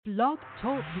Blog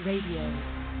Talk Radio.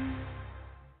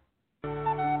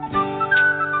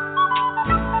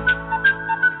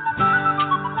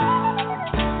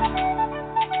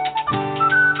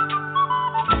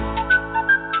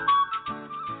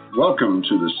 Welcome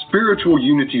to the Spiritual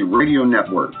Unity Radio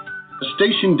Network, a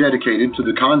station dedicated to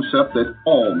the concept that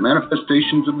all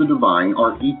manifestations of the divine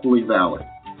are equally valid.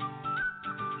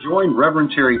 Join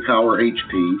Reverend Terry Power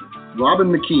HP,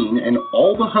 Robin McKean, and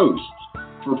all the hosts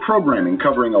for programming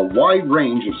covering a wide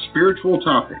range of spiritual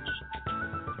topics,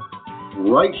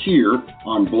 right here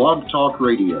on Blog Talk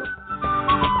Radio.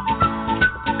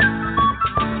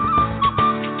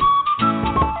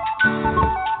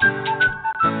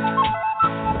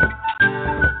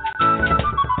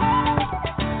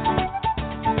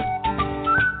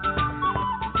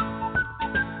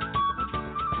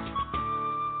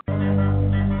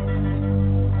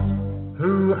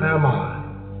 Who am I?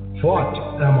 What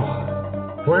am I?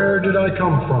 Where did I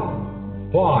come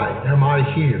from? Why am I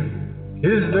here?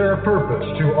 Is there a purpose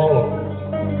to all of this?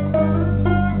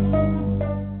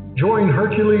 Join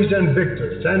Hercules and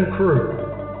Victus and crew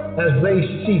as they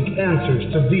seek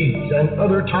answers to these and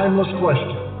other timeless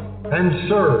questions and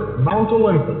serve Mount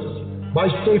Olympus by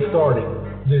safeguarding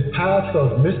the path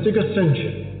of mystic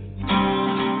ascension.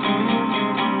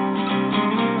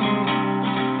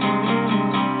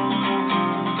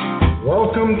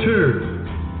 Welcome to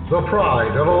the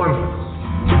Pride of Olympus.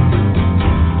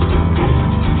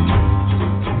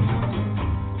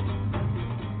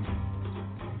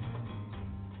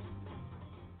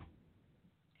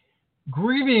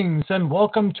 Greetings and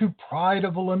welcome to Pride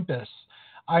of Olympus.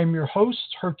 I'm your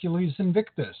host, Hercules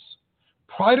Invictus.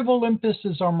 Pride of Olympus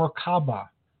is our Merkaba,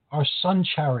 our sun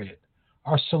chariot,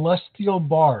 our celestial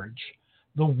barge,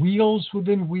 the wheels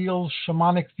within wheels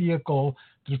shamanic vehicle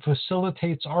that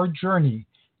facilitates our journey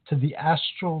to the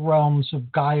astral realms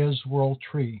of Gaia's world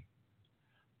tree.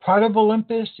 Pride of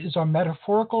Olympus is our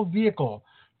metaphorical vehicle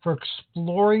for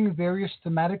exploring various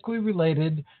thematically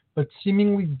related but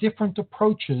seemingly different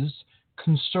approaches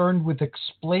concerned with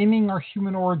explaining our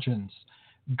human origins,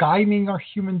 guiding our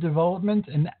human development,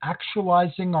 and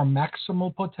actualizing our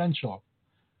maximal potential.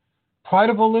 Pride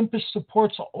of Olympus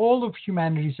supports all of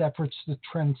humanity's efforts to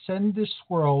transcend this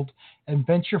world and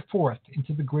venture forth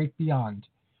into the great beyond,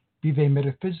 be they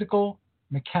metaphysical,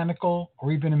 mechanical,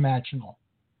 or even imaginal.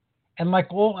 And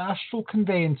like all astral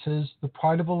conveyances, the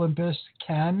Pride of Olympus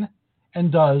can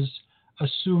and does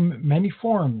assume many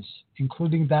forms,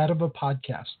 including that of a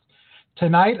podcast.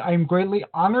 Tonight, I am greatly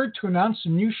honored to announce a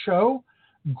new show,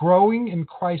 Growing in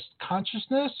Christ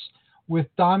Consciousness, with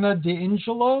Donna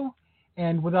D'Angelo.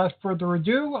 And without further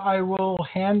ado, I will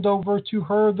hand over to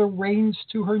her the reins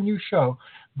to her new show.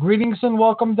 Greetings and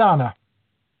welcome, Donna.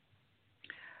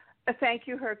 Thank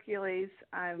you, Hercules.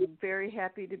 I'm very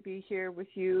happy to be here with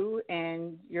you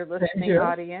and your listening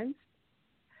audience.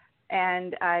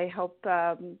 And I hope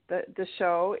the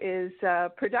show is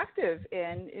productive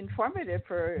and informative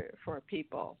for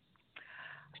people.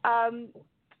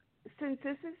 Since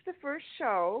this is the first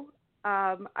show,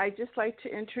 I'd just like to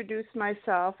introduce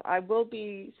myself. I will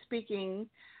be speaking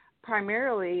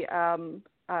primarily on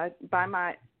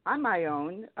my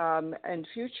own. In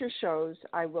future shows,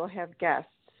 I will have guests,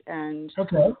 and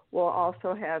we'll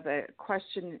also have a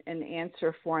question and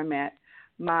answer format.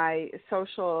 My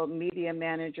social media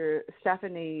manager,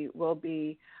 Stephanie, will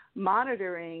be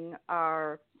monitoring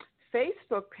our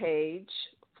Facebook page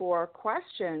for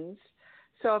questions.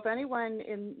 So if anyone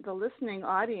in the listening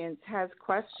audience has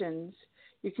questions,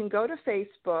 you can go to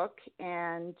Facebook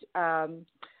and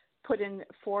put in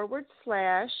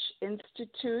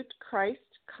 /Institute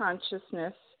Christ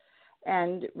Consciousness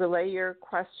and relay your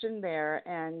question there,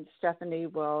 and Stephanie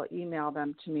will email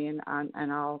them to me, and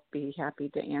I'll be happy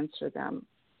to answer them.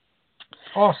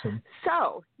 Awesome.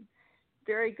 So,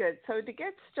 very good. So to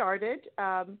get started,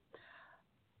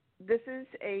 this is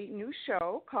a new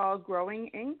show called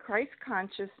Growing in Christ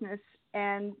Consciousness,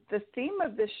 and the theme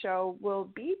of this show will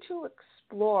be to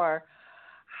explore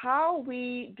how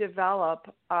we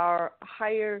develop our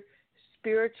higher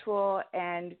spiritual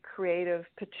and creative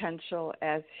potential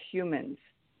as humans.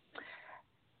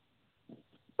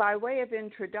 By way of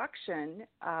introduction,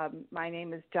 my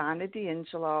name is Donna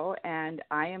D'Angelo, and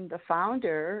I am the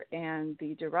founder and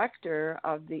the director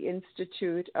of the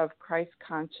Institute of Christ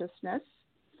Consciousness.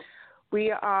 We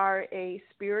are a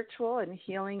spiritual and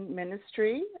healing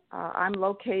ministry. I'm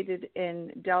located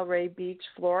in Delray Beach,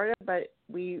 Florida, but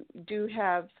we do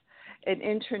have an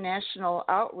international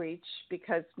outreach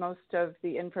because most of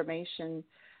the information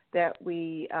that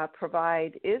we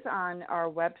provide is on our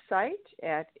website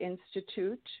at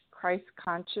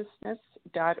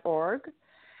institutechristconsciousness.org.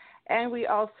 And we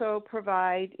also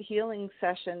provide healing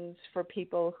sessions for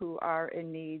people who are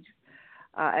in need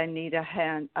and need a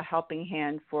helping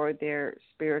hand for their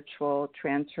spiritual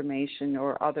transformation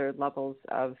or other levels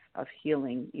of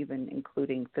healing, even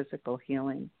including physical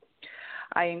healing.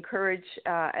 I encourage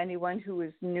anyone who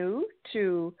is new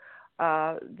to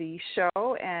the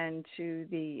show and to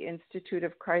the Institute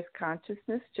of Christ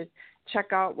Consciousness to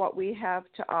check out what we have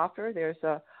to offer. There's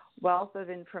a wealth of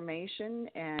information,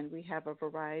 and we have a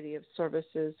variety of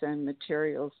services and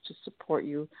materials to support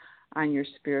you on your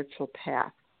spiritual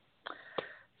path.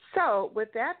 So with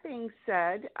that being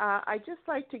said, I'd just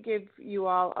like to give you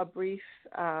all a brief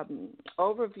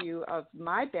overview of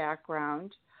my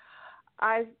background.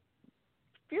 I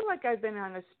feel like I've been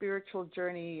on a spiritual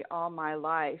journey all my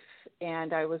life,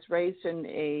 and I was raised in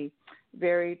a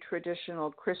very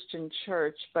traditional Christian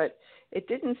church, but it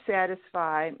didn't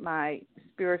satisfy my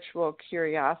spiritual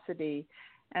curiosity.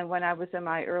 And when I was in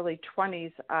my early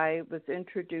 20s, I was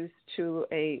introduced to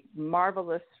a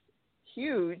marvelous,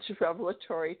 huge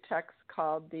revelatory text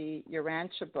called the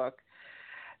Urantia book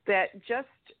that just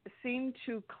seemed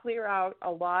to clear out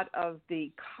a lot of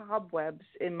the cobwebs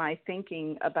in my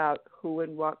thinking about who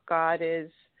and what God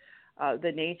is,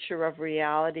 the nature of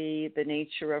reality, the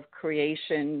nature of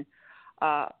creation,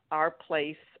 our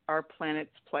place, our planet's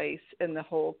place in the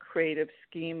whole creative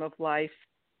scheme of life,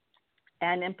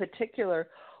 and in particular,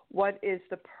 what is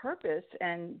the purpose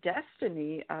and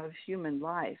destiny of human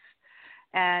life.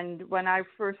 And when I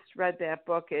first read that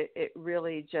book, it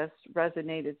really just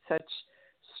resonated such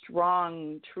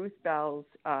strong truth bells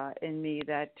in me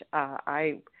that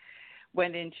I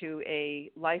went into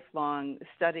a lifelong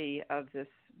study of this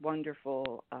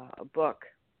wonderful book.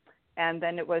 And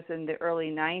then it was in the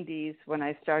early 90s when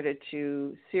I started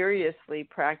to seriously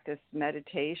practice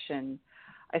meditation.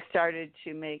 I started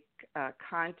to make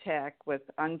contact with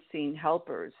unseen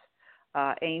helpers,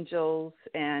 angels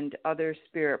and other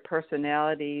spirit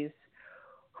personalities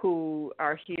who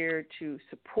are here to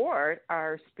support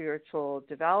our spiritual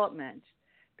development,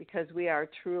 because we are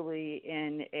truly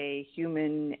in a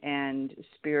human and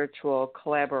spiritual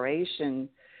collaboration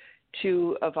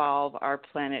to evolve our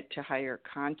planet to higher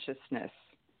consciousness.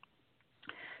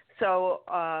 So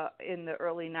in the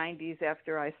early 90s,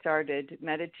 after I started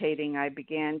meditating, I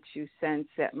began to sense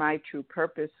that my true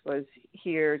purpose was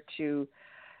here to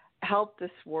help this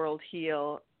world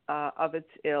heal of its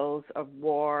ills of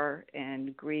war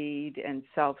and greed and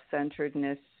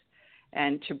self-centeredness,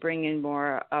 and to bring in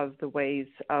more of the ways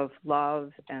of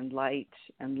love and light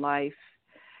and life.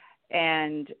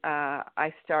 And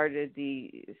I started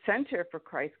the Center for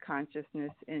Christ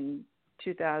Consciousness in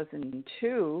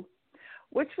 2002,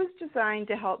 which was designed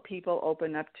to help people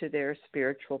open up to their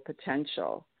spiritual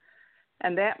potential.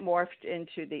 And that morphed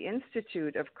into the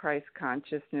Institute of Christ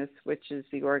Consciousness, which is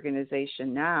the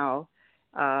organization now,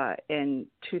 in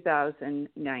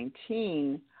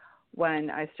 2019,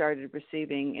 when I started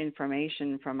receiving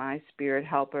information from my spirit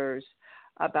helpers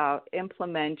about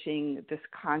implementing this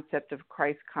concept of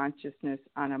Christ consciousness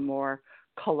on a more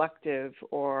collective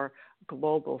or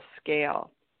global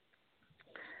scale.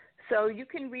 So you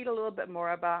can read a little bit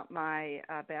more about my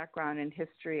background and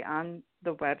history on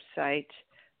the website,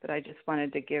 but I just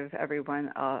wanted to give everyone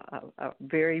a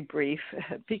very brief,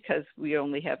 because we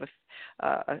only have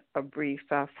a brief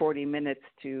 40 minutes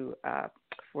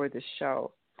for the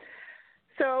show.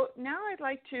 So now I'd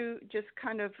like to just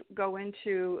kind of go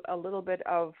into a little bit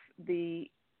of the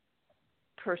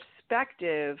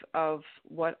perspective of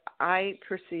what I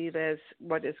perceive as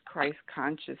what is Christ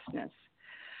consciousness.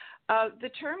 The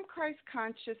term Christ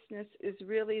consciousness is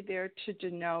really there to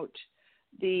denote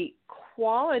the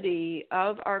quality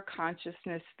of our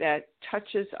consciousness that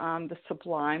touches on the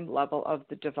sublime level of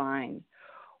the divine,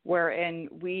 wherein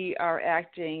we are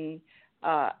acting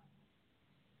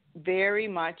very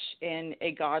much in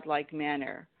a godlike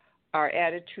manner. Our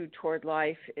attitude toward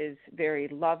life is very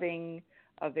loving,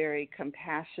 very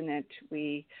compassionate.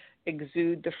 We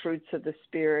exude the fruits of the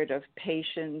spirit of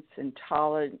patience and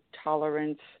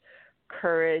tolerance,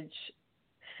 courage,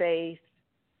 faith,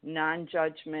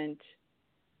 non-judgment,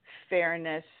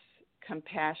 fairness,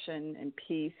 compassion, and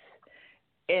peace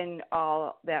in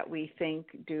all that we think,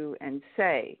 do, and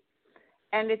say.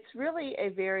 And it's really a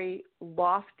very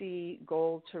lofty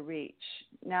goal to reach.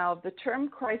 Now, the term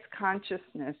Christ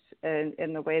consciousness,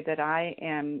 in the way that I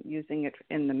am using it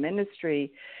in the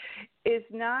ministry, is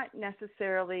not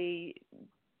necessarily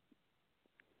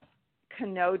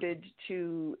connoted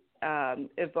to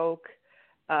evoke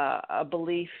a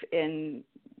belief in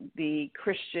the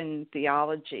Christian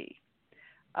theology.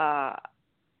 I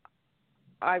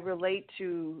relate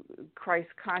to Christ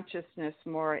consciousness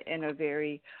more in a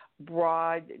very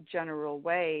broad, general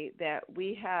way that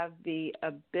we have the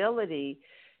ability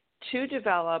to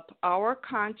develop our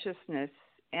consciousness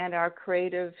and our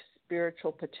creative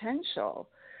spiritual potential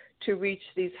to reach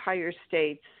these higher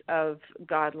states of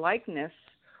godlikeness,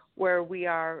 where we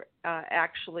are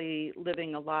actually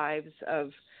living lives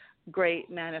of great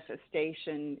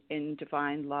manifestation in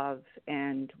divine love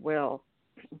and will.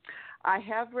 I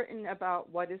have written about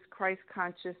what is Christ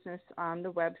consciousness on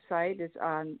the website. It's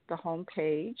on the home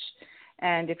page.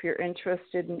 And if you're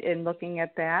interested in looking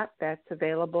at that, that's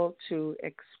available to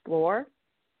explore.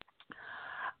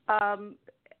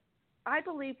 I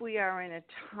believe we are in a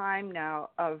time now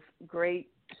of great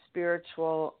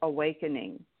spiritual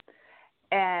awakening,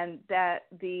 and that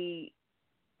the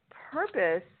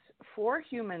purpose for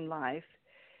human life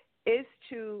is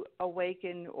to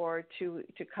awaken or to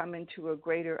come into a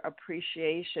greater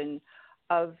appreciation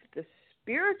of the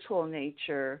spiritual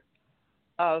nature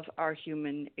of our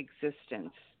human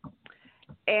existence.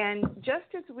 And just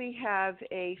as we have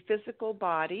a physical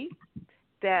body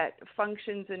that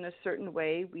functions in a certain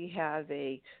way, we have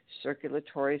a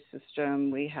circulatory system,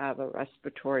 we have a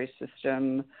respiratory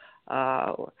system,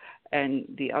 and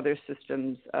the other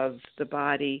systems of the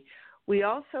body. We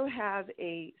also have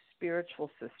a spiritual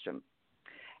system.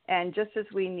 And just as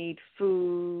we need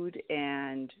food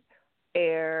and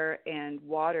air and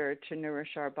water to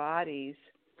nourish our bodies,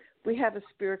 we have a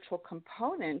spiritual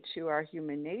component to our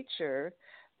human nature,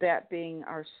 that being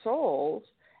our souls,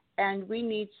 and we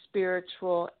need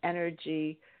spiritual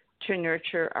energy to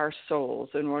nurture our souls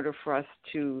in order for us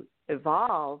to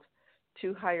evolve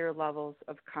to higher levels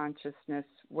of consciousness,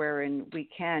 wherein we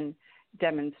can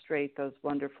demonstrate those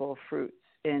wonderful fruits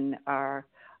in our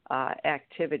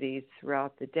activities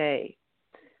throughout the day.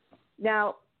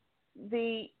 Now,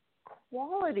 the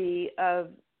quality of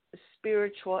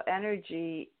spiritual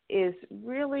energy is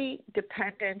really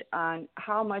dependent on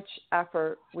how much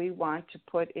effort we want to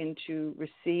put into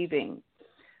receiving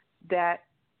that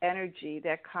energy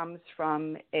that comes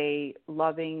from a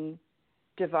loving,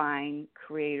 divine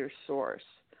creator source.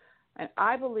 And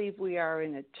I believe we are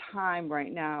in a time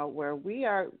right now where we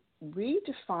are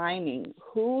redefining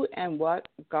who and what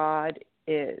God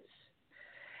is.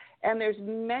 And there's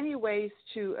many ways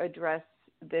to address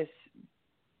this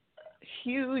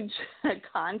huge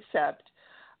concept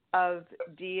of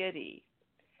deity.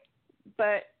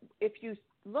 But if you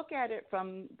look at it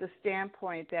from the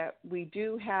standpoint that we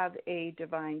do have a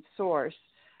divine source,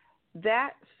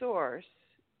 that source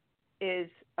is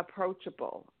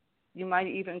approachable. You might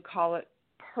even call it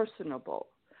personable,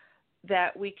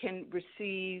 that we can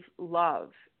receive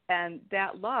love. And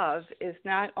that love is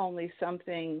not only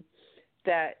something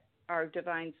that our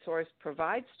divine source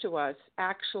provides to us,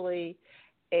 actually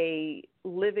a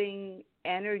living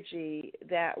energy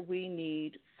that we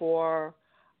need for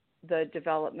the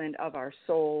development of our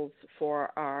souls,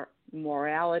 for our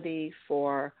morality,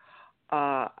 for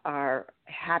our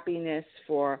happiness,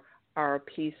 for our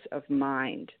peace of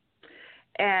mind.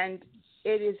 And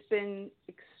it has been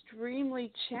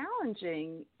extremely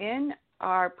challenging in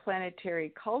our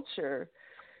planetary culture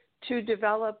to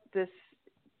develop this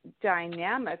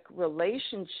dynamic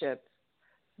relationship,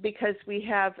 because we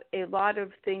have a lot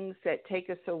of things that take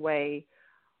us away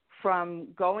from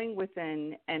going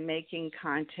within and making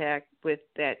contact with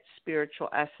that spiritual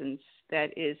essence that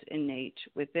is innate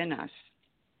within us.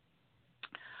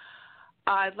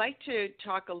 I'd like to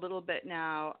talk a little bit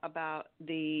now about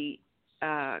the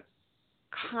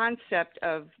concept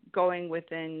of going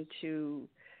within to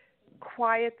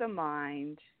quiet the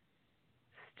mind,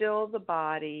 still the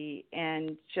body,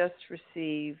 and just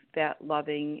receive that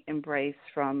loving embrace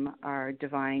from our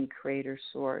divine creator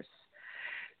source.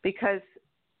 Because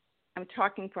I'm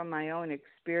talking from my own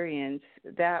experience,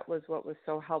 that was what was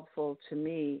so helpful to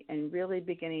me in really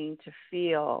beginning to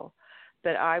feel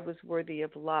that I was worthy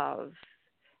of love.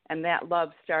 And that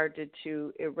love started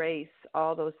to erase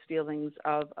all those feelings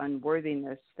of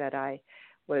unworthiness that I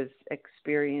was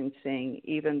experiencing.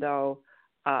 Even though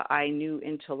I knew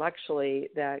intellectually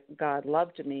that God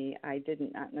loved me, I did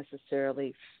not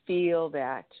necessarily feel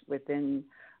that within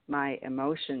my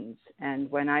emotions.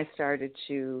 And when I started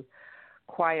to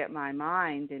quiet my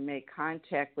mind and make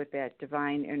contact with that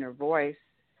divine inner voice,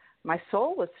 my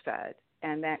soul was fed,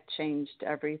 and that changed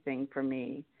everything for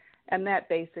me. And that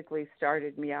basically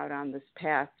started me out on this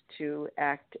path to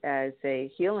act as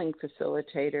a healing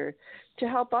facilitator to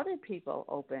help other people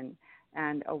open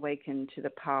and awaken to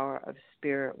the power of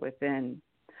spirit within.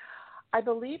 I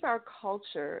believe our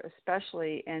culture,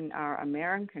 especially in our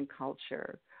American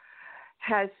culture,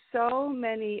 has so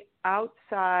many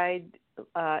outside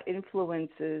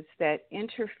influences that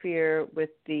interfere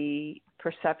with the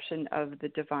perception of the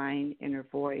divine inner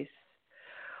voice.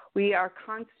 We are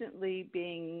constantly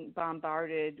being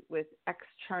bombarded with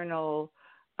external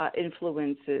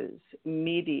influences,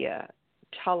 media,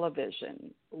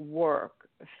 television, work,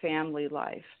 family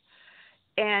life.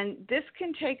 And this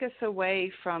can take us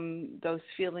away from those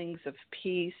feelings of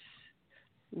peace,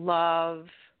 love,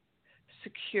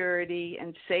 security,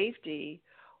 and safety,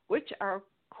 which are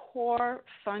core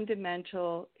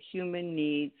fundamental human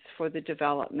needs for the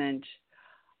development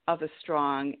of a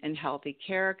strong and healthy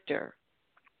character.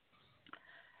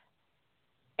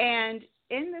 And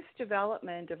in this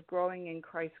development of growing in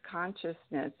Christ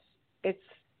consciousness, it's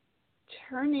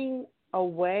turning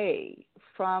away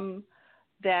from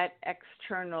that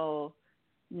external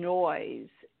noise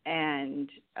and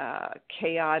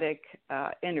chaotic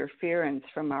interference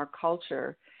from our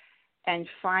culture and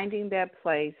finding that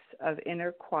place of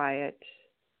inner quiet,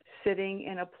 sitting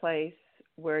in a place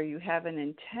where you have an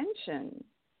intention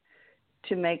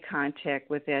to make contact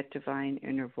with that divine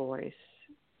inner voice.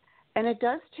 And it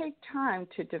does take time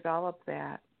to develop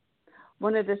that.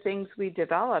 One of the things we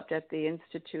developed at the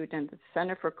Institute and the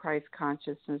Center for Christ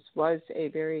Consciousness was a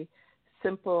very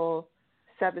simple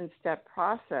 7-step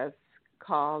process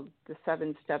called the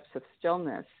 7 Steps of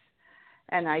Stillness.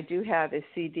 And I do have a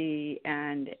CD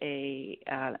and a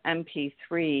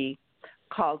MP3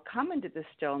 called Come Into the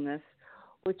Stillness,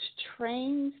 which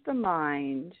trains the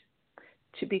mind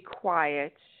to be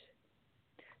quiet,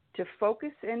 to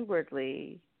focus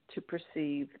inwardly, to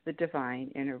perceive the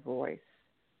divine inner voice.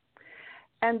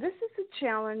 And this is a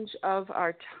challenge of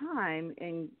our time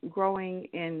in growing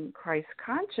in Christ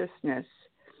consciousness,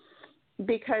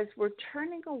 because we're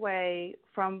turning away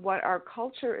from what our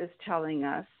culture is telling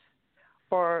us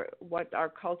or what our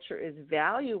culture is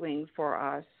valuing for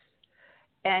us,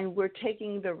 and we're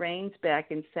taking the reins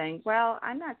back and saying, well,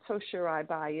 I'm not so sure I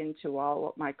buy into all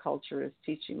what my culture is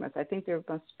teaching us. I think there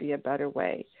must be a better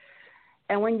way.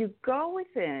 And when you go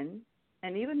within,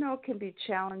 and even though it can be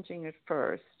challenging at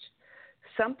first,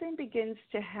 something begins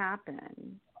to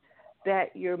happen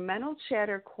that your mental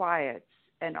chatter quiets,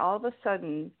 and all of a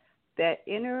sudden that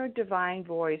inner divine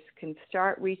voice can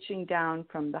start reaching down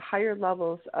from the higher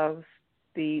levels of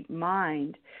the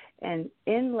mind and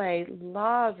inlay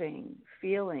loving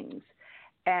feelings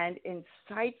and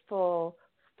insightful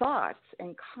thoughts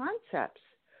and concepts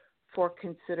for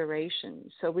consideration,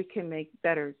 so we can make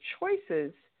better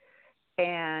choices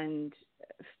and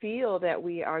feel that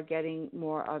we are getting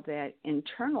more of that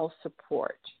internal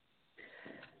support.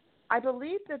 I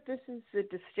believe that this is the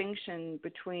distinction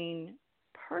between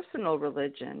personal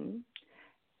religion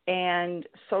and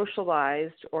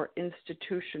socialized or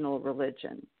institutional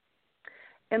religion.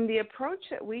 In the approach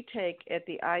that we take at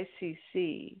the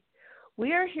ICC,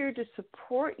 we are here to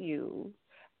support you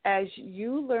as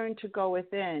you learn to go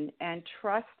within and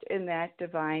trust in that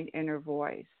divine inner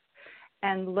voice,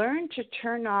 and learn to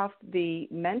turn off the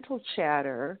mental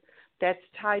chatter that's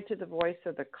tied to the voice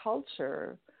of the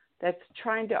culture, that's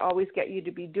trying to always get you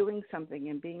to be doing something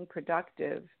and being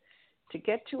productive, to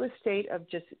get to a state of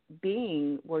just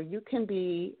being where you can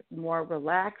be more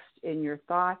relaxed in your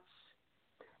thoughts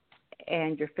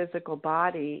and your physical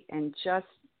body and just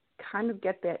kind of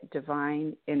get that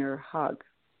divine inner hug.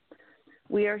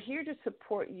 We are here to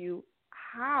support you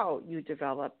how you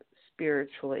develop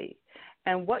spiritually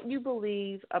and what you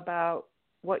believe about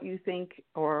what you think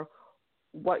or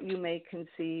what you may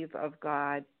conceive of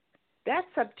God. That's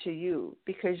up to you,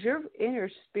 because your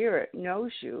inner spirit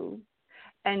knows you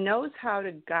and knows how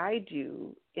to guide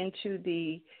you into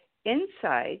the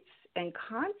insights and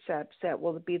concepts that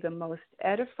will be the most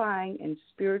edifying and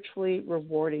spiritually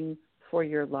rewarding for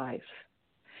your life.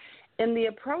 In the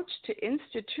approach to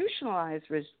institutionalized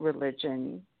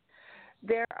religion,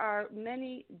 there are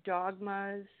many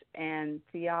dogmas and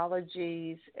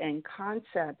theologies and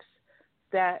concepts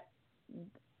that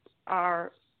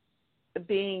are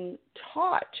being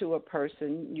taught to a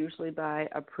person, usually by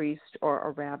a priest or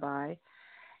a rabbi,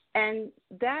 and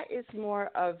that is more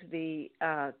of the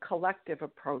collective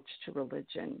approach to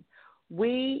religion.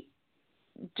 We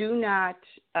do not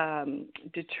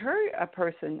deter a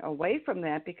person away from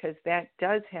that, because that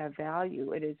does have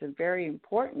value. It is very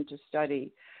important to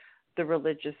study the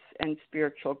religious and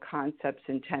spiritual concepts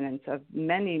and tenets of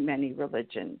many, many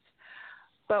religions.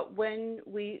 But when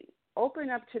we open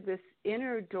up to this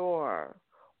inner door,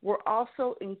 we're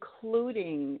also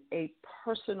including a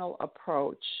personal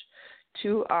approach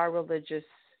to our religious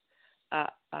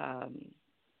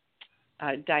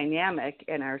dynamic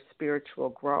and our spiritual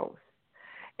growth.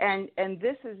 And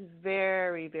this is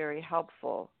very, very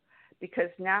helpful, because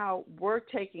now we're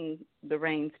taking the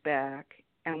reins back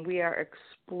and we are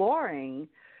exploring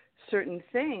certain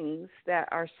things that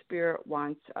our spirit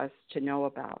wants us to know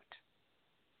about.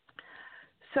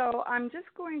 So I'm just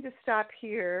going to stop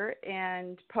here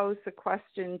and pose the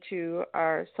question to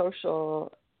our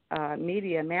social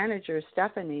media manager,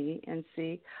 Stephanie, and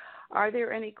see, are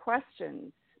there any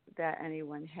questions that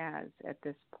anyone has at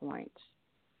this point?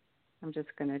 I'm just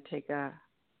going to take a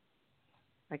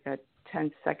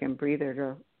 10-second breather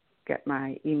to get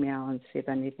my email and see if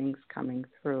anything's coming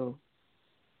through.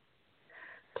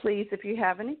 Please, if you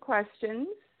have any questions,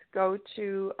 go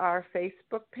to our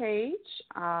Facebook page,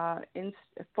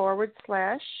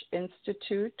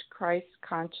 /Institute Christ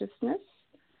Consciousness,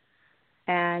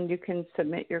 and you can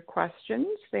submit your questions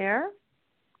there.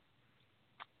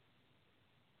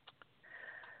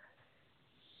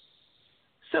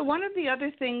 So one of the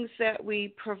other things that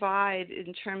we provide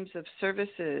in terms of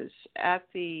services at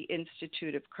the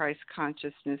Institute of Christ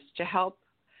Consciousness to help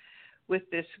with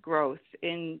this growth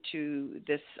into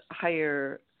this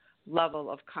higher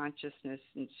level of consciousness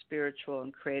and spiritual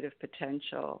and creative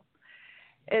potential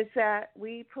is that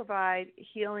we provide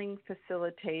healing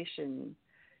facilitation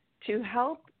to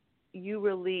help you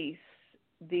release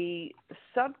the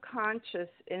subconscious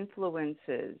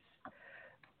influences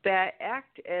that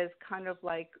act as kind of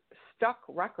like stuck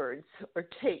records or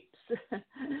tapes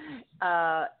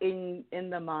in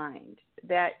the mind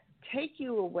that take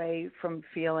you away from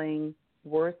feeling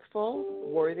worthful,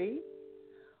 worthy,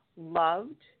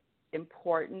 loved,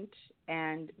 important,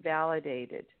 and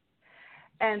validated.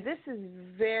 And this is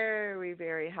very,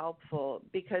 very helpful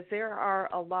because there are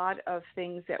a lot of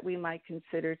things that we might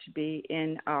consider to be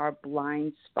in our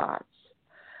blind spots.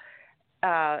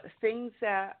 Things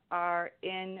that are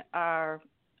in our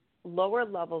lower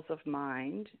levels of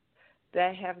mind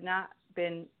that have not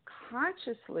been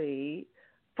consciously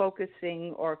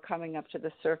focusing or coming up to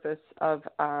the surface of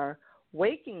our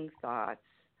waking thoughts,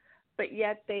 but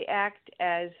yet they act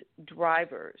as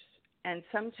drivers. And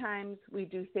sometimes we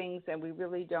do things and we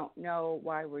really don't know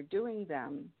why we're doing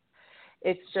them.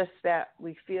 It's just that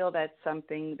we feel that's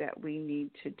something that we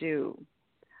need to do.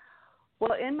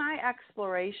 Well, in my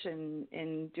exploration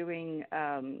in doing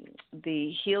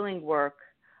the healing work,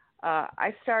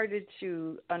 I started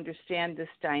to understand this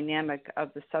dynamic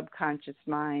of the subconscious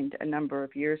mind a number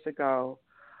of years ago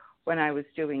when I was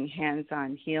doing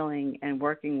hands-on healing and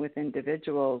working with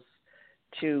individuals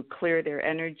to clear their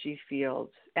energy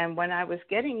fields. And when I was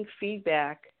getting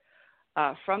feedback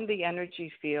from the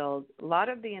energy field, a lot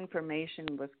of the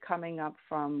information was coming up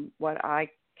from what I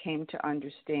came to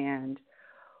understand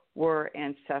were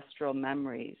ancestral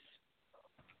memories,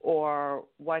 or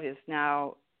what is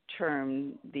now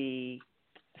termed the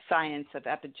science of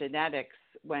epigenetics,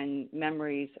 when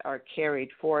memories are carried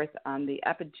forth on the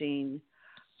epigene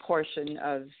portion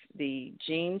of the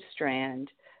gene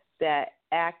strand that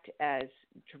act as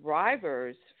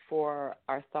drivers for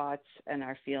our thoughts and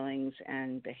our feelings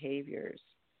and behaviors.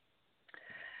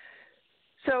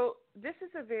 So this is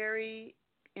a very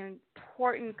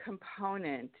important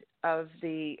component of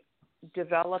the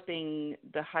developing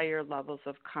the higher levels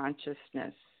of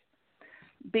consciousness,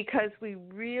 because we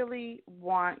really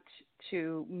want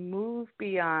to move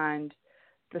beyond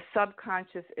the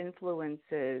subconscious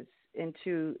influences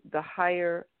into the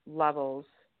higher levels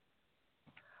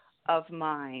of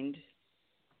mind,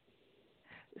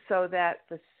 so that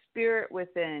the spirit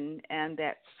within and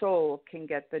that soul can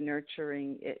get the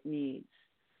nurturing it needs.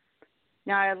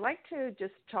 Now, I'd like to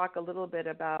just talk a little bit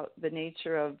about the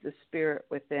nature of the spirit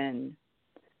within,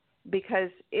 because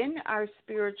in our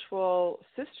spiritual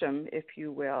system, if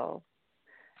you will,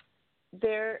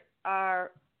 there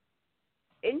are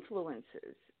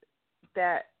influences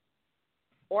that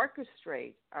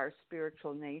orchestrate our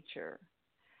spiritual nature.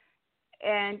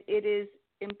 And it is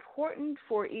important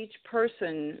for each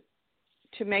person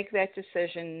to make that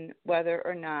decision whether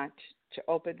or not to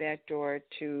open that door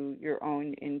to your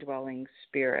own indwelling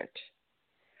spirit.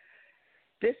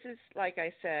 This is, like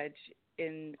I said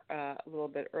in a little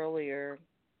bit earlier,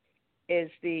 is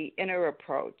the inner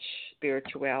approach,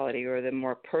 spirituality, or the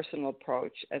more personal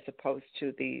approach, as opposed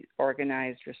to the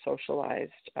organized or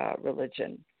socialized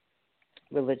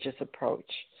religious approach.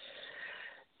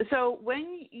 So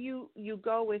when you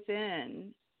go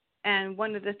within, and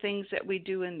one of the things that we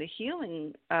do in the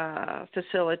healing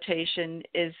facilitation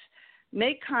is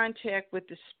make contact with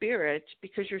the spirit,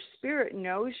 because your spirit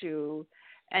knows you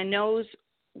and knows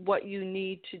what you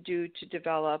need to do to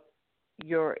develop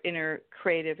your inner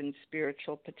creative and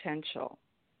spiritual potential.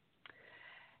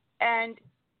 And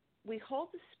we hold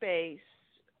the space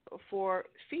for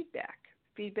feedback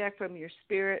from your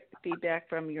spirit, feedback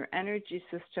from your energy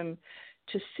system,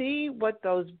 to see what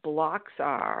those blocks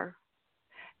are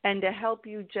and to help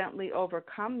you gently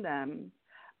overcome them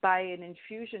by an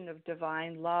infusion of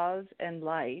divine love and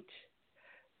light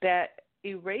that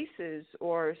erases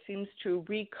or seems to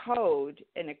recode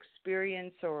an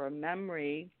experience or a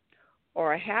memory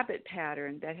or a habit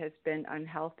pattern that has been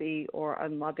unhealthy or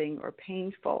unloving or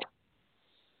painful.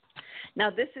 Now,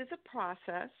 this is a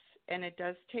process, and it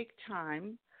does take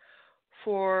time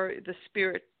for the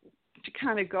spirit to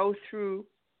kind of go through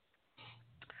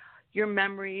your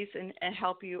memories and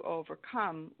help you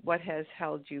overcome what has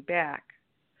held you back.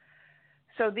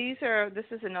 So this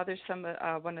is another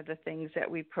one of the things that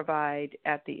we provide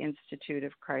at the Institute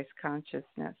of Christ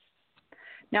Consciousness.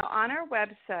 Now, on our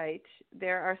website,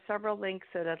 there are several links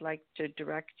that I'd like to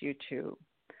direct you to.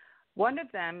 One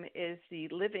of them is the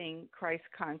Living Christ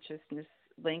Consciousness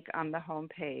link on the home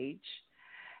page,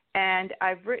 and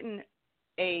I've written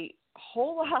a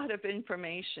whole lot of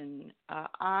information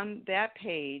on that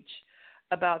page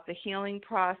about the healing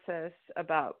process,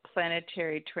 about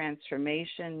planetary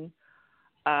transformation,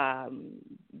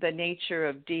 the nature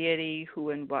of deity, who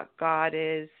and what God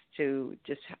is, to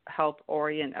just help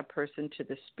orient a person to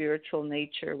the spiritual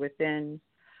nature within.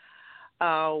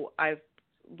 I've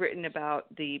written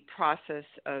about the process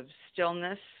of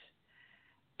stillness,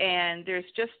 and there's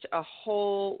just a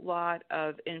whole lot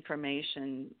of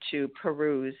information to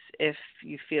peruse if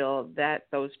you feel that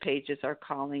those pages are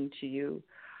calling to you.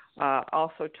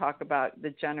 Also talk about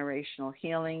the generational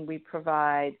healing we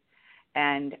provide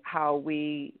and how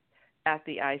we at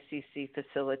the ICC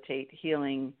facilitate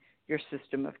healing your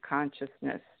system of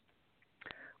consciousness.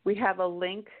 We have a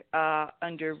link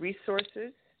under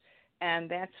resources,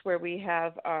 and that's where we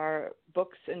have our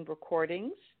books and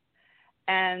recordings.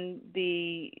 And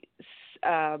the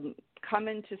Come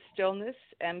Into Stillness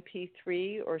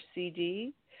MP3 or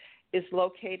CD is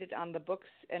located on the Books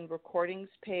and Recordings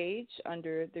page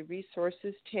under the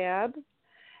Resources tab,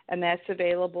 and that's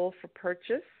available for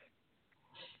purchase.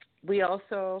 We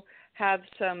also have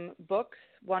some books.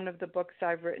 One of the books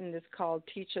I've written is called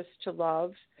Teach Us to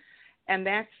Love, and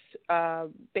that's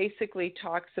basically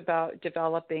talks about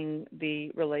developing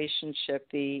the relationship,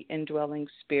 the indwelling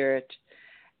spirit,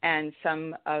 and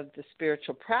some of the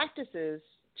spiritual practices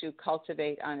to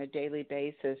cultivate on a daily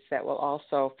basis that will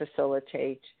also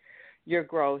facilitate your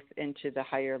growth into the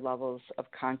higher levels of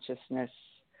consciousness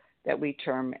that we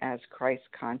term as Christ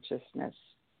consciousness.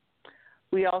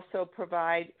 We also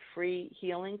provide free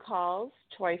healing calls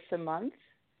twice a month,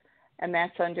 and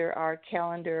that's under our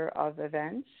calendar of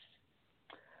events.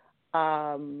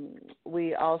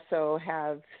 We also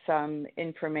have some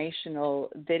informational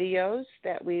videos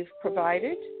that we've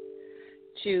provided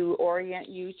to orient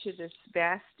you to this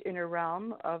vast inner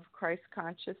realm of Christ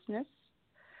consciousness.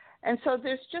 And so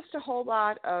there's just a whole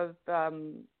lot of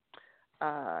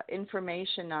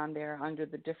information on there under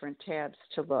the different tabs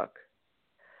to look.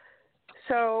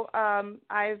 So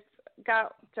I've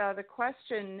got the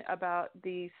question about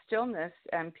the Stillness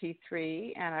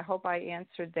MP3, and I hope I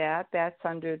answered that. That's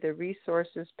under the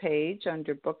Resources page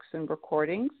under Books and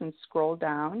Recordings, and scroll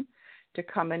down to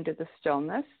Come Into the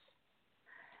Stillness.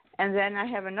 And then I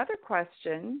have another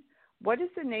question. What is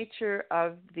the nature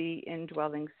of the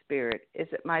indwelling spirit? Is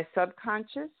it my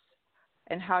subconscious?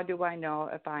 And how do I know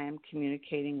if I am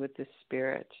communicating with the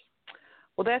spirit?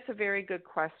 Well, that's a very good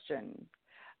question.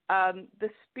 The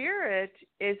spirit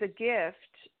is a gift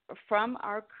from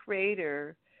our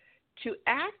Creator to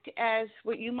act as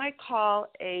what you might call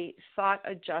a thought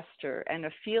adjuster and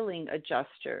a feeling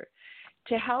adjuster,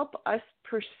 to help us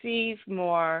perceive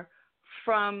more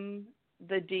from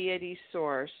the deity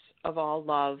source of all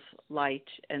love, light,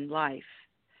 and life.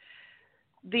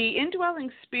 The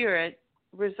indwelling spirit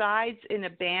resides in a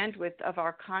bandwidth of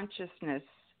our consciousness.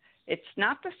 It's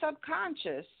not the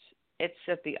subconscious. It's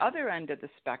at the other end of the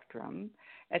spectrum.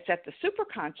 It's at the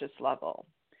superconscious level.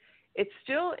 It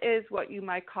still is what you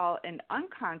might call an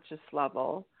unconscious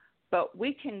level, but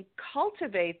we can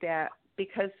cultivate that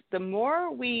because the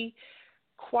more we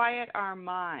quiet our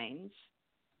minds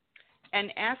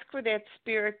and ask for that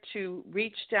spirit to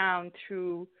reach down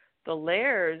through the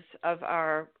layers of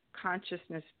our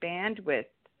consciousness bandwidth,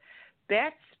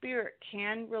 that spirit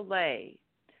can relay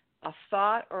a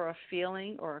thought or a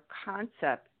feeling or a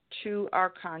concept to our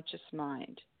conscious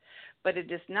mind. But it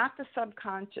is not the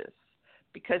subconscious,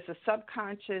 because the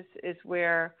subconscious is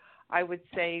where I would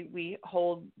say we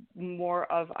hold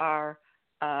more of our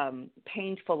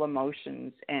painful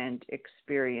emotions and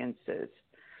experiences.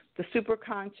 The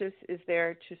superconscious is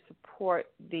there to support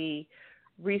the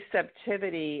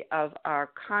receptivity of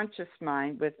our conscious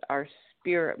mind with our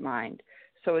spirit mind.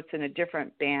 So it's in a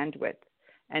different bandwidth.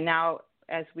 And now,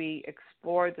 as we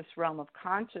explore this realm of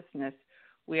consciousness,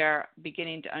 we are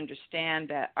beginning to understand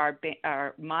that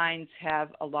our minds have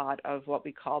a lot of what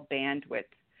we call bandwidth.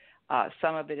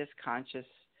 Some of it is conscious,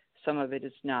 some of it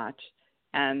is not.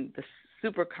 And the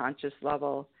superconscious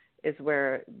level is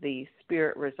where the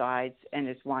spirit resides and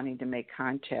is wanting to make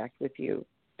contact with you.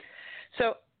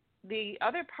 So the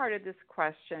other part of this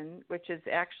question, which is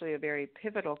actually a very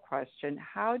pivotal question,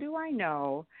 how do I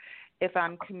know if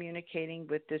I'm communicating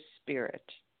with this spirit?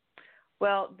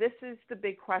 Well, this is the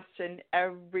big question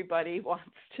everybody wants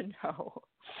to know.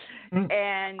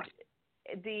 And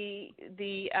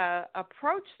the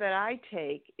approach that I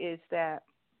take is that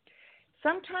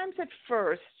sometimes at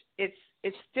first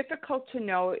it's difficult to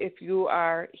know if you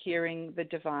are hearing the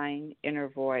divine inner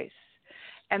voice.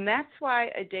 And that's why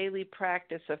a daily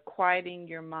practice of quieting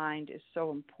your mind is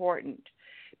so important,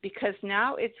 because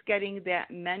now it's getting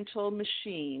that mental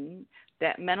machine,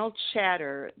 that mental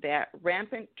chatter, that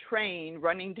rampant train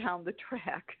running down the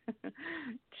track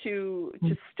to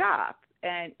stop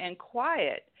and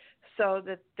quiet, so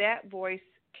that voice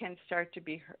can start to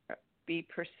be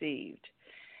perceived.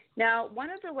 Now, one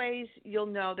of the ways you'll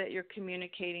know that you're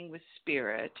communicating with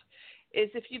spirit is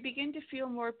if you begin to feel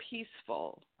more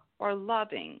peaceful or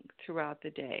loving throughout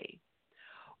the day.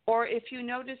 Or if you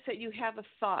notice that you have a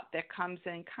thought that comes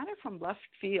in kind of from left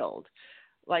field,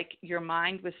 like your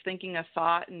mind was thinking a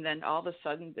thought and then all of a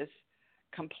sudden this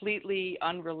completely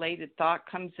unrelated thought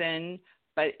comes in,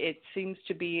 but it seems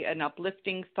to be an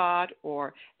uplifting thought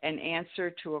or an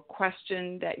answer to a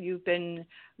question that you've been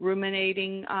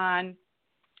ruminating on.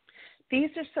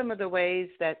 These are some of the ways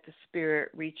that the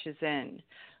spirit reaches in.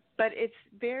 But it's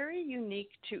very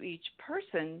unique to each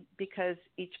person, because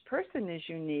each person is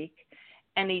unique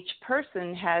and each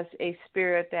person has a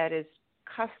spirit that is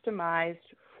customized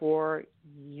for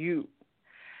you.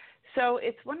 So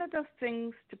it's one of those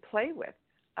things to play with,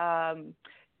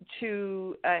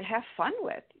 to have fun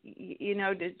with,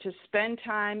 to spend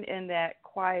time in that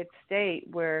quiet state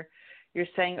where you're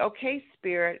saying, okay,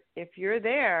 spirit, if you're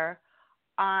there,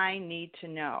 I need to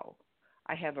know.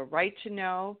 I have a right to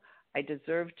know. I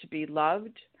deserve to be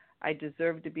loved. I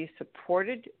deserve to be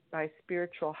supported by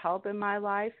spiritual help in my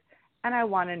life, and I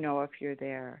want to know if you're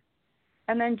there.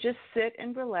 And then just sit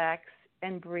and relax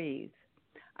and breathe.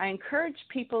 I encourage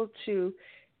people to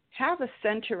have a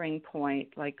centering point,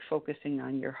 like focusing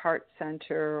on your heart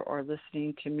center or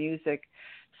listening to music,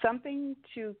 something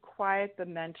to quiet the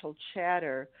mental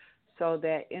chatter so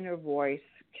that inner voice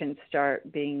can start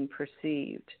being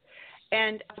perceived.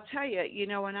 And I'll tell you,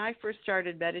 when I first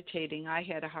started meditating, I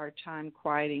had a hard time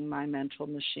quieting my mental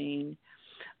machine.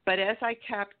 But as I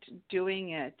kept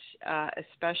doing it,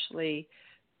 especially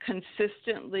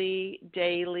consistently,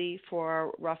 daily,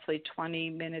 for roughly 20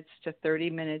 minutes to 30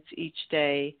 minutes each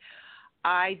day,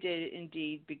 I did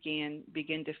indeed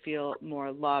begin to feel more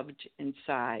loved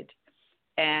inside.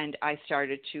 And I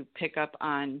started to pick up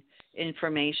on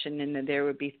information, and then there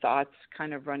would be thoughts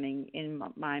kind of running in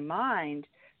my mind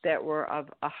that were of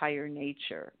a higher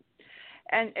nature.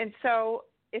 And so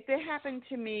if it happened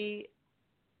to me,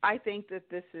 I think that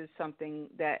this is something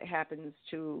that happens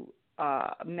to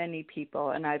many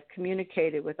people, and I've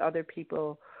communicated with other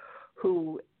people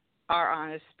who are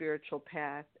on a spiritual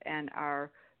path and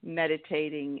are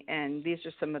meditating, and these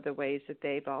are some of the ways that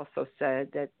they've also said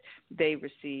that they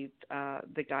received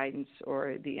the guidance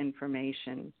or the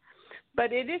information.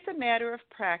 But it is a matter of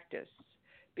practice,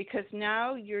 because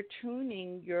now you're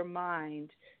tuning your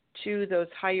mind to those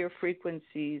higher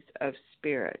frequencies of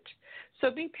spirit.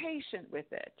 So be patient with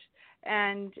it,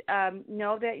 and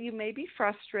know that you may be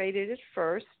frustrated at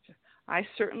first. I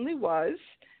certainly was,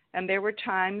 and there were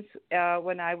times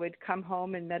when I would come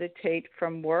home and meditate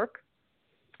from work,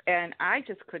 and I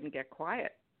just couldn't get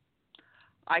quiet.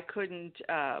 I couldn't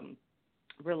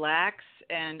relax,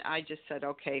 and I just said,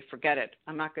 okay, forget it.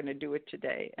 I'm not going to do it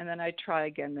today. And then I'd try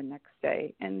again the next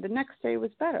day, and the next day was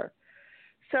better.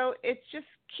 So it's just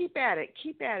keep at it,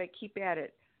 keep at it, keep at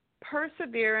it.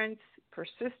 Perseverance,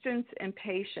 persistence, and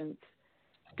patience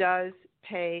does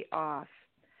pay off.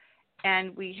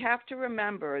 And we have to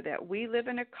remember that we live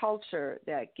in a culture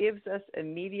that gives us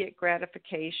immediate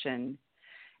gratification,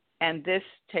 and this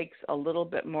takes a little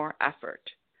bit more effort.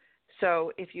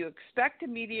 So if you expect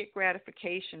immediate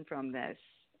gratification from this,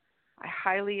 I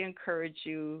highly encourage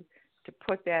you to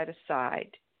put that aside,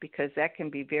 because that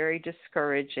can be very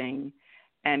discouraging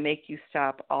and make you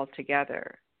stop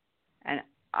altogether. And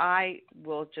I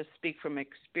will just speak from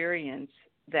experience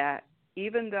that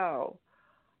even though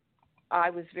I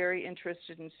was very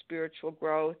interested in spiritual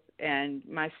growth and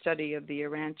my study of the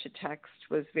Urantia text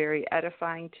was very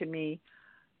edifying to me,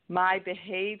 my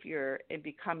behavior in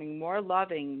becoming more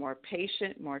loving, more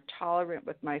patient, more tolerant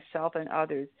with myself and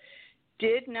others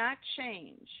did not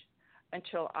change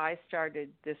until I started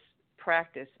this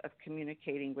practice of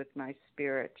communicating with my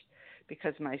spirit,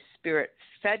 because my spirit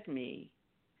fed me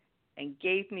and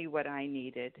gave me what I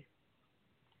needed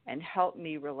and helped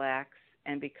me relax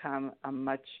and become a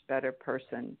much better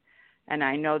person. And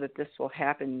I know that this will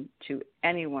happen to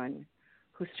anyone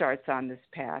who starts on this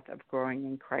path of growing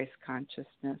in Christ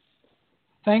consciousness.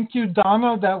 Thank you,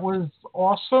 Donna. That was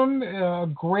awesome.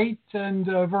 Great and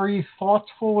very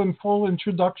thoughtful and full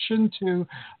introduction to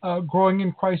growing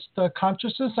in Christ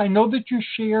consciousness. I know that you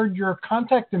shared your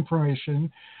contact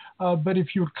information, but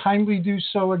if you would kindly do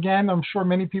so again, I'm sure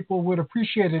many people would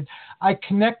appreciate it. I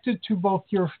connected to both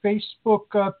your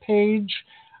Facebook page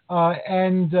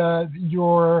and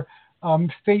your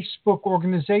Facebook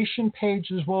organization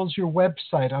page, as well as your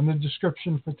website on the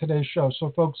description for today's show. So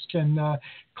folks can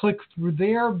click through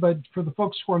there. But for the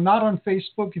folks who are not on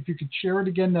Facebook, if you could share it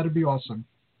again, that would be awesome.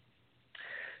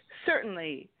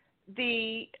 Certainly.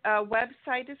 The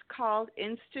website is called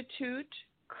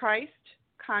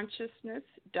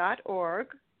InstituteChristConsciousness.org.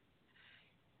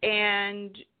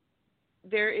 And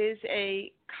there is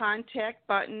a contact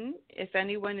button if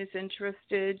anyone is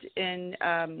interested in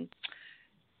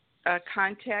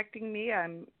contacting me.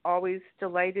 I'm always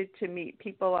delighted to meet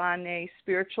people on a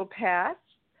spiritual path.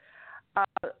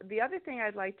 The other thing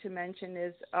I'd like to mention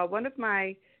is one of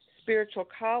my spiritual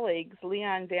colleagues,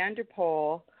 Leon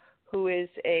Vanderpool, who is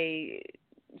a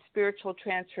spiritual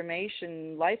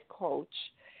transformation life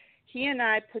coach, he and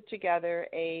I put together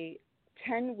a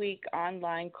 10-week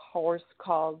online course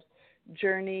called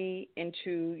Journey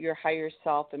into Your Higher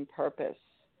Self and Purpose.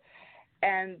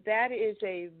 And that is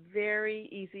a very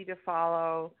easy to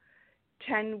follow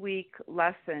 10-week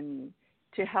lesson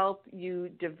to help you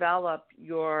develop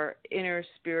your inner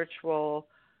spiritual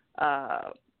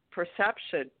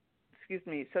perception,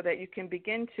 so that you can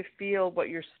begin to feel what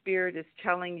your spirit is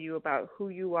telling you about who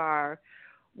you are,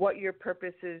 what your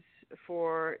purpose is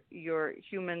for your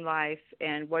human life,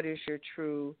 and what is your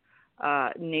true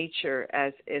nature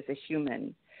as a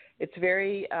human. It's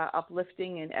very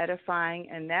uplifting and edifying,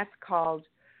 and that's called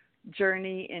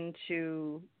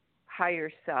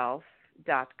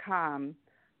journeyintohigherself.com.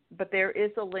 But there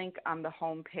is a link on the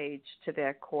homepage to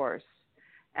that course.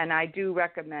 And I do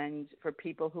recommend for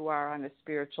people who are on a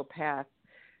spiritual path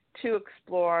to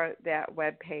explore that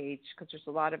webpage, because there's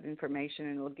a lot of information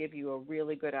and it will give you a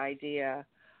really good idea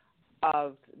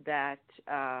of that,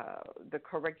 the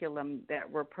curriculum that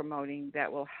we're promoting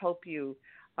that will help you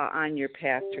on your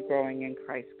path to growing in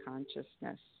Christ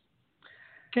consciousness.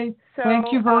 Okay, so,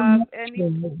 thank you very much,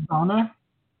 Donna.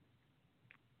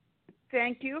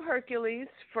 Thank you, Hercules,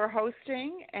 for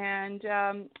hosting, and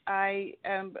I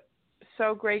am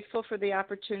so grateful for the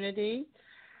opportunity.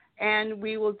 And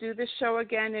we will do the show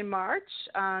again in March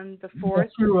on the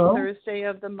 4th Thursday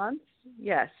of the month.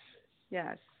 Yes.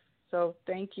 So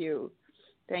thank you.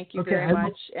 Thank you very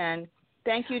much. And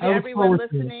thank you to everyone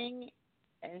listening.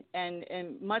 And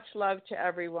much love to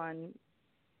everyone.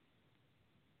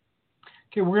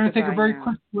 Okay, we're going to take a very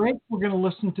quick break. We're going to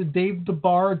listen to Dave the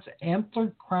Bard's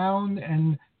Antler Crown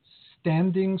and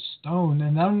Standing Stone.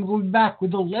 And then we'll be back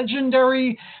with the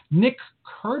legendary Nick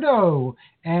Curto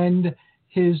and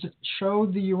his show,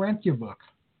 The Urantia Book.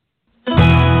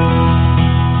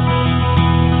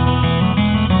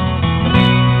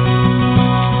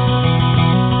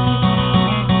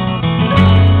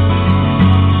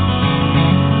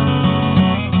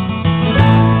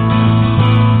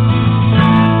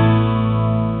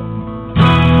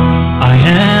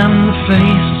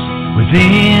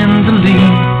 Within the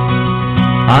leaf,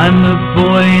 I'm the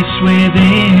voice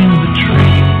within the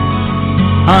tree.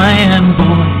 I am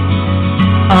boy,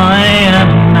 I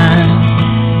am man,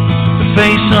 the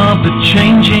face of the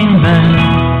changing man.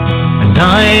 And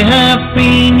I have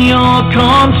been your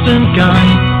constant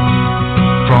guide,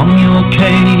 from your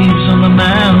caves on the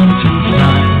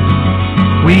mountainside.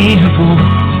 We have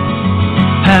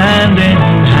walked hand in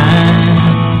hand.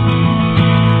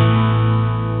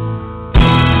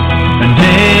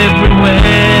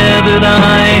 Everywhere that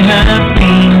I have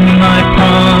been, my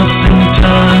passing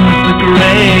turns the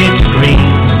grey to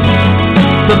green.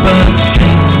 The birds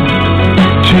sing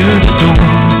to the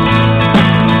dawn.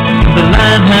 The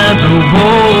land has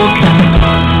awoken,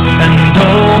 and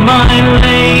oh, my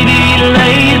lady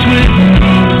lays with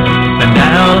me. And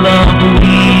our love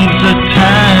weaves a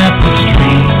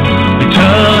tapestry,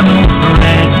 eternal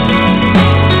thread,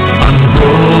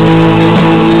 unbroken.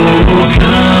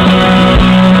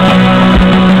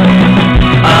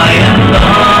 I am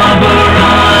lover,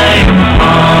 I am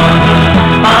father,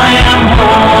 I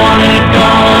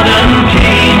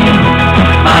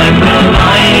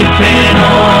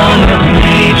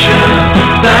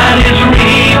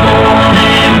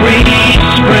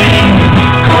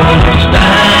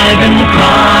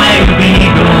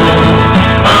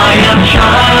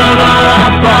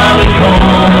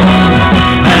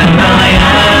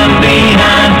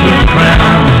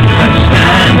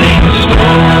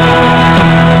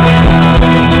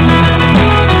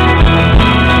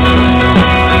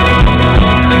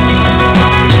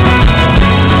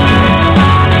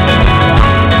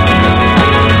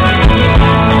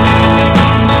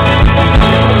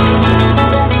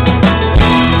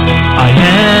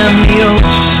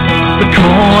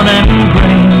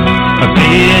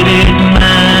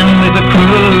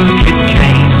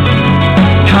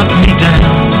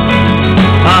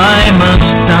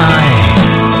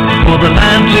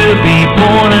time to be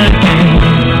born again.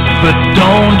 But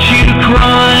don't you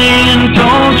cry and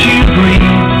don't you grieve.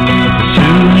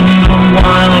 Soon a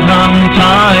wild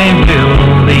tide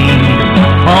will lead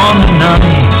on the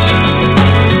night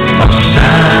of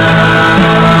Samhain.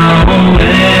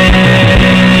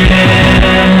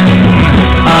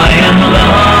 I am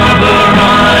lover,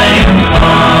 I am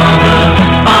father,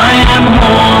 I am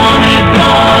haunted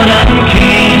god and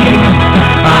king.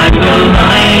 I'm the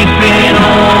life in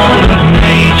all of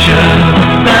nature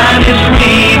that is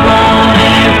reborn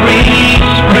every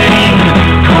spring.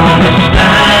 Call a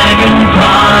stag and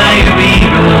cry of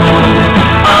eagle.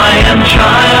 I am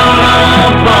child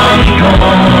of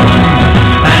Polycorn,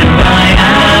 and I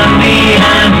am the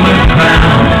antler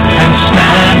crown and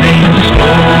standing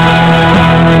storm.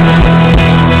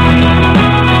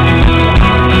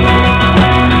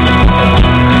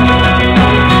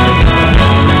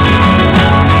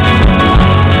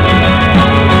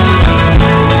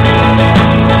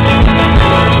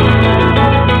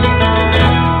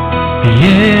 The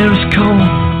air is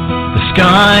cold, the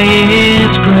sky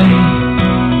is grey.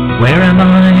 Where am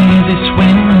I this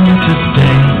winter's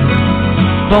day?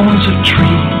 Bones of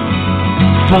trees,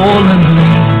 fallen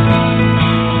leaves,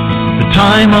 the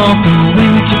time of the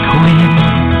winter queen.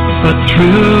 But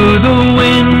through the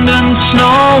wind and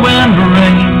snow and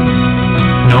rain,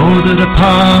 know that a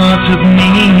part of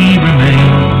me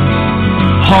remains.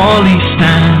 Holly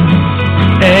stands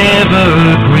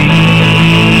evergreen.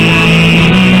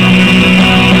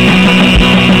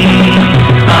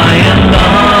 I am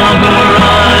lover,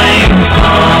 I am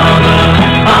father,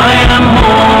 I am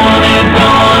haunted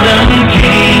god and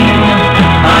king.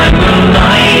 I'm the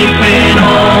life in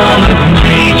all of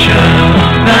nature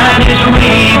that is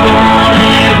reborn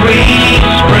every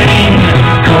spring.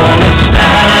 Call a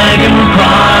stag and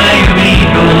cry of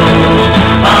eagle.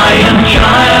 I am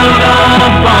child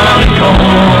of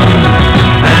Polycorn,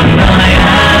 and I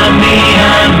am the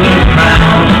antler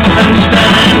crown and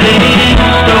standing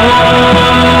storm.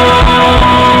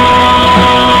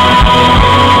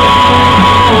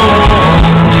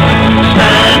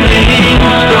 Standing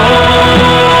storm.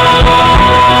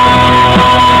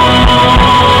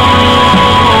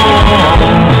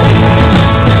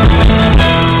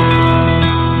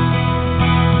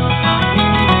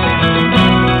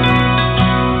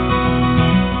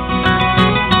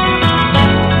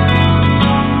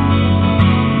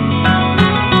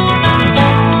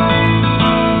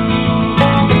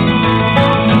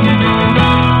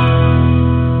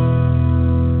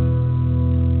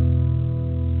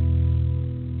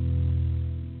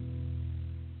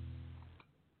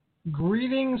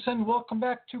 Greetings and welcome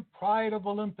back to Pride of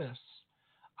Olympus.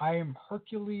 I am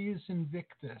Hercules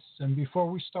Invictus, and before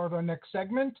we start our next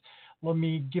segment, let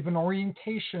me give an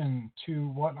orientation to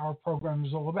what our program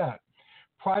is all about.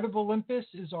 Pride of Olympus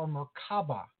is our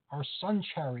Merkaba, our sun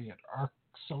chariot, our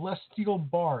celestial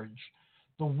barge,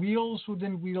 the wheels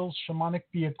within wheels shamanic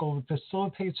vehicle that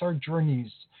facilitates our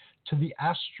journeys to the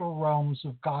astral realms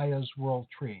of Gaia's world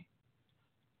tree.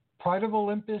 Pride of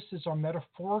Olympus is our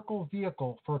metaphorical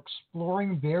vehicle for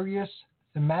exploring various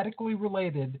thematically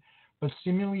related but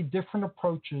seemingly different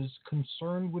approaches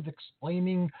concerned with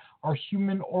explaining our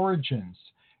human origins,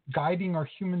 guiding our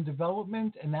human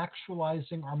development, and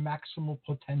actualizing our maximal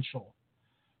potential.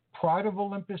 Pride of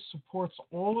Olympus supports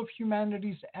all of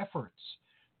humanity's efforts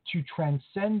to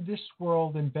transcend this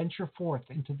world and venture forth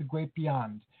into the great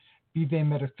beyond, be they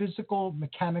metaphysical,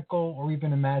 mechanical, or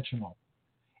even imaginal.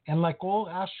 And like all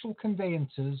astral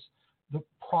conveyances, the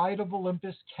Pride of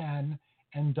Olympus can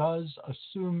and does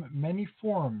assume many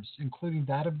forms, including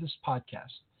that of this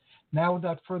podcast. Now,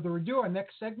 without further ado, our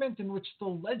next segment, in which the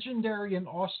legendary and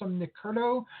awesome Nick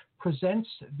Curto presents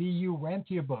the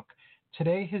Urantia book.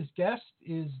 Today, his guest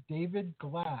is David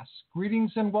Glass.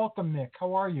 Greetings and welcome, Nick.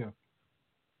 How are you?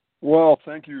 Well,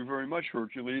 thank you very much,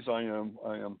 Hercules. I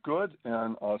am good,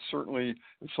 and certainly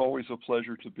it's always a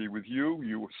pleasure to be with you.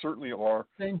 You certainly are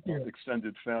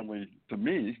extended family to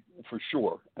me, for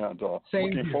sure. And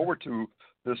looking forward to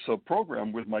this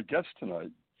program with my guest tonight.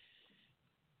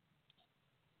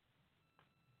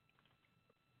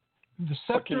 The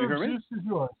scepter of Zeus is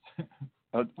yours.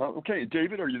 Okay,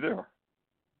 David, are you there?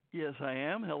 Yes, I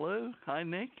am. Hello. Hi,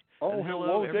 Nick. Oh, and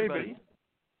hello, everybody. David.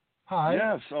 Hi.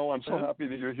 Yes, I'm so happy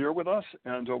that you're here with us,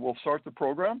 and we'll start the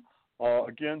program.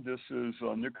 Again, this is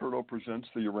Nick Curto Presents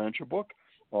the Urantia Book,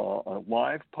 a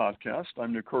live podcast.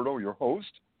 I'm Nick Curto, your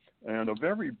host, and a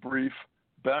very brief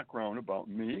background about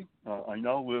me. I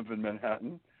now live in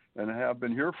Manhattan, and I have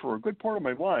been here for a good part of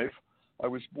my life. I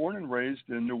was born and raised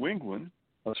in New England,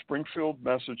 Springfield,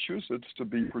 Massachusetts, to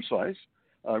be precise.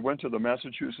 I went to the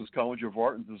Massachusetts College of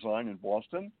Art and Design in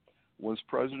Boston, was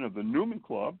president of the Newman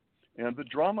Club and the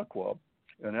Drama Club.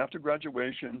 And after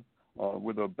graduation,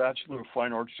 with a Bachelor of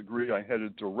Fine Arts degree, I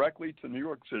headed directly to New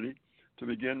York City to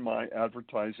begin my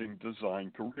advertising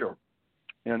design career.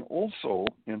 And also,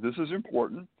 and this is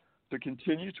important, to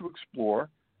continue to explore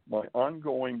my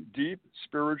ongoing deep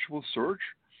spiritual search,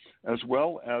 as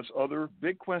well as other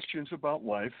big questions about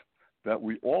life that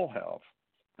we all have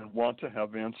and want to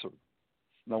have answered.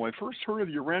 Now, I first heard of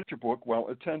the Urantia book while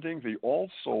attending the All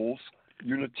Souls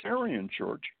Unitarian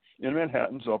Church in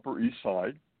Manhattan's Upper East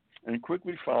Side, and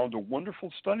quickly found a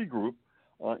wonderful study group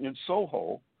in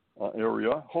Soho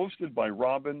area, hosted by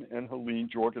Robin and Helene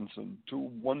Jorgensen,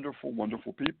 two wonderful,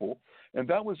 wonderful people, and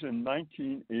that was in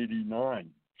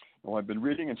 1989. Now, I've been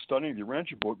reading and studying the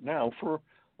Urantia book now for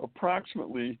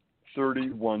approximately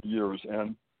 31 years,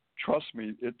 and trust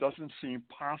me, it doesn't seem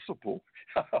possible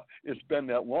it's been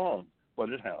that long, but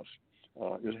it has.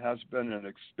 It has been an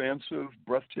expansive,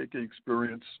 breathtaking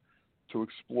experience to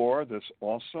explore this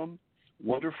awesome,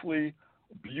 wonderfully,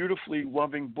 beautifully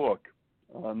loving book.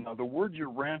 Now, the word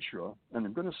Urantia, and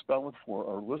I'm going to spell it for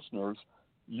our listeners,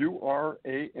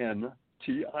 Urantia,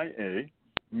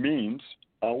 means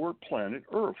our planet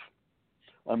Earth.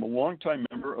 I'm a longtime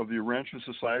member of the Urantia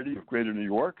Society of Greater New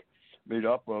York, made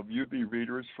up of UB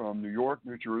readers from New York,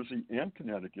 New Jersey, and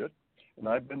Connecticut, and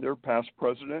I've been their past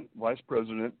president, vice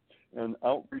president, and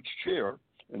outreach chair,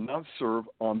 and now serve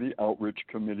on the outreach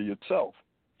committee itself.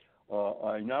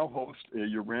 I now host a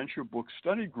Urantia book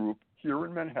study group here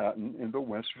in Manhattan in the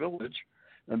West Village,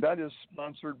 and that is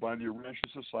sponsored by the Urantia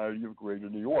Society of Greater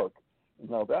New York.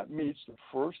 Now, that meets the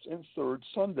first and third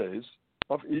Sundays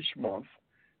of each month,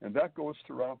 and that goes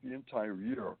throughout the entire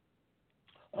year.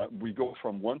 We go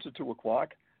from 1 to 2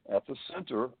 o'clock at the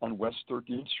center on West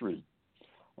 13th Street.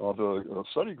 The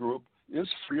study group is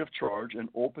free of charge and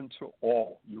open to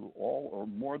all. You all are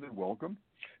more than welcome.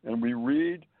 And we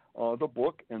read the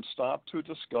book and stop to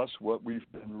discuss what we've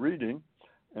been reading,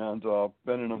 and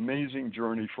been an amazing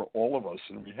journey for all of us.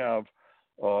 And we have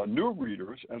new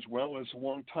readers as well as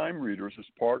long-time readers as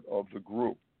part of the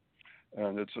group.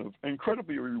 And it's an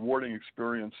incredibly rewarding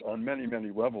experience on many,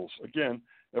 many levels. Again,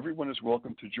 everyone is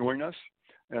welcome to join us.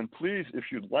 And please,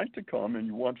 if you'd like to come and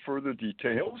you want further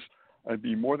details, I'd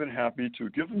be more than happy to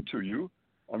give them to you.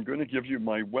 I'm going to give you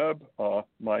my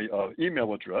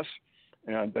email address,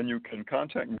 and then you can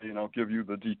contact me and I'll give you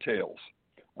the details.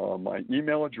 My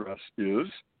email address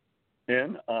is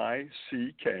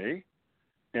nicknyny1,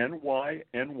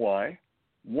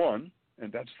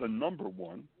 and that's the number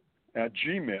 1, at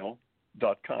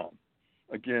gmail.com.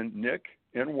 Again,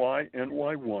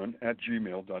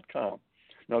 nicknyny1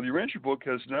 Now, the Urantia book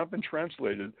has now been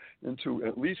translated into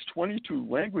at least 22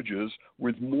 languages,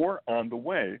 with more on the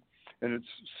way, and it's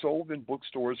sold in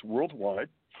bookstores worldwide.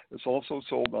 It's also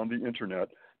sold on the internet.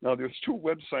 Now, there's 2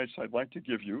 websites I'd like to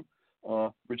give you,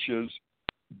 which is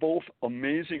both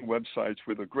amazing websites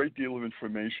with a great deal of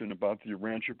information about the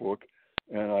Urantia book,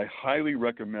 and I highly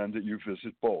recommend that you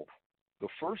visit both. The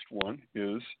first one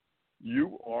is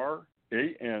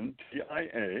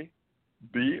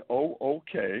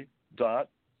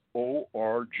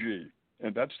urantiabook.org,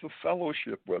 and that's the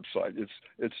fellowship website.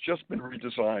 It's just been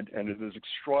redesigned, and it is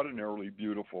extraordinarily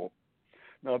beautiful.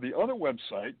 Now, the other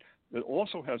website that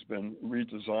also has been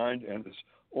redesigned and is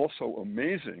also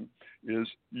amazing is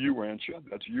Urantia.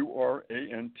 That's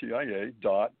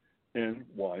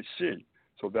urantia.nyc.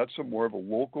 So that's more of a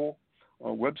local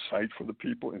website for the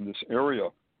people in this area.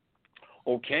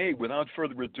 Okay, without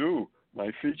further ado,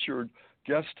 my featured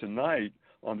guest tonight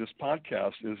on this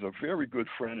podcast is a very good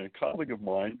friend and colleague of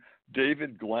mine,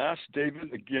 David Glass.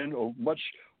 David, again, a much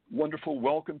wonderful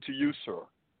welcome to you, sir.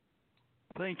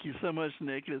 Thank you so much,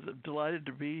 Nick. It is delighted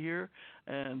to be here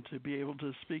and to be able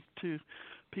to speak to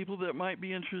people that might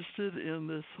be interested in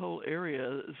this whole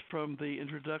area. From the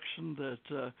introduction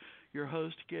that your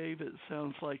host gave, it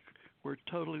sounds like we're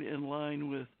totally in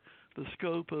line with the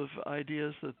scope of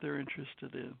ideas that they're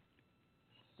interested in.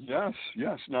 Yes.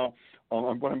 Now,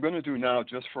 what I'm going to do now,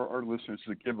 just for our listeners,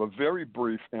 to give a very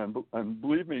brief, and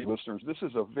believe me, listeners, this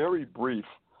is a very brief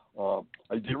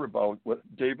idea about what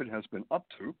David has been up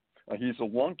to. He's a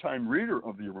longtime reader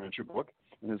of the Urantia book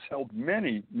and has held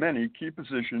many, many key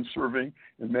positions, serving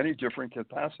in many different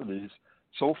capacities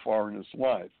so far in his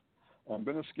life. I'm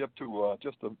going to skip to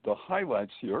just the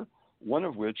highlights here, one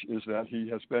of which is that he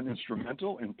has been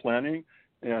instrumental in planning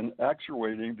and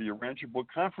actuating the Urantia book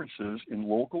conferences in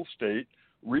local, state,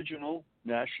 regional,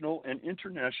 national, and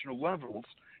international levels,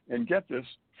 and get this,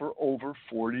 for over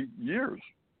 40 years.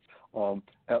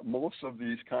 At most of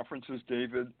these conferences,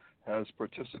 David has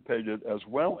participated, as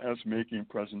well as making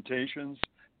presentations,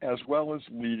 as well as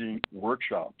leading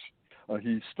workshops.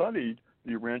 He studied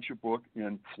the Urantia book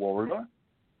in Florida,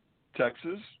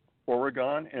 Texas,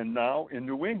 Oregon, and now in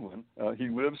New England. He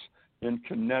lives in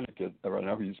Connecticut right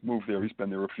now. He's moved there. He's been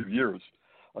there a few years.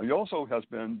 He also has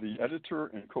been the editor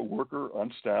and co-worker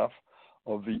on staff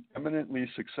of the eminently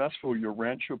successful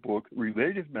Urantia book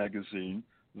related magazine,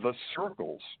 The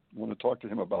Circles. I want to talk to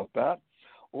him about that.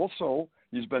 Also,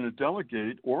 he's been a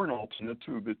delegate or an alternate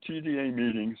to the TDA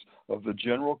meetings of the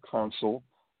General Council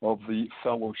of the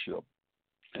Fellowship,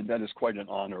 and that is quite an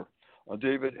honor.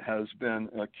 David has been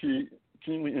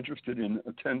keenly interested in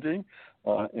attending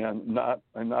and not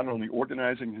only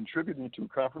organizing and contributing to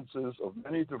conferences of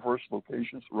many diverse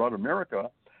locations throughout America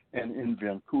and in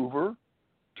Vancouver,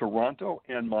 Toronto,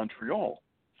 and Montreal.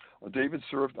 David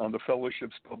served on the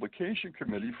Fellowship's publication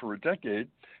committee for a decade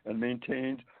and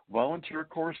maintained volunteer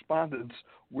correspondence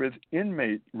with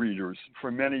inmate readers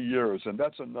for many years, and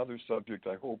that's another subject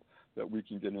I hope that we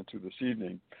can get into this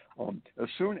evening. As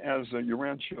soon as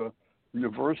Urantia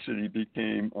University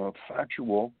became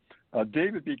factual,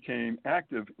 David became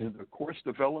active in the course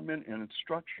development and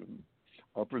instruction,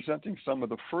 presenting some of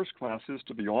the first classes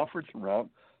to be offered throughout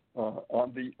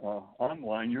on the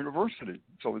online university.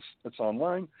 So it's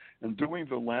online, and during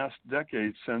the last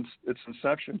decade since its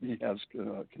inception, he has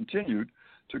continued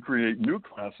to create new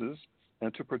classes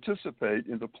and to participate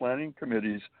in the planning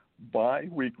committee's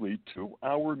bi-weekly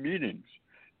 2-hour meetings,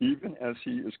 even as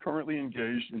he is currently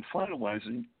engaged in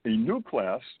finalizing a new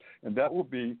class, and that will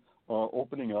be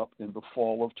opening up in the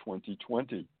fall of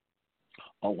 2020.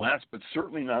 Last but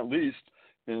certainly not least,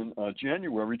 in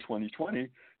January 2020,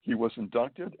 he was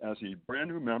inducted as a brand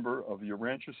new member of the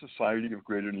Urantia Society of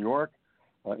Greater New York,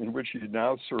 in which he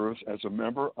now serves as a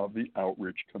member of the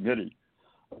Outreach Committee.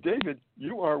 David,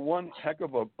 you are one heck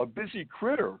of a busy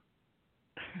critter.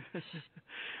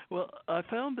 Well, I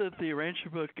found that the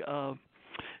Urantia book,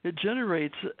 it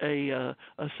generates a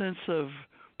sense of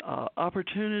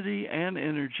opportunity and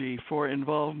energy for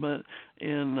involvement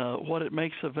in what it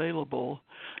makes available.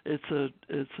 It's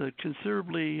a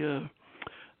considerably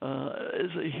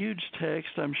is a huge text.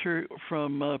 I'm sure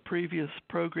from previous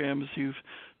programs you've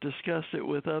discussed it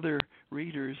with other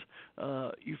readers.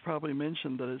 You've probably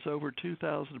mentioned that it's over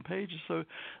 2,000 pages, so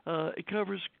it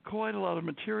covers quite a lot of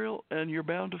material, and you're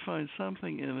bound to find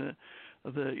something in it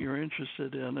that you're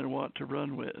interested in and want to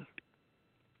run with.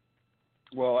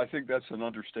 Well, I think that's an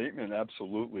understatement,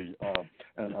 absolutely.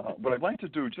 And what I'd like to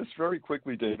do just very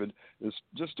quickly, David, is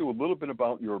just do a little bit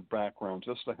about your background,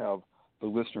 just to have the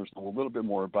listeners know a little bit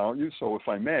more about you. So if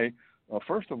I may,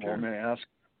 first of all, may I ask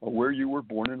where you were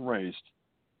born and raised?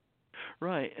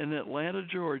 Right, in Atlanta,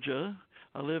 Georgia.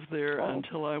 I lived there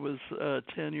until I was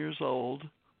 10 years old.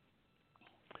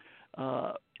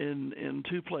 In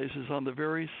two places, on the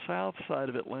very south side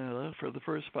of Atlanta for the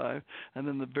first 5, and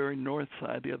then the very north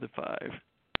side, the other 5.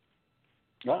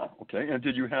 Okay. And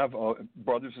did you have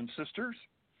brothers and sisters?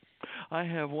 I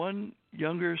have one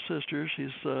younger sister. She's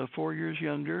 4 years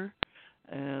younger,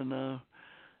 and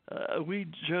we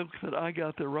joke that I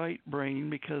got the right brain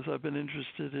because I've been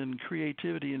interested in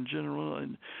creativity in general,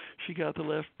 and she got the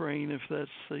left brain, if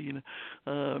that's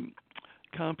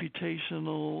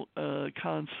computational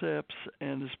concepts,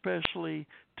 and especially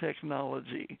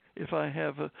technology. If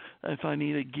I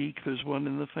need a geek, there's one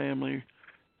in the family,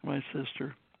 my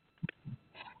sister.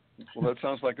 Well, that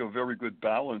sounds like a very good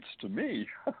balance to me.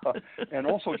 And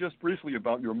also, just briefly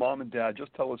about your mom and dad,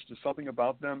 just tell us just something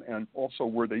about them, and also,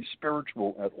 were they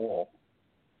spiritual at all?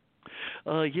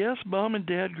 Yes, Mom and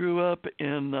Dad grew up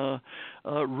in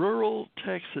rural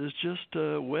Texas, just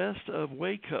west of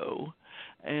Waco.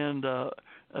 And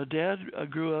Dad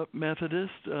grew up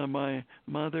Methodist, my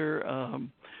mother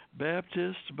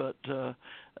Baptist, but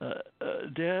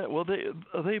Dad, well,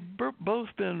 they both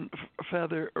been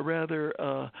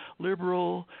rather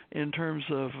liberal in terms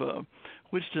of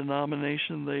which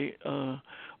denomination they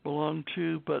belong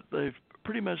to, but they've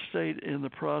pretty much stayed in the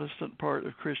Protestant part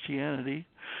of Christianity.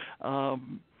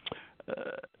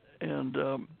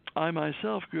 I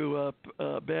myself grew up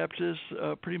Baptist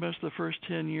pretty much the first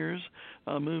 10 years,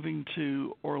 moving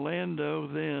to Orlando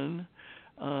then.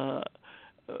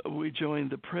 We joined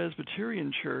the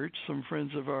Presbyterian Church. Some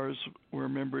friends of ours were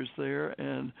members there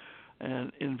and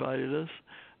invited us.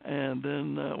 And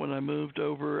then when I moved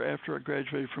over after I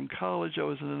graduated from college, I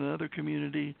was in another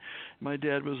community. My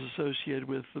dad was associated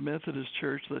with the Methodist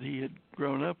Church that he had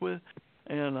grown up with,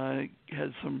 and I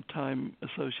had some time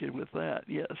associated with that,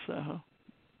 yes.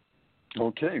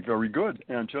 Okay, very good.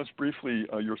 And just briefly,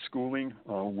 your schooling,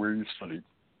 where you studied?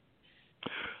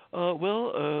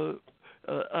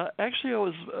 Actually, I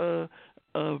was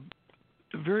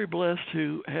very blessed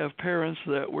to have parents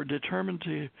that were determined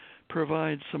to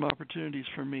provide some opportunities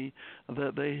for me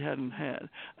that they hadn't had.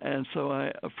 And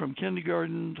so from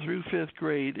kindergarten through 5th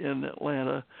grade in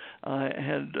Atlanta, I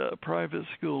had private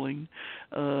schooling.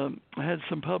 I had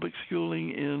some public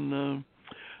schooling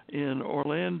in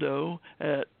Orlando.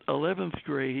 At 11th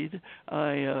grade,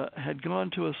 I had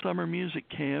gone to a summer music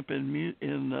camp in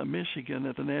Michigan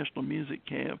at the National Music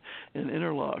Camp in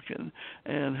Interlochen,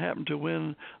 and happened to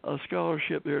win a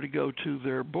scholarship there to go to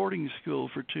their boarding school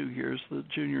for 2 years, the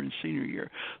junior and senior year.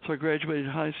 So I graduated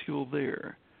high school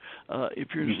there.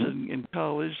 If you're interested in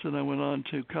college, then I went on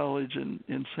to college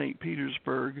in St.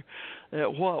 Petersburg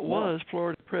at what was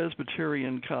Florida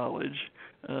Presbyterian College,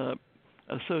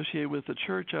 associated with the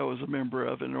church I was a member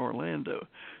of in Orlando.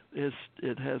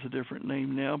 It has a different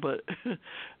name now, but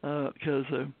because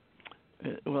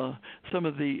some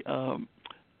of the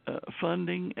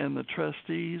funding and the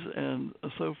trustees and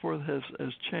so forth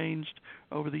has changed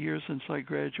over the years since I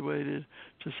graduated,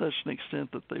 to such an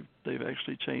extent that they've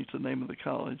actually changed the name of the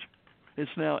college.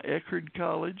 It's now Eckerd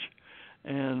College,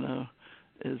 and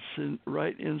it's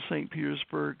right in St.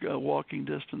 Petersburg, walking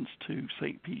distance to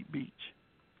St. Pete Beach.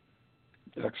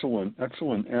 Excellent.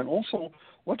 And also,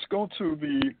 let's go to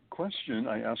the question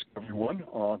I ask everyone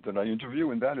that I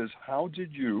interview, and that is, how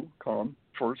did you come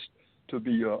first to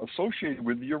be associated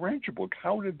with the Urantia book?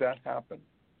 How did that happen?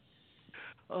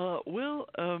 I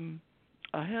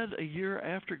had a year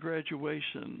after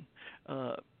graduation.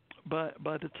 By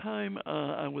the time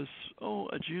I was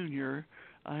a junior,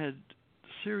 I had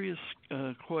serious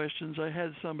questions. I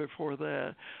had some before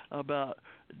that about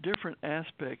different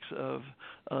aspects of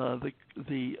the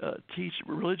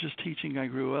religious teaching I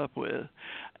grew up with,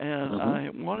 and I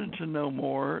wanted to know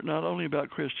more, not only about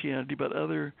Christianity but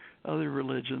other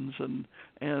religions, and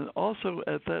also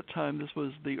at that time, this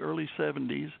was the early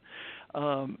 70s.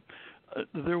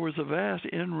 There was a vast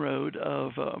inroad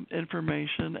of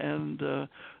information and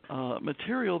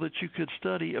material that you could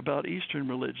study about Eastern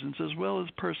religions, as well as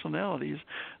personalities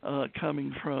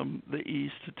coming from the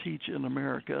East to teach in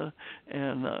America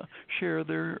and share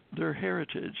their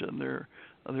heritage and their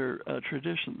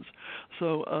traditions.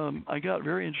 So I got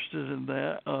very interested in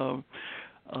that.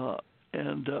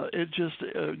 And it just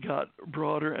got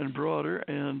broader and broader,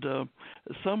 and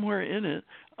somewhere in it,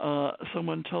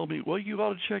 someone told me, well, you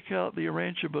ought to check out the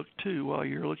Urantia book, too, while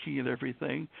you're looking at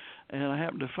everything. And I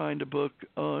happened to find a book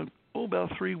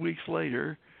about 3 weeks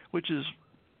later, which is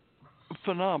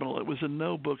phenomenal. It was in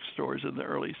no bookstores in the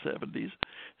early 70s.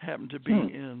 Happened to be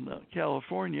in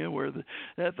California, where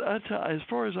as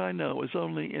far as I know, it's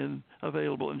only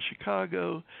available in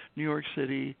Chicago, New York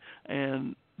City,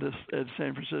 and at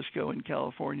San Francisco in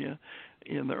California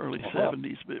in the early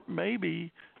 70s, but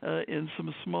maybe in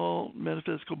some small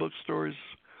metaphysical bookstores,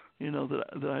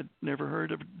 that I'd never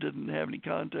heard of, didn't have any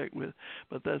contact with,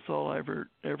 but that's all I ever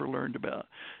learned about.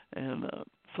 And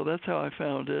so that's how I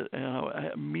found it, and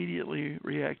I immediately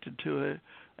reacted to it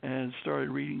and started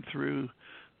reading through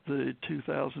the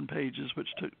 2,000 pages,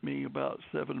 which took me about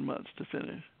 7 months to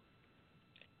finish.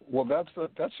 Well, that's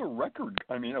a record.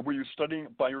 I mean, were you studying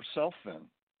by yourself then?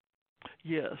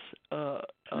 Yes. Once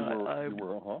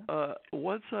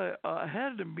I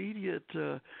had an immediate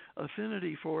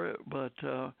affinity for it, but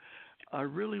I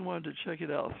really wanted to check it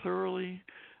out thoroughly.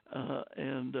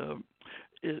 And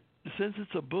since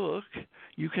it's a book,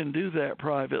 you can do that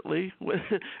privately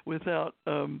without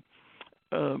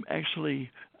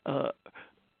actually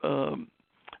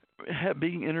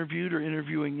being interviewed or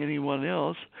interviewing anyone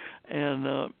else,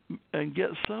 and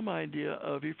get some idea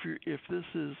of if this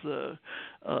is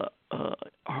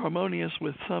harmonious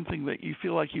with something that you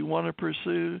feel like you want to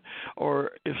pursue,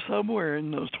 or if somewhere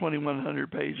in those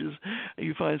 2,100 pages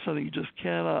you find something you just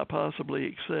cannot possibly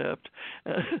accept.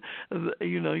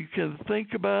 You can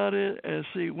think about it and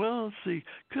see,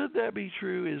 could that be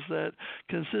true? Is that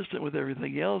consistent with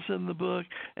everything else in the book?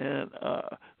 And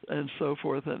so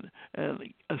forth. And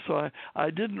so I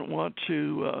didn't want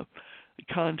to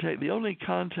contact. The only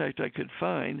contact I could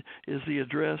find is the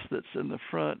address that's in the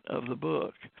front of the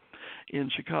book in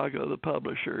Chicago, the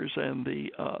publishers and the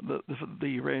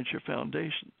Urantia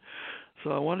Foundation.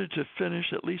 So I wanted to finish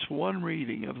at least one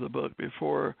reading of the book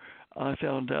before I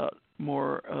found out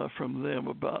more from them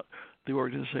about the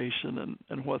organization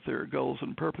and what their goals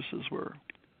and purposes were.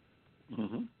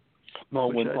 Mm-hmm. No,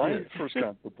 when I first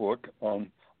got the book,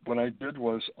 what I did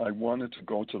was I wanted to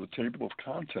go to the table of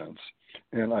contents,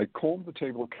 and I combed the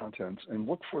table of contents and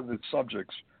looked for the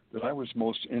subjects that I was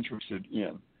most interested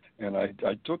in. And I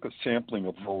took a sampling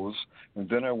of those, and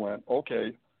then I went,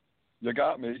 okay, you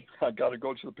got me. I got to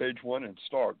go to page 1 and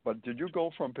start. But did you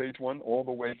go from page 1 all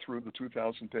the way through the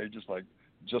 2,000 pages, like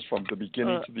just from the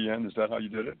beginning to the end? Is that how you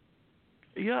did it?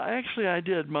 Yeah, actually, I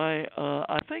did.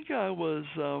 I think I was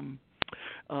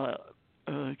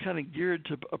kind of geared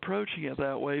to approaching it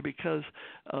that way because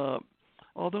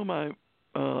although my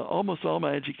almost all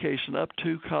my education up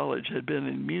to college had been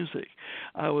in music,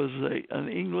 I was an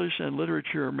English and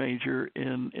literature major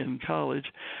in college,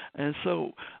 and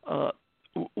so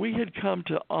we had come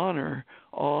to honor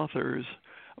authors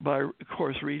by, of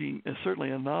course, reading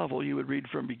certainly a novel you would read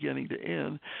from beginning to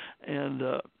end, and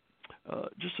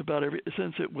just about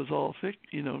since it was all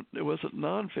it wasn't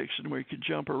nonfiction where you could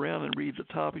jump around and read the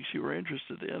topics you were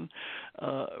interested in.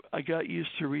 I got used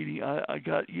to reading. I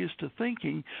got used to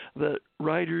thinking that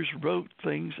writers wrote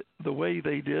things the way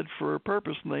they did for a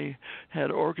purpose, and they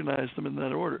had organized them in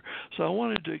that order. So I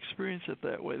wanted to experience it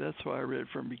that way. That's why I read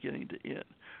from beginning to end.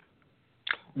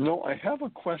 No, I have a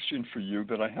question for you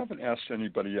that I haven't asked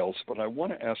anybody else, but I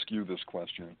want to ask you this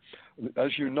question.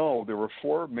 As you know, there were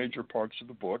 4 major parts of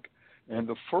the book, and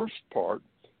the first part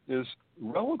is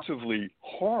relatively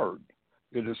hard.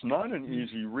 It is not an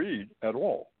easy read at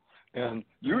all. And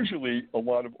usually a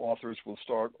lot of authors will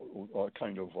start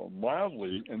kind of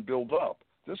mildly and build up.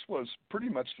 This was pretty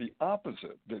much the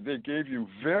opposite. They gave you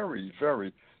very,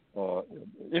 very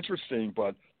interesting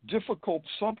but difficult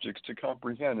subjects to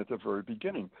comprehend at the very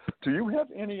beginning. Do you have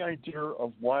any idea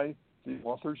of why the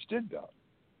authors did that?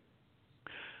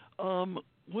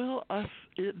 Well,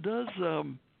 it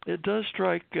does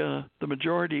strike the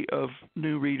majority of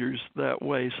new readers that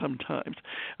way sometimes.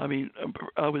 I mean,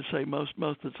 I would say most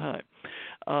of the time.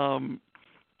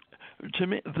 To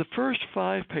me, the first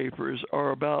 5 papers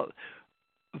are about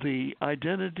the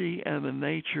identity and the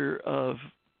nature of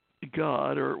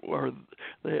God, or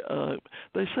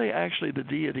they say actually the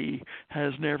deity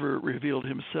has never revealed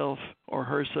himself or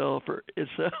herself or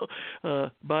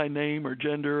itself by name or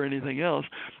gender or anything else,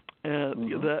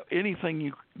 and that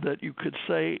anything that you could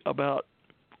say about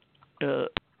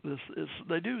this is,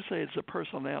 they do say it's a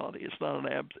personality. It's not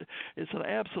it's an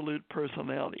absolute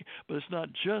personality, but it's not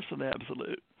just an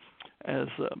absolute, as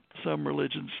some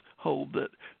religions hold that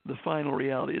the final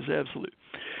reality is absolute.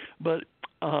 But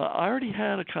I already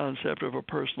had a concept of a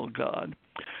personal God,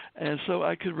 and so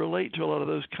I could relate to a lot of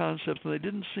those concepts, and they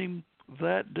didn't seem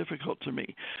that difficult to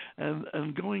me.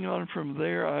 And going on from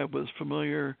there, I was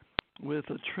familiar with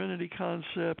a Trinity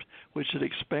concept, which had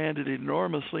expanded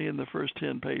enormously in the first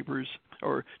 10 papers,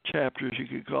 or chapters you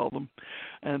could call them,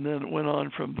 and then went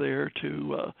on from there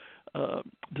to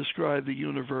describe the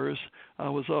universe. I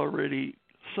was already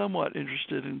somewhat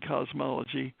interested in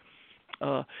cosmology.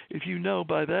 If you know,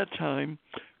 by that time,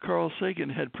 Carl Sagan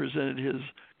had presented his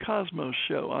Cosmos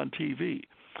show on TV,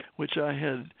 which I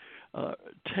had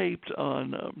taped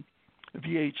on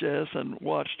VHS and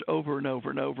watched over and over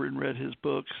and over and read his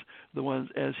books, the ones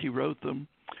as he wrote them,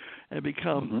 and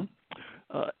become,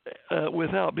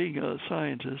 without being a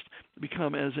scientist,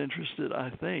 become as interested, I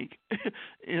think,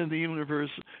 in the universe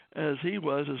as he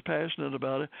was, as passionate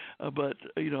about it. But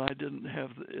I didn't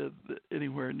have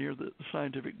anywhere near the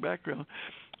scientific background.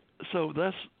 So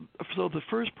the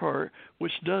first part,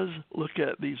 which does look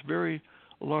at these very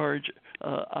large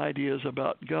ideas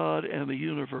about God and the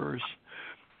universe,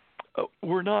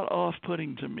 were not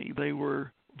off-putting to me. They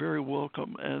were very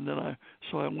welcome, and then I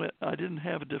didn't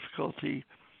have a difficulty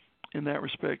in that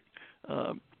respect,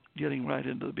 getting right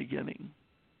into the beginning.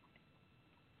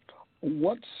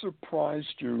 What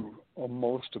surprised you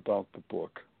most about the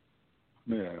book,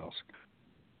 may I ask?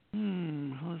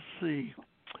 Let's see.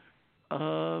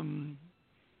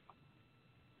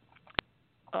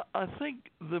 I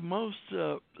think the most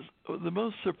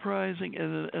surprising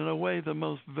and, in a way, the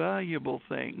most valuable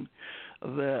thing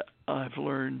that I've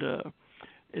learned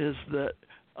is that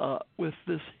with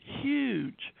this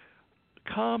huge,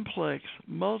 complex,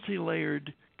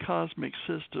 multi-layered cosmic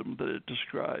system that it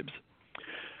describes,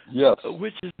 yes,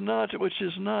 which is not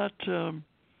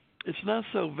it's not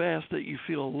so vast that you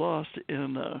feel lost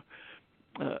in a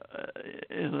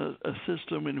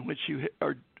system in which you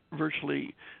are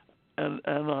virtually an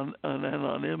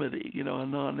anonymity, a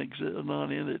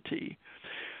non-entity.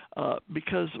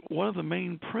 Because one of the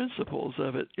main principles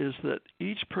of it is that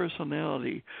each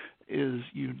personality is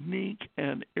unique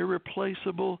and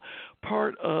irreplaceable,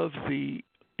 part of the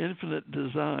infinite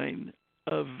design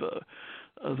of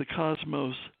the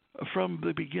cosmos from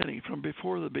the beginning, from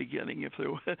before the beginning, if there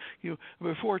were,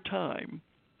 before time.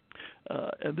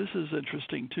 And this is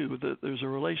interesting too, that there's a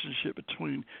relationship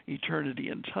between eternity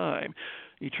and time.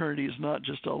 Eternity is not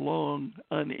just a long,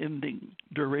 unending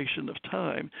duration of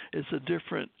time. It's a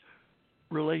different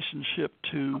relationship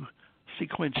to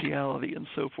sequentiality and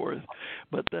so forth.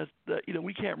 But that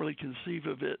we can't really conceive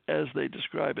of it as they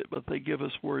describe it, but they give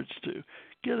us words to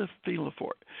get a feel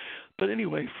for it. But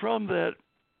anyway, from that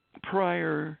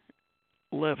prior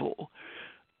level,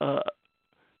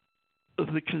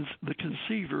 the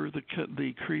conceiver,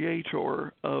 the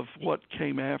creator of what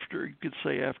came after, you could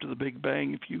say after the Big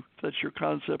Bang, if that's your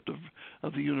concept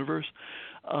of the universe.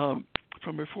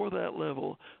 From before that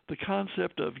level, the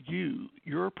concept of you,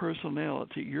 your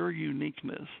personality, your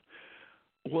uniqueness,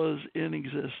 was in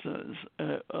existence.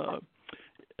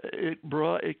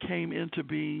 It came into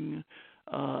being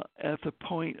at the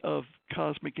point of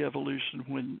cosmic evolution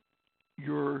when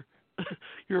your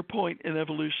point in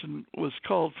evolution was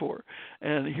called for,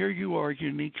 and here you are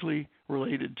uniquely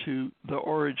related to the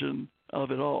origin of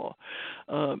it all.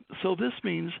 So this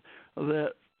means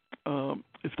that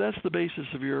if that's the basis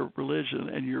of your religion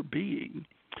and your being,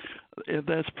 if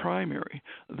that's primary,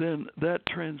 then that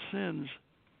transcends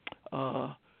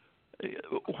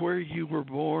where you were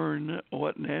born,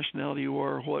 what nationality you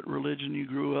are, what religion you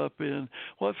grew up in,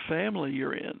 what family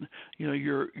you're in.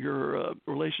 Your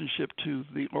relationship to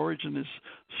the origin is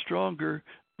stronger,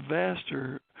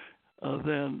 vaster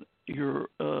than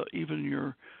even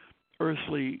your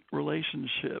earthly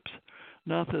relationships.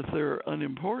 Not that they're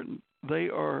unimportant. They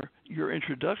are your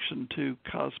introduction to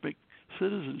cosmic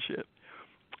citizenship,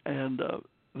 and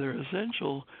they're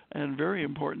essential and very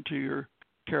important to your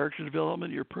character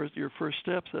development, your first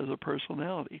steps as a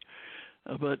personality.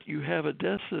 But you have a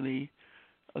destiny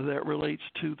that relates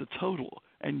to the total,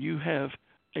 and you have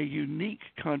a unique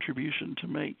contribution to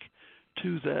make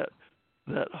to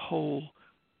that whole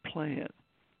plan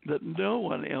that no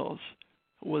one else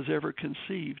was ever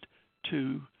conceived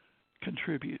to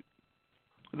contribute.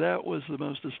 That was the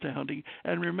most astounding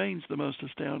and remains the most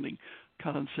astounding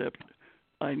concept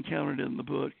I encountered in the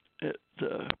book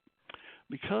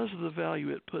because of the value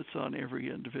it puts on every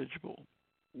individual.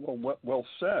 Well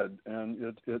said,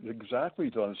 and it exactly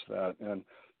does that. And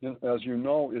as you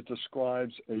know, it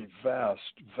describes a vast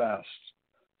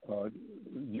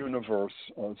universe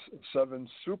of 7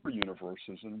 super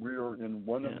universes, and we are in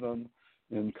one of them,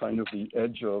 in kind of the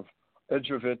edge of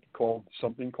it,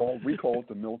 we call it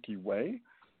the Milky Way.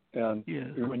 And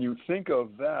when you think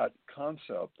of that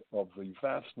concept of the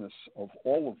vastness of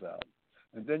all of that,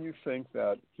 and then you think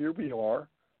that here we are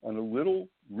on a little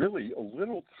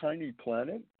tiny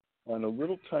planet, on a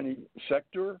little tiny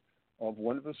sector of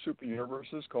one of the super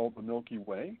universes called the Milky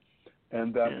Way,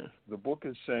 and that the book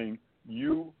is saying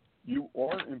you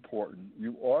are important.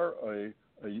 You are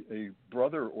a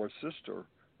brother or sister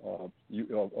of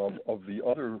the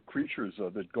other creatures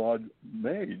that God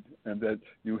made, and that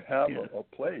you have a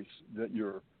place, that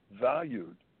you're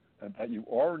valued, and that you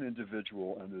are an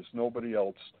individual, and there's nobody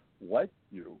else like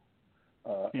you.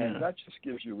 And that just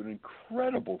gives you an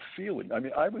incredible feeling. I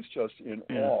mean, I was just in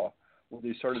awe when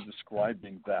they started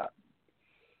describing that.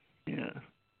 Yeah.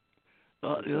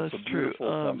 It's that's a beautiful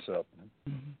true. concept.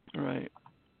 Right.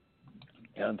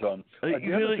 And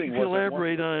you can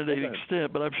elaborate on it to an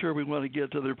extent, but I'm sure we want to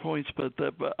get to other points. But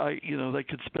I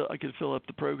could fill up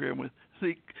the program with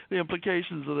the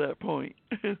implications of that point.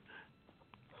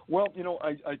 Well,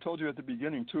 I told you at the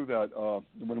beginning too that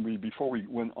before we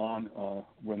went on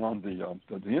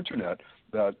the internet,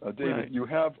 that David, you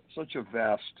have such a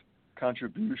vast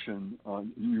contribution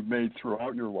you made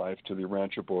throughout your life to the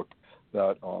Urantia book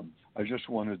that I just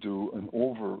want to do an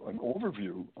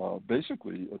overview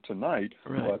basically tonight.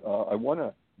 Right. But I want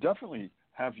to definitely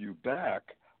have you back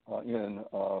in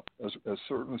as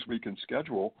certain as we can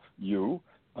schedule you,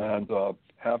 and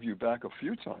have you back a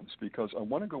few times, because I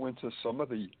want to go into some of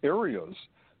the areas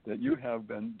that you have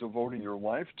been devoting your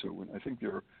life to, and I think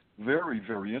they're very,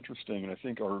 very interesting, and I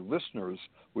think our listeners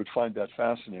would find that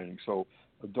fascinating. So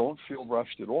don't feel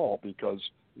rushed at all, because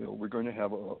we're going to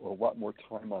have a lot more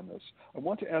time on this. I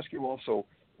want to ask you also,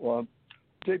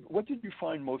 Dave, what did you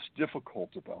find most difficult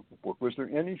about the book? Was there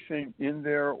anything in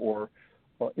there, or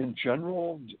in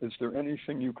general, is there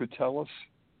anything you could tell us?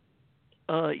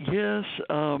 Yes,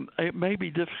 it may be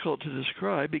difficult to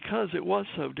describe because it was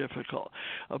so difficult.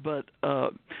 But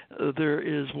there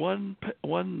is one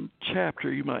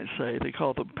chapter, you might say, they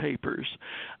call them papers.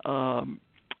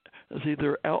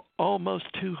 There are almost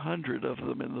 200 of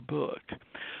them in the book.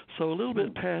 So a little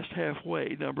bit past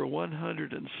halfway, number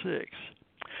 106,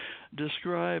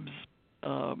 describes,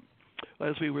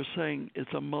 as we were saying,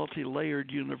 it's a multi-layered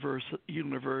universe.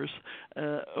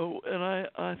 And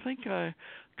I think I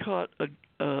caught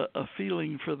a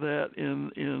feeling for that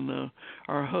in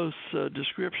our host's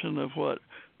description of what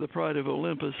the Pride of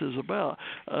Olympus is about.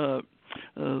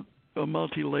 A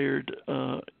multi-layered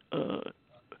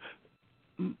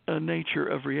nature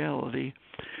of reality.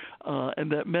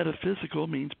 And that metaphysical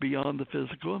means beyond the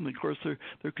physical, and of course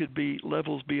there could be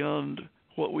levels beyond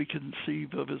what we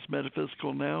conceive of as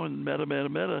metaphysical now, and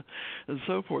meta, and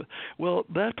so forth. Well,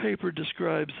 that paper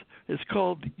describes, it's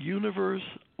called Universe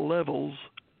Levels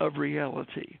of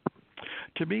Reality.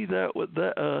 To me, there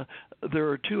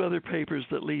are two other papers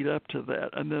that lead up to that,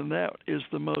 and then that is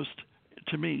the most,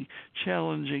 to me,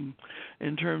 challenging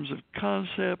in terms of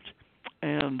concept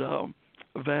and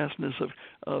vastness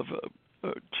of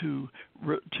to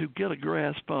get a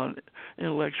grasp on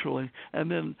intellectually, and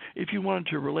then if you wanted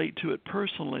to relate to it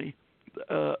personally,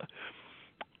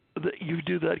 you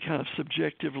do that kind of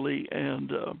subjectively.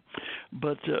 And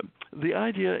but the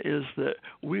idea is that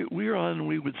we're on,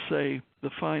 we would say, the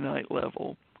finite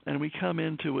level, and we come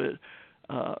into it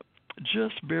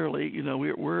just barely. You know,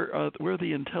 we're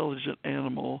the intelligent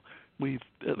animal.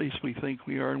 At least we think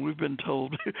we are, and we've been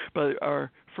told by our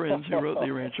friends who wrote the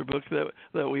Urantia book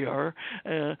that we are.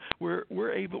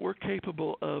 We're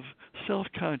capable of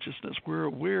self-consciousness. We're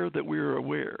aware that we're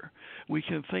aware. We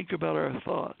can think about our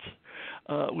thoughts,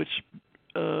 which,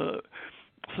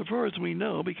 so far as we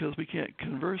know, because we can't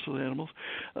converse with animals,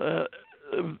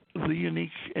 the unique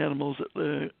animals,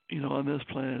 on this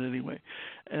planet anyway,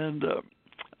 and.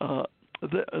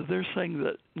 They're saying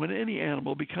that when any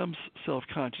animal becomes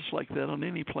self-conscious like that on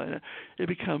any planet, it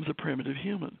becomes a primitive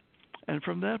human, and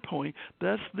from that point,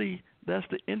 that's the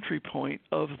entry point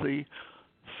of the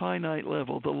finite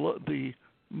level, the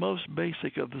most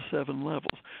basic of the 7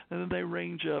 levels, and then they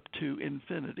range up to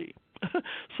infinity.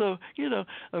 So,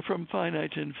 from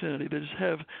finite to infinity, they just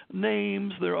have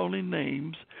names. They're only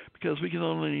names because we can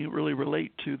only really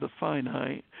relate to the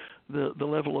finite. The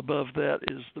level above that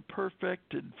is the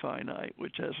perfected finite,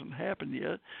 which hasn't happened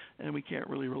yet, and we can't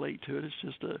really relate to it. It's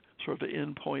just a sort of an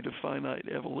end point of finite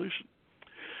evolution.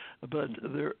 But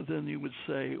then you would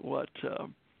say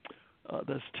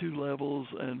that's 2 levels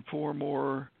and 4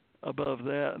 more above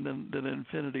that, and then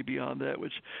infinity beyond that,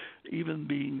 which even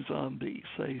beings on the,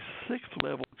 say, 6th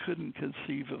level couldn't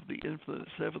conceive of the infinite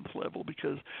 7th level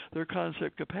because their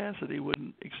concept capacity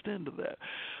wouldn't extend to that.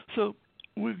 So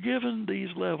we're given these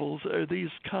levels or these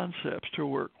concepts to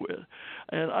work with,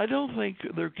 and I don't think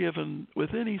they're given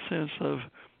with any sense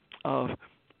of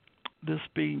this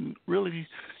being really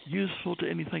useful to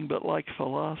anything but like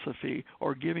philosophy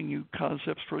or giving you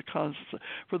concepts for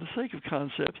the sake of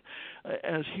concepts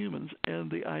as humans,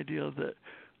 and the idea that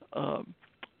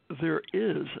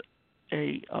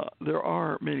there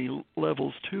are many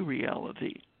levels to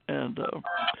reality, and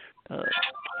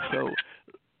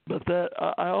but that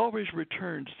I always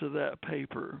returned to that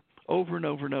paper over and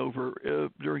over and over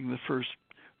during the first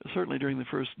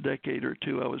decade or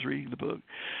two I was reading the book,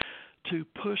 to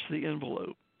push the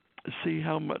envelope, see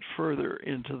how much further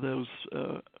into those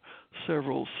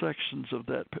several sections of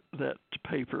that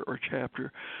paper or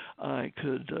chapter I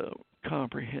could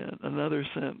comprehend. Another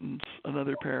sentence,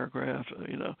 another paragraph,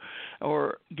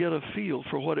 or get a feel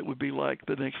for what it would be like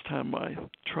the next time I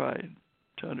tried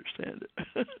to understand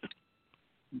it.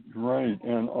 Right,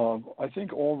 and I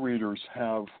think all readers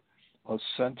have a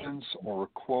sentence or a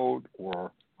quote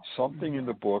or something in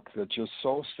the book that just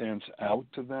so stands out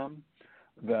to them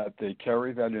that they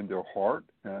carry that in their heart,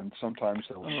 and sometimes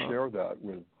they'll share that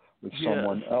with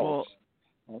someone else.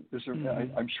 Is there?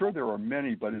 I'm sure there are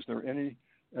many, but is there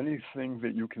anything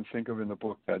that you can think of in the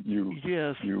book that you?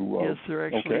 Yes, there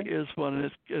actually is one,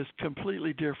 and it's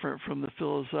completely different from the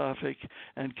philosophic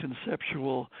and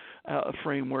conceptual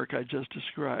framework I just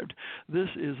described. This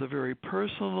is a very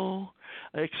personal,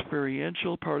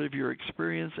 experiential part of your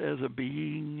experience as a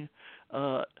being,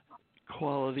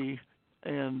 quality,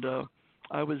 and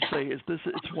I would say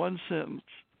it's one sentence.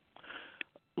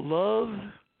 Love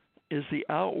is the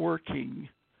outworking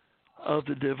of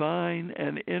the divine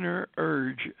and inner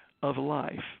urge of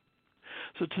life.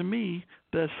 So to me,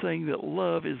 that's saying that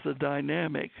love is the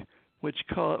dynamic which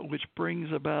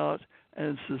brings about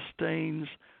and sustains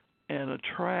and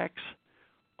attracts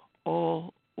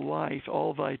all life,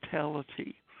 all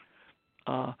vitality.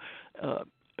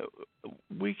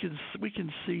 We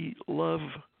can see love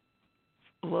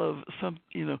some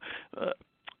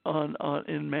on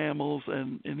in mammals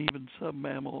and even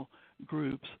submammal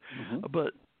groups,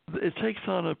 but it takes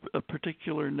on a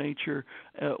particular nature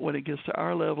when it gets to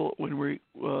our level, when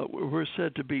we're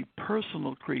said to be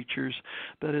personal creatures.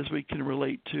 That is, we can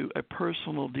relate to a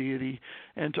personal deity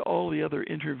and to all the other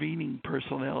intervening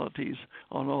personalities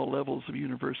on all levels of the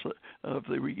universe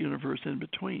in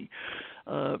between.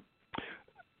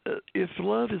 If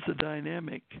love is the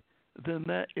dynamic, then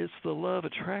that it's the love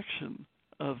attraction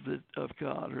of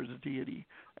God or the deity,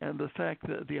 and the fact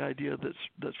that the idea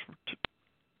that's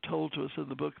told to us in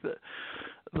the book that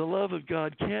the love of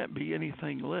God can't be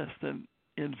anything less than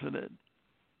infinite.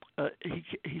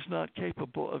 He's not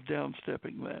capable of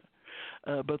downstepping that.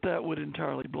 But that would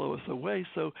entirely blow us away.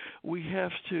 So we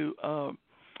have to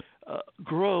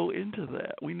grow into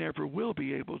that. We never will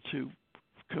be able to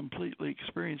completely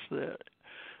experience that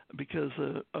because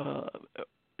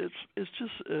it's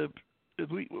just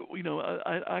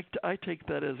I take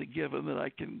that as a given that I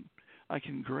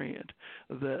can grant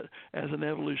that as an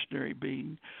evolutionary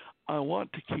being, I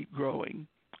want to keep growing,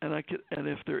 and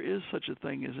if there is such a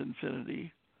thing as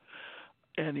infinity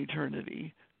and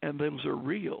eternity, and those are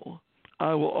real,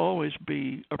 I will always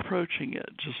be approaching it,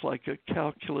 just like a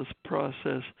calculus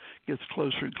process gets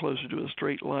closer and closer to a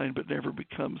straight line, but never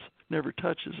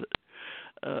touches it.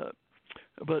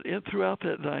 But throughout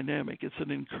that dynamic, it's an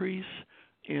increase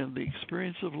in the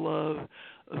experience of love,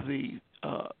 the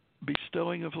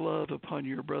bestowing of love upon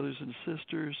your brothers and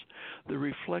sisters, the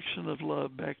reflection of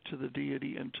love back to the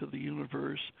deity and to the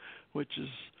universe, which is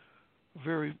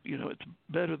very, it's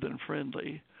better than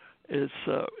friendly.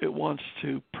 It wants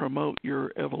to promote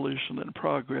your evolution and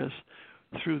progress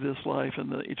through this life and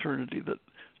the eternity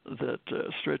that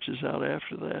stretches out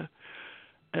after that.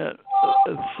 And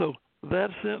so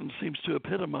that sentence seems to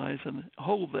epitomize and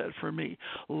hold that for me.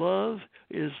 Love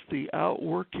is the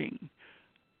outworking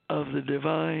of the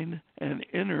divine and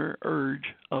inner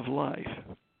urge of life.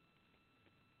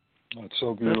 That's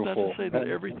so beautiful. That's not to say that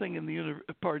everything in the universe.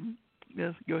 Pardon?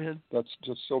 Yes, go ahead. That's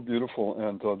just so beautiful,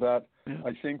 and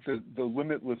I think that the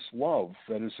limitless love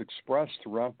that is expressed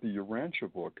throughout the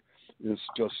Urantia book is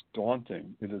just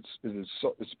daunting.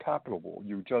 It's palpable.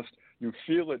 You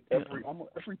feel it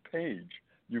almost every page.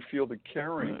 You feel the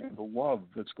caring and the love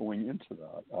that's going into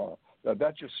that.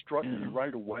 That just struck me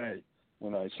right away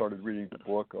when I started reading the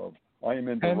book. I am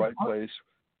in the right place.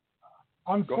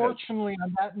 Unfortunately,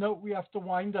 on that note, we have to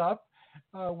wind up.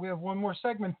 We have one more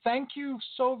segment. Thank you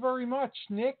so very much,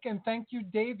 Nick, and thank you,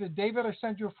 David. David, I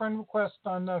sent you a friend request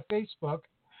on Facebook.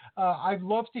 I'd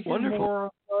love to hear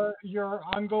more of your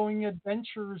ongoing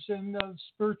adventures in the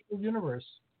spiritual universe.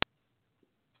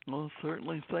 Well,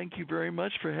 certainly. Thank you very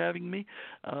much for having me.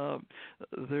 I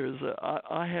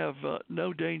have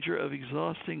no danger of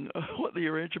exhausting what the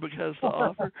Urantia book has to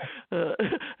offer.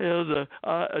 And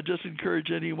I just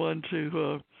encourage anyone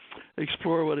to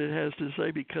explore what it has to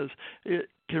say because it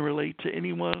can relate to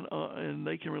anyone and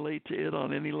they can relate to it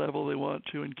on any level they want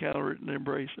to encounter it and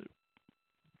embrace it.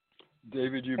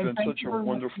 David, you've been such a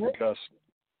wonderful guest.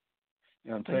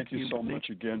 And thank you so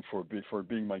much again for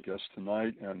being my guest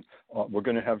tonight. And we're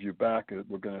going to have you back.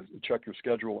 We're going to check your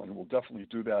schedule, and we'll definitely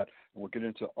do that. And we'll get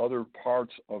into other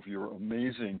parts of your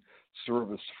amazing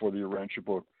service for the Urantia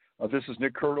book. This is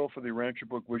Nick Curto for the Urantia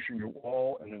book, wishing you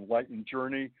all an enlightened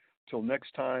journey. Till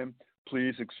next time,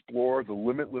 please explore the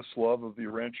limitless love of the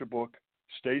Urantia book.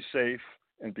 Stay safe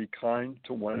and be kind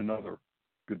to one another.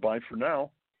 Goodbye for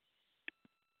now.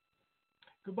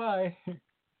 Goodbye.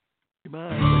 Goodbye.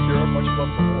 Take care. Much love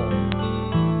to all.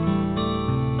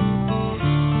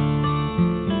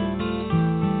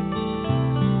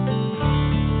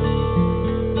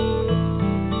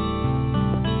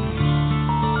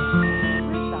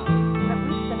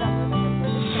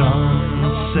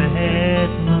 Sunset,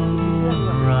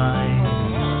 moonrise,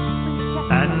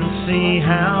 and see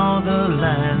how the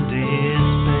land is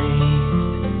bathed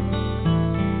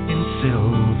in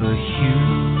silver hue.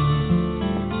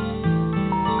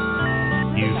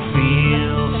 You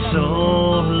feel so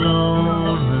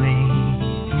lonely.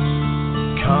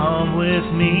 Come with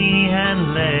me and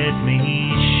let me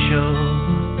show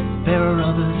there are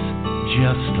others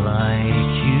just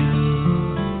like you,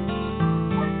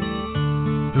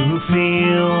 who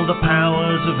feel the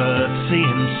powers of earth, sea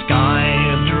and sky,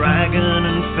 of dragon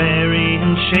and fairy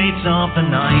and shades of the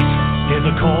night. Hear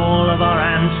the call of our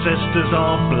ancestors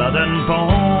of blood and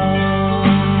bone,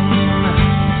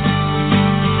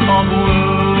 of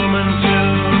womb and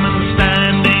tomb and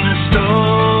standing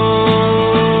stone.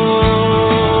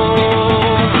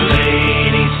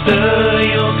 Lady, stir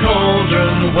your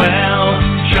cauldron well,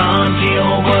 chant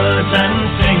your words and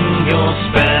sing your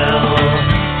spell.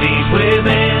 Deep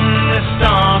within this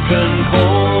darkened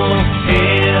hall,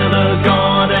 hear the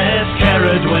goddess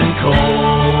Caradwyn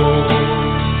call.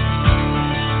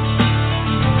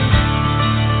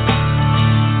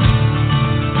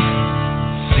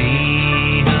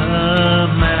 See a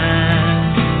man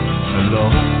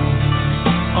alone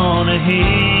on a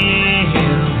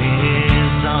hill,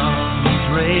 his arms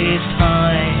raised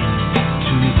high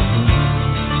to the moon,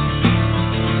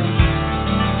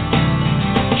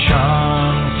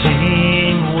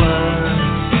 chanting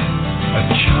words, a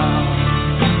charm,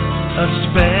 a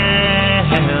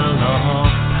spell.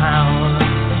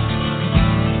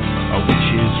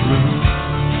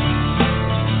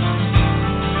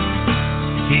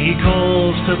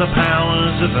 the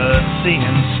powers of earth, sea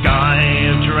and sky,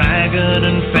 of dragon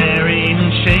and fairy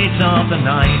and shades of the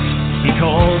night. He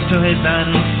calls to his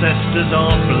ancestors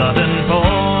of blood and bone,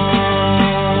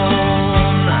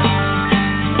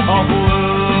 of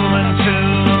womb and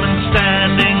tomb and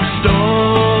standing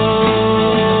stone.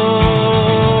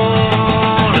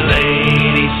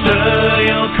 Lady, stir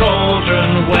your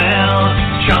cauldron well,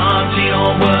 chant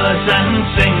your words and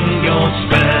sing your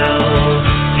spell.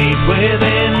 Deep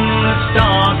within the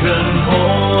darkened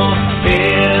hall,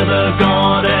 hear the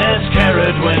goddess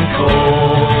Ceridwen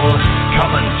call.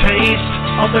 Come and taste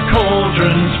of the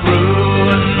cauldron's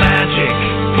brew and magic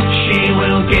she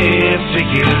will give to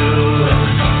you.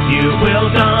 You will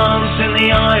dance in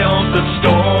the eye of the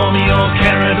storm, your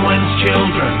Ceridwen's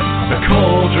children, the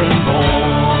cauldron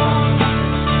born.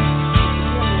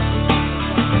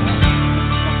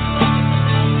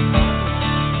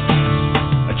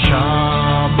 A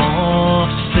charm of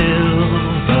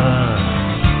silver,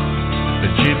 the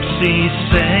gypsy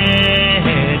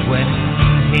said when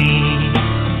he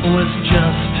was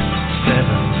just 17.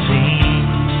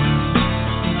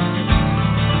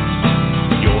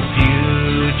 Your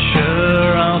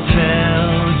future I'll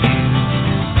tell you,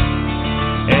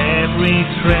 every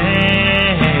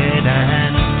thread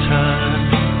and turn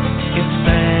is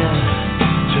there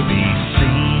to be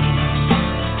seen.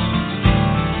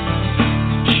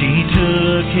 She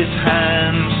took his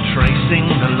hands, tracing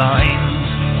the lines,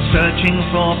 searching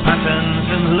for patterns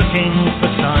and looking for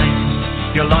signs.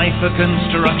 Your life a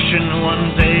construction,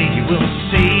 one day you will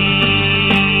see.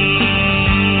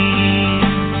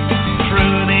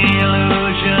 Through the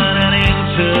illusion and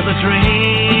into the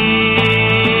dream.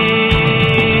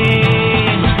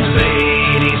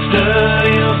 Lady,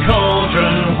 stir your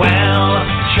cauldron well,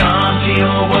 chant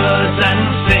your words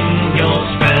and sing your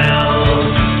spell.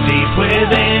 Deep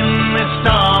within this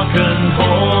darkened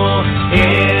hall,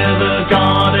 hear the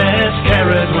goddess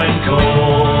Ceridwen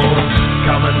call.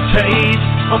 Come and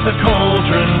taste of the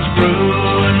cauldron's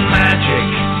brew and magic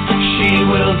she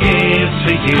will give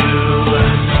to you.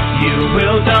 You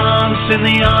will dance in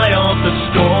the eye of the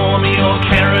storm, your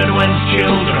Ceridwen's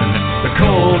children, the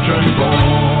cauldron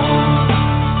born.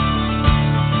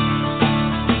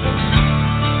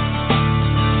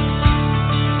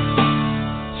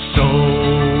 So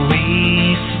we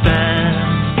stand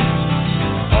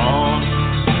on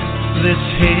this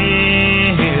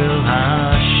hill,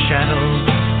 our shadows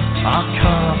are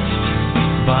cast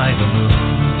by the moon,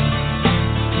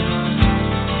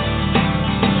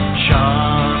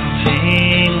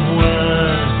 chanting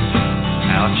words,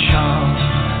 our charm,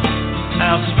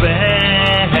 our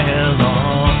spell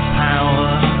of power,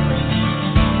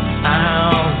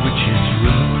 our witch's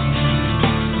rune.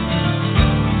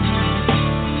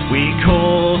 We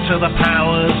call to the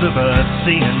powers of earth,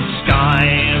 sea and sky,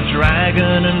 of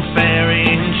dragon and fairy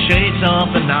and shades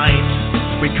of the night.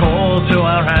 We call to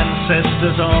our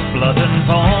ancestors of blood and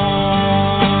bone,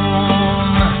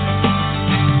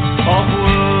 of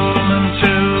womb and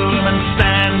tomb and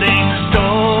standing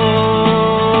stone.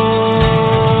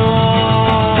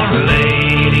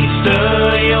 Lady,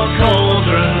 stir your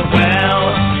cauldron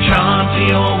well, chant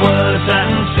your words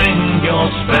and sing your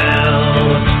spell.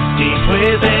 Deep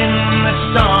within this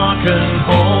darkened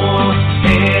hall,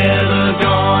 hear the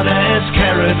goddess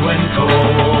Ceridwen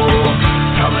call.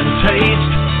 Come and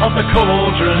taste of the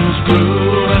cauldron's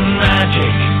brew and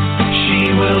magic she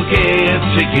will give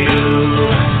to you.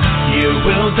 You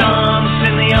will dance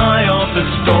in the eye of the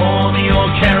storm, your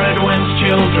Ceridwen's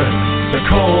children, the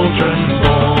cauldron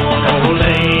born. Oh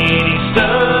lady,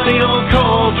 stir your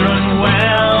cauldron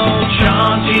well,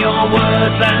 chant your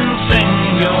words and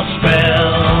sing your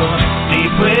spell.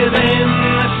 Deep within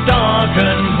this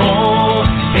darkened hall,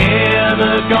 hear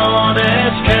the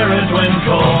goddess Ceridwen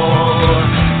call.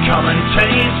 Come and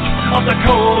taste of the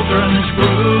cauldron's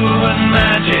brew and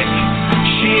magic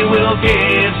she will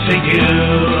give to you.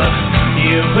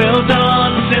 You will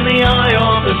dance in the eye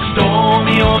of the storm,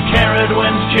 your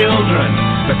Ceridwen's children,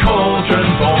 the cauldron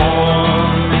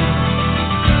born.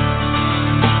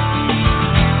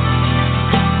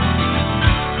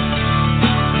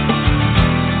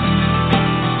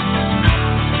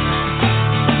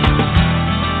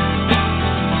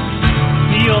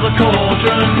 You're the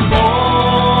cauldron born,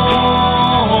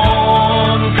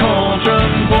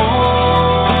 cauldron born.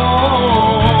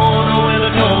 We're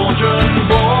the cauldron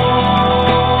born,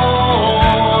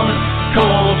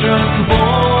 cauldron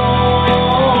born.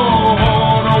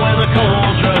 We're the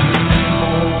cauldron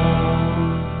born.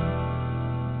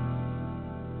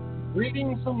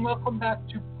 Greetings and welcome back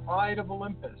to Pride of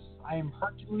Olympus. I am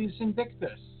Hercules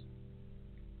Invictus.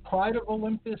 Pride of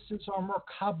Olympus is our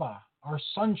Merkaba, our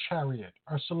sun chariot,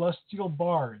 our celestial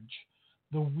barge,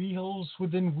 the wheels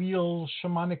within wheels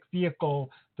shamanic vehicle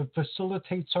that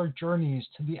facilitates our journeys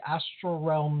to the astral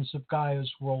realms of Gaia's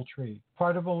world tree.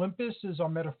 Pride of Olympus is our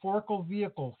metaphorical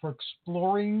vehicle for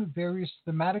exploring various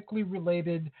thematically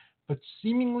related but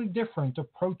seemingly different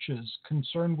approaches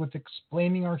concerned with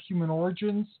explaining our human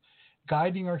origins,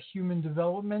 guiding our human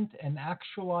development, and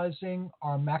actualizing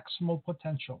our maximal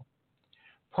potential.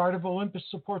 Pride of Olympus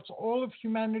supports all of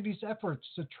humanity's efforts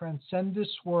to transcend this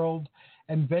world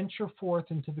and venture forth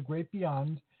into the great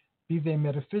beyond, be they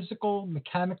metaphysical,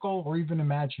 mechanical, or even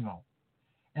imaginal.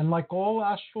 And like all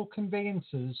astral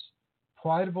conveyances,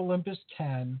 Pride of Olympus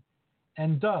can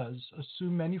and does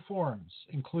assume many forms,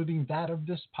 including that of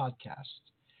this podcast.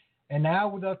 And now,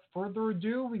 without further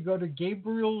ado, we go to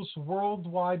Gabriel's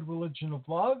Worldwide Religion of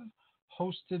Love,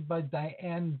 hosted by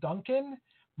Diane Duncan.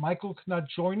 Michael cannot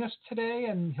join us today,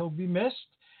 and he'll be missed.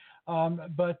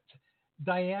 But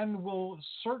Diane will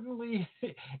certainly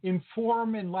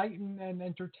inform, enlighten, and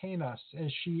entertain us as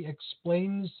she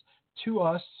explains to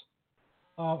us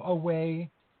a way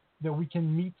that we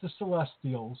can meet the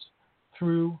Celestials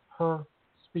through her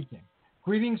speaking.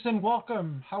 Greetings and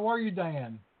welcome. How are you,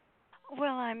 Diane?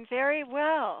 Well, I'm very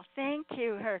well. Thank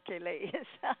you, Hercules.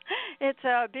 It's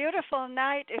a beautiful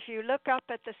night. If you look up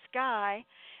at the sky,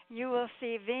 you will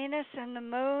see Venus and the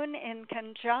moon in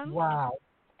conjunct. Wow.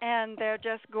 And they're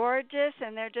just gorgeous,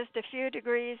 and they're just a few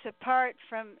degrees apart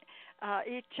from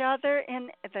each other in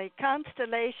the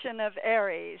constellation of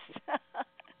Aries.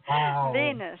 Wow.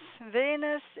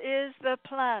 Venus is the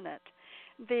planet.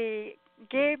 The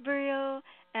Gabriel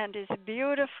and his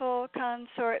beautiful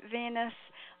consort Venus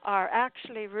are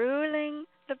actually ruling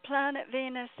the planet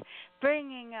Venus,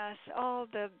 bringing us all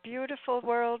the beautiful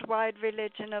worldwide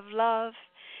religion of love.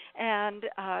 And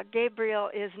Gabriel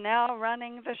is now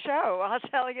running the show, I'll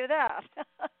tell you that.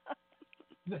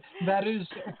 That is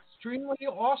extremely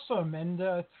awesome.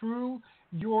 And through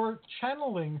your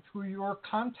channeling, through your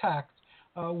contact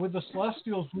with the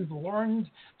Celestials, we've learned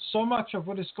so much of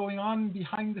what is going on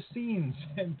behind the scenes.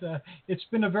 And it's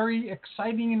been a very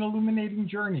exciting and illuminating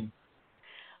journey.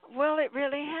 Well, it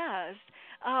really has.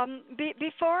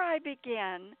 Before I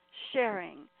begin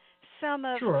sharing some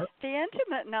of the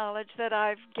intimate knowledge that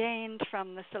I've gained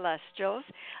from the Celestials,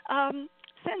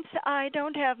 since I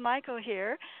don't have Michael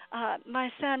here,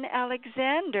 my son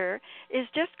Alexander is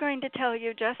just going to tell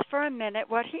you just for a minute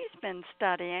what he's been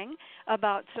studying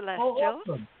about Celestials.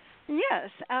 Oh, awesome. Yes,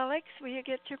 Alex, will you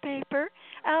get your paper?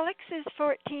 Alex is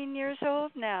 14 years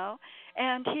old now,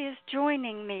 and he is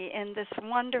joining me in this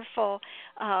wonderful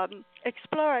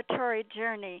exploratory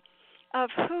journey of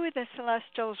who the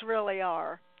Celestials really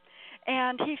are.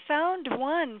 And he found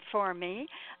one for me.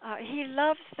 He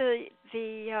loves the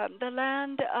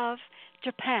land of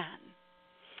Japan.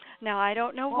 Now, I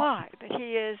don't know why, but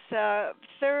he is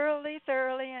thoroughly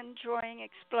enjoying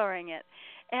exploring it.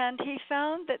 And he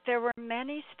found that there were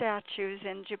many statues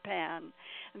in Japan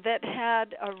that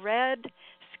had a red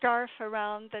scarf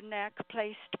around the neck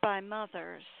placed by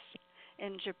mothers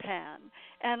in Japan,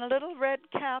 and a little red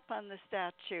cap on the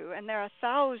statue. And there are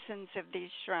thousands of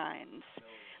these shrines.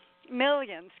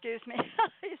 Millions, excuse me.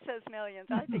 He says millions.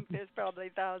 I think there's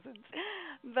probably thousands.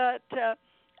 But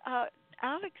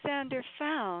Alexander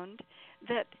found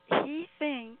that he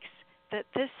thinks that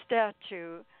this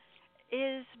statue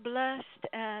is blessed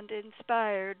and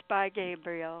inspired by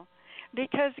Gabriel,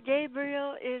 because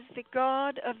Gabriel is the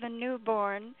god of the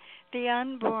newborn, the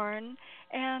unborn,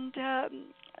 and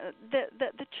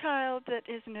the child that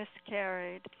is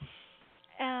miscarried.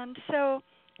 And so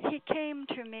he came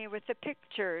to me with the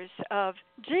pictures of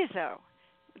Jizo,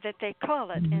 that they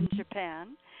call it in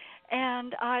Japan,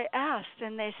 and I asked,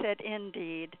 and they said,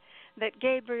 indeed, that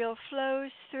Gabriel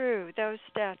flows through those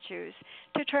statues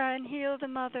to try and heal the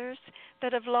mothers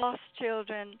that have lost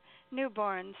children,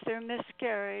 newborns, through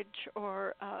miscarriage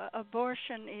or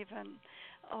abortion even,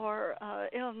 or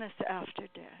illness after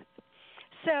death.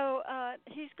 So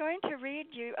he's going to read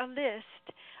you a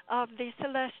list of the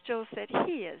Celestials that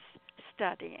he is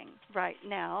studying right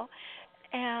now.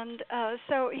 And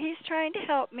so he's trying to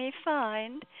help me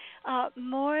find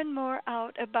more and more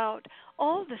out about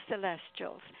all the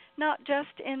Celestials, not just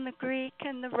in the Greek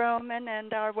and the Roman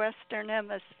and our Western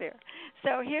Hemisphere.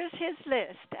 So here's his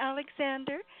list.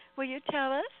 Alexander, will you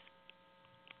tell us?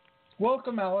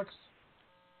 Welcome, Alex.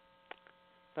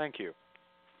 Thank you.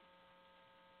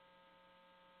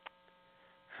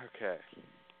 Okay.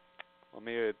 Want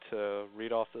me to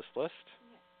read off this list?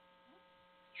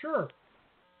 Sure.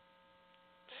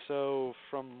 So,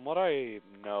 from what I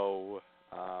know,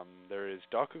 there is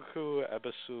Dakuku,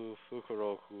 Ebisu,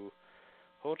 Fukuroku,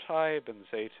 Hotai ben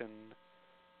Zayten,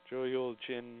 Joyul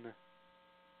Jin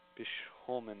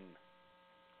Bishhomen.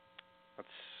 That's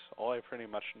all I pretty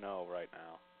much know right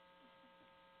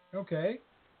now. Okay.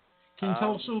 Can you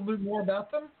tell us a little bit more about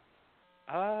them?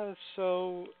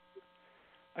 So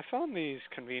I found these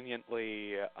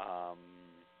conveniently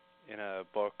in a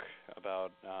book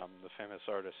about the famous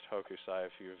artist Hokusai,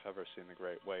 if you've ever seen the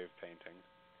Great Wave painting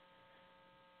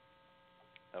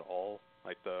at all,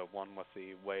 like the one with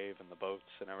the wave and the boats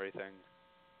and everything.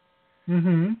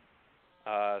 Mm-hmm.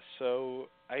 So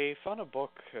I found a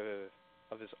book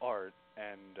of his art,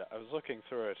 and I was looking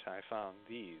through it, and I found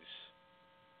these.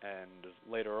 And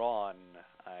later on,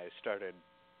 I started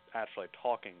actually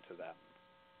talking to them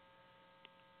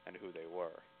and who they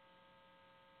were.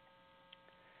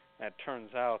 And it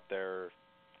turns out they're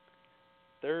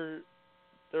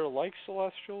like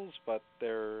celestials, but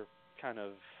they're kind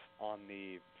of on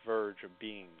the verge of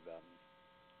being them,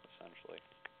 essentially.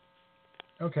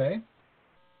 Okay.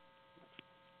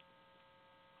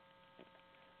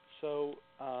 So,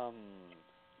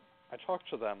 I talked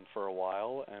to them for a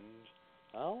while, and,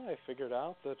 well, I figured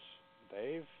out that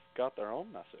they've got their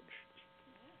own message.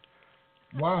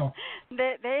 Wow.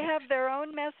 They have their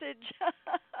own message.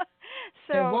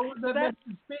 So and what would that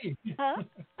message be? Huh?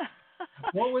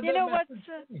 What would that message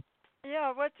be?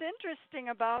 Yeah, what's interesting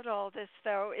about all this,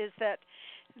 though, is that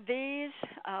these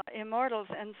immortals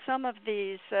and some of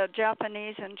these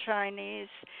Japanese and Chinese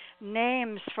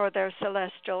names for their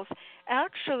celestials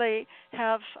actually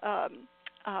have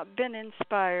been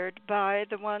inspired by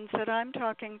the ones that I'm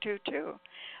talking to, too.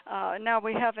 Now,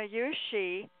 we have a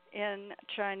Yushi in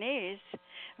Chinese,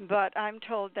 but I'm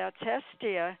told that's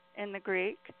Hestia in the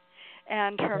Greek,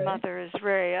 and her mother is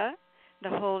Rhea, the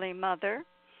Holy Mother.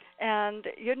 And,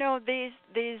 you know, these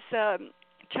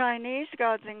Chinese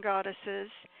gods and goddesses,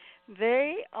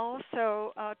 they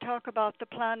also talk about the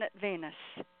planet Venus.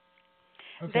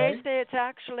 Okay. They say it's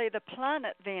actually the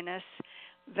planet Venus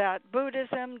that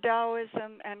Buddhism,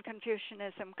 Taoism, and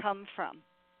Confucianism come from.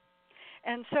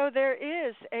 And so there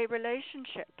is a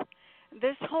relationship.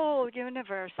 This whole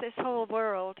universe, this whole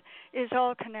world is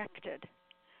all connected.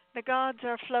 The gods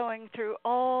are flowing through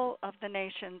all of the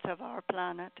nations of our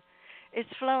planet. It's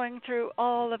flowing through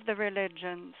all of the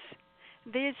religions.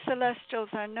 These celestials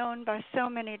are known by so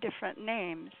many different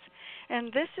names.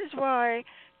 And this is why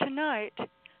tonight,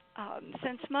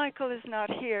 since Michael is not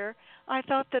here, I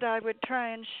thought that I would try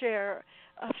and share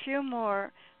a few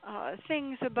more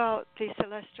things about the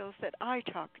celestials that I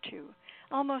talk to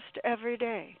almost every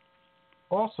day.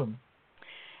 Awesome.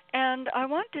 And I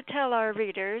want to tell our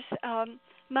readers,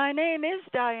 my name is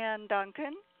Diane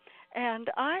Duncan, and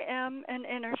I am an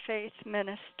interfaith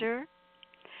minister.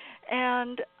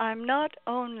 And I'm not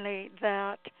only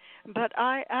that, but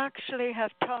I actually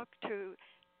have talked to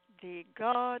the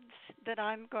gods that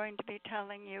I'm going to be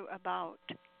telling you about.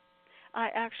 I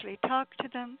actually talk to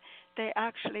them. They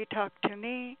actually talk to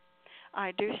me.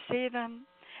 I do see them.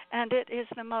 And it is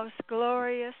the most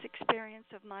glorious experience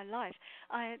of my life.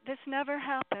 This never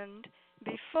happened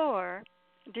before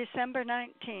December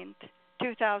 19th,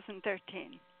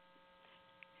 2013.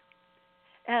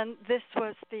 And this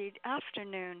was the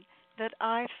afternoon that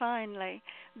I finally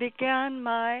began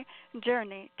my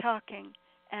journey talking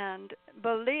and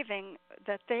believing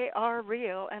that they are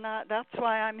real. And that's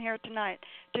why I'm here tonight,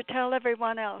 to tell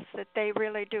everyone else that they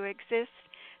really do exist.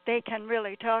 They can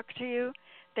really talk to you.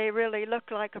 They really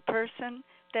look like a person.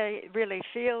 They really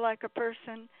feel like a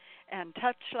person and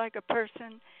touch like a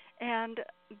person. And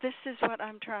this is what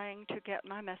I'm trying to get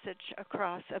my message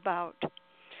across about.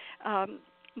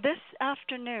 This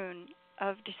afternoon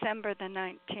of December the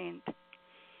 19th,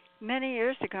 many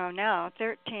years ago now,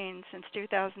 13 since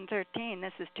 2013,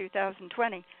 this is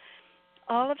 2020,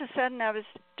 all of a sudden I was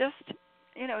just,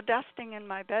 dusting in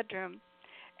my bedroom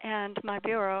and my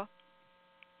bureau,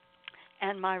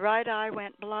 and my right eye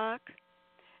went black,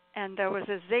 and there was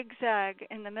a zigzag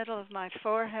in the middle of my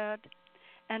forehead,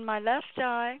 and my left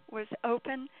eye was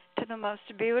open to the most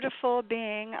beautiful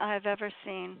being I've ever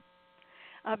seen,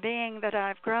 a being that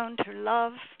I've grown to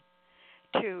love,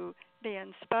 to be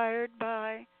inspired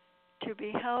by, to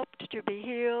be helped, to be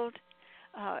healed,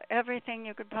 everything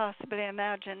you could possibly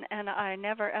imagine, and I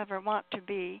never ever want to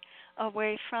be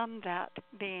away from that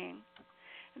being.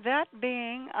 That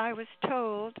being, I was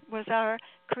told, was our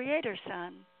Creator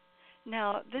Son.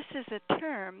 Now, this is a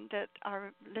term that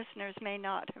our listeners may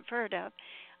not have heard of.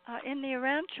 In the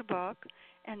Urantia book,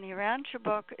 and the Urantia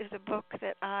book is a book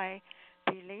that I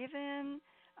believe in,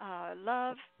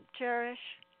 love, cherish,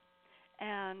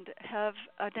 and have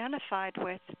identified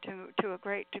with to a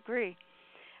great degree.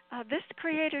 This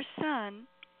Creator Son,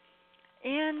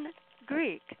 in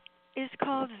Greek is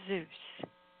called Zeus.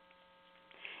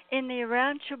 In the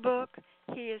Urantia book,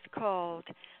 he is called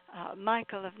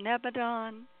Michael of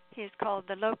Nebadon. He is called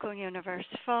the local universe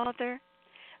father,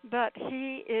 but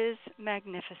he is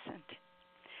magnificent.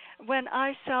 When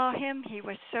I saw him, he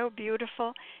was so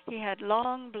beautiful. He had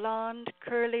long, blonde,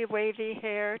 curly, wavy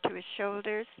hair to his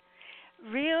shoulders,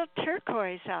 real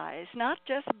turquoise eyes, not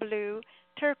just blue,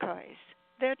 turquoise.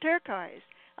 They're turquoise.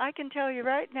 I can tell you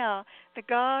right now, the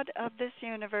God of this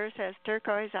universe has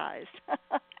turquoise eyes.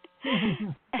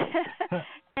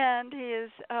 And he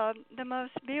is the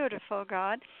most beautiful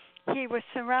God. He was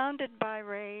surrounded by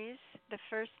rays the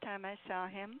first time I saw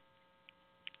him.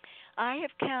 I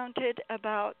have counted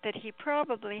about that he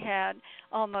probably had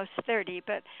almost 30,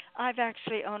 but I've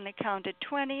actually only counted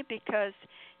 20 because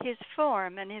his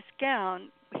form and his gown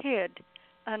hid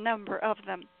a number of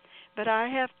them. But I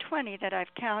have 20 that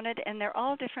I've counted, and they're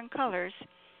all different colors.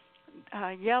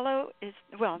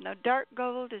 Dark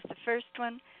gold is the first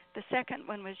one. The second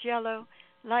one was yellow,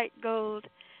 light gold,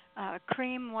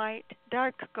 cream white,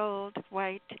 dark gold,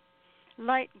 white,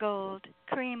 light gold,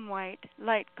 cream white,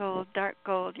 light gold, dark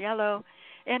gold, yellow,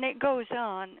 and it goes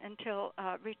on until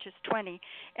it reaches 20.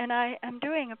 And I am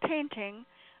doing a painting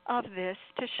of this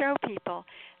to show people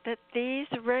that these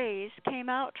rays came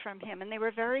out from him, and they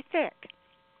were very thick.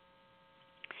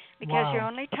 Because you're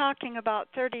only talking about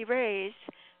 30 rays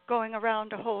going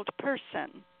around a whole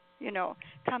person,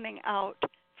 coming out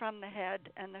from the head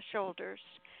and the shoulders.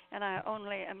 And I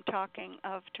only am talking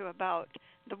of to about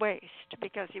the waist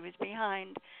because he was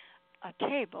behind a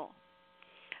table.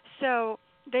 So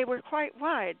they were quite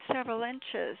wide, several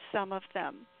inches, some of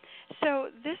them. So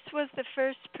this was the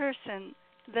first person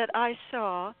that I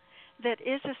saw that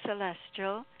is a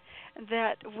celestial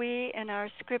that we in our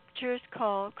scriptures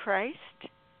call Christ.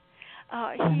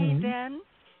 He then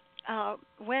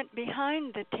went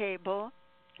behind the table,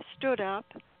 stood up,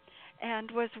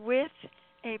 and was with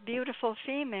a beautiful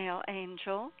female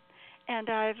angel, and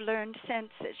I've learned since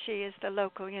that she is the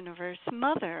local universe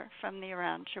mother from the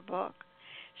Urantia book.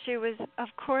 She was, of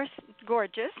course,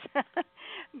 gorgeous,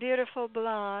 beautiful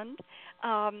blonde,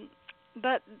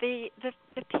 but the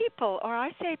people, or I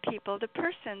say people, the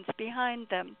persons behind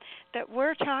them that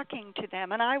were talking to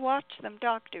them, and I watched them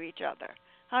talk to each other.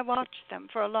 I watched them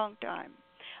for a long time.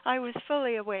 I was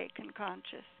fully awake and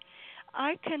conscious.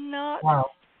 I cannot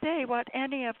say what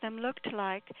any of them looked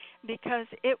like because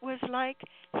it was like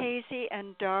hazy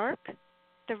and dark.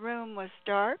 The room was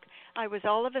dark. I was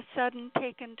all of a sudden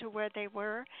taken to where they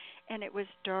were, and it was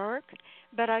dark.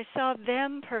 But I saw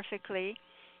them perfectly.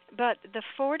 But the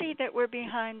 40 that were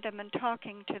behind them and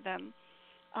talking to them,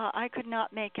 I could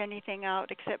not make anything out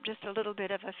except just a little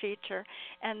bit of a feature,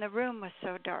 and the room was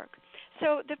so dark.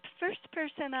 So the first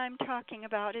person I'm talking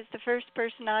about is the first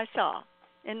person I saw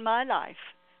in my life,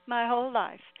 my whole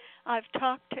life. I've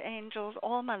talked to angels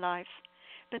all my life,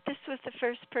 but this was the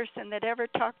first person that ever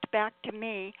talked back to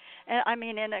me, I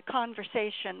mean in a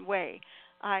conversation way.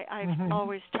 I've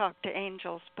always talked to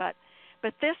angels, but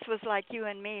this was like you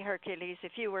and me, Hercules,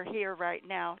 if you were here right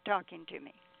now talking to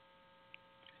me.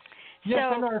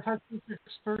 Yes, I know. I've had such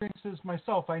experiences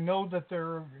myself. I know that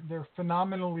they're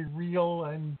phenomenally real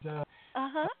and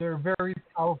they're very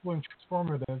powerful and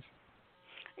transformative.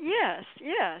 Yes.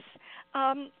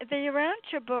 The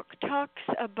Urantia book talks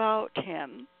about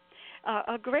him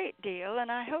a great deal,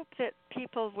 and I hope that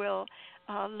people will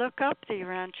look up the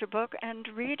Urantia book and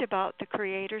read about the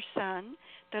Creator's Son,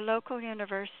 the local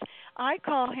universe. I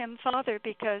call him Father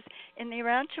because in the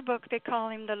Urantia book they call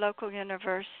him the local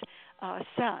universe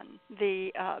Son.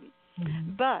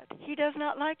 But he does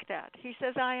not like that. He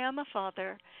says, I am a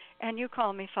father, and you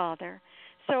call me Father.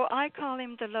 So I call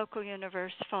him the local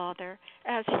universe Father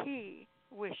as he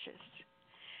wishes.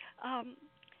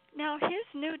 Now, his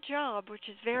new job, which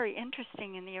is very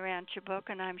interesting in the Urantia book,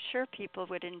 and I'm sure people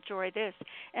would enjoy this,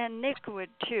 and Nick would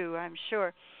too, I'm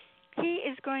sure, he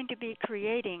is going to be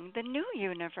creating the new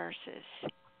universes.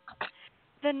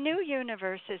 The new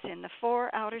universes in the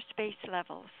 4 outer space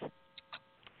levels.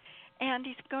 And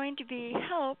he's going to be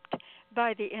helped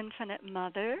by the Infinite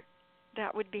Mother.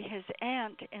 That would be his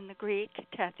aunt in the Greek,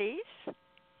 Tethys,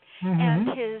 and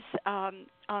his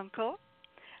uncle,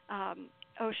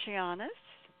 Oceanus.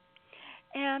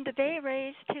 And they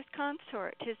raised his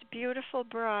consort, his beautiful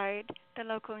bride, the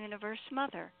local universe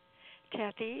mother,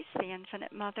 Tethys, the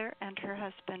Infinite Mother, and her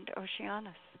husband,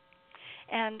 Oceanus.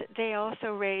 And they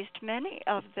also raised many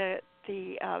of the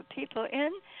people in,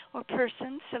 or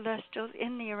persons, celestials,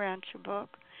 in the Urantia book,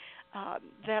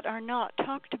 that are not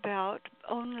talked about,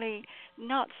 only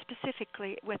not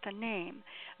specifically with a name,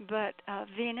 but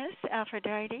Venus,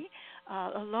 Aphrodite,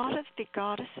 a lot of the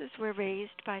goddesses were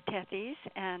raised by Tethys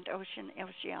and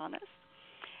Oceanus,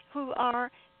 who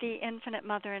are the infinite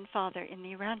mother and father in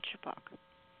the Urantia book.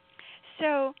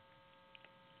 So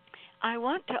I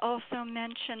want to also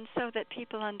mention, so that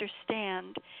people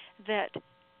understand, that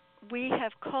we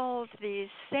have called these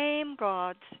same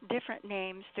gods different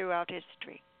names throughout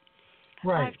history.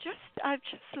 Right. I've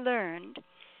just learned,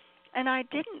 and I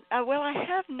didn't. I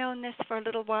have known this for a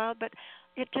little while, but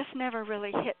it just never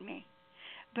really hit me.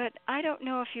 But I don't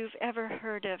know if you've ever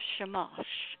heard of Shamash.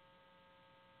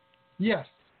 Yes.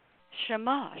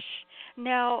 Shamash.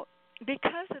 Now,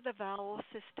 because of the vowel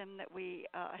system that we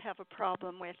have a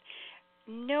problem with,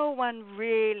 no one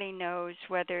really knows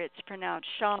whether it's pronounced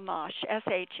Shamash,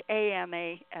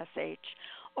 Shamash,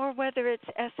 or whether it's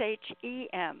Shemesh,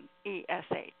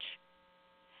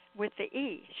 with the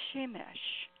E,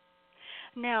 Shemesh.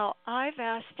 Now, I've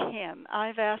asked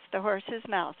the horse's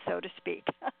mouth, so to speak,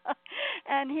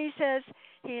 and he says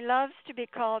he loves to be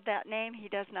called that name. He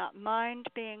does not mind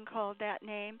being called that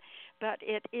name, but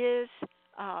it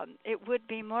would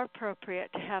be more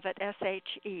appropriate to have it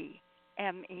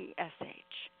Shemesh,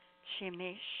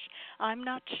 Shemesh. I'm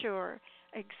not sure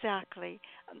exactly.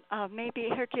 Maybe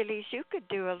Hercules, you could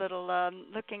do a little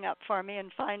looking up for me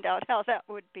and find out how that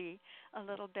would be a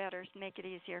little better, make it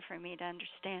easier for me to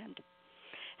understand.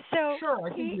 So sure, I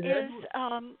can he do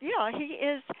that. he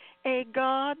is a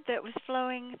god that was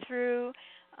flowing through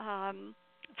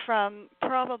from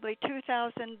probably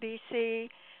 2000 BC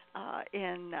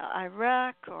in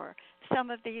Iraq or some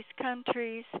of these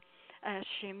countries as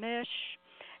Shemesh.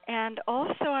 And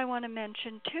also I want to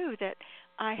mention, too, that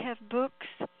I have books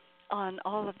on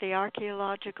all of the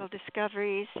archaeological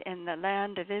discoveries in the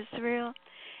land of Israel,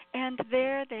 and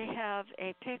there they have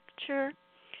a picture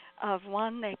of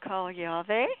one they call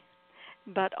Yahweh,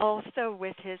 but also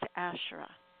with his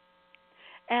Asherah.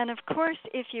 And, of course,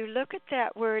 if you look at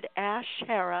that word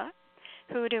Asherah,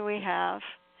 who do we have?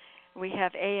 We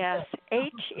have Ashera.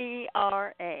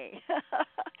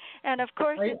 And, of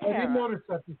course, it's Hera. I didn't notice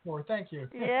that before. Thank you.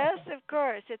 Yes, of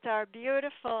course. It's our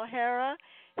beautiful Hera,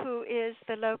 who is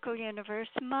the local universe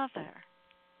mother,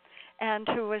 and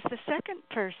who was the second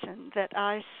person that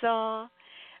I saw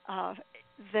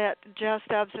that just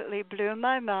absolutely blew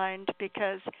my mind,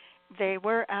 because they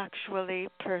were actually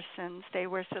persons. They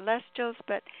were celestials,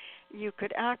 but you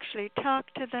could actually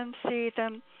talk to them, see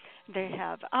them. They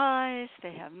have eyes,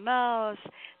 they have mouths,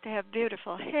 they have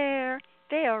beautiful hair.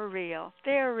 They are real.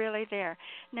 They are really there.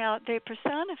 Now, they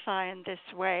personify in this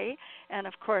way, and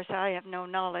of course I have no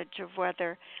knowledge of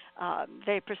whether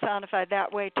they personify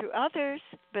that way to others,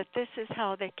 but this is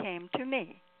how they came to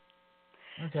me.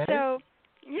 Okay.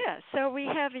 So we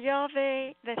have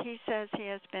Yahweh that he says he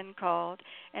has been called,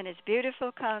 and his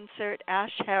beautiful consort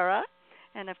Asherah,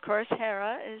 and of course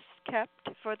Hera is kept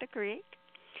for the Greek.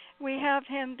 We have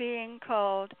him being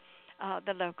called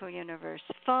the local universe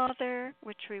father,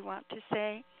 which we want to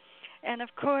say, and of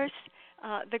course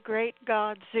the great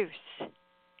god Zeus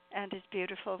and his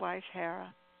beautiful wife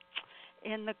Hera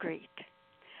in the Greek.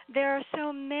 There are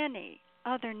so many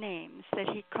other names that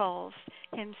he calls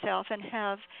himself and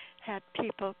have had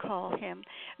people call him,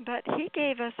 but he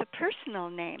gave us a personal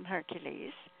name,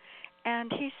 Hercules,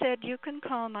 and he said, you can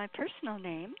call my personal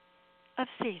name of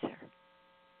Caesar,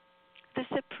 the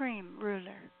supreme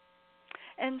ruler.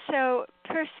 And so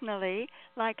personally,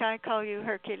 like I call you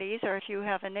Hercules, or if you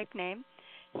have a nickname,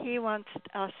 he wants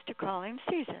us to call him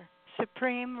Caesar,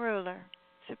 supreme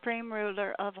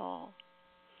ruler of all.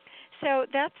 So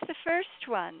that's the first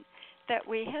one that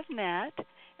we have met,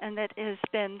 and that has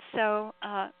been so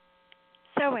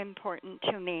important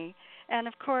to me. And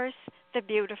of course, the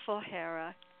beautiful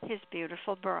Hera, his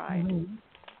beautiful bride. Mm-hmm.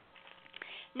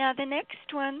 Now, the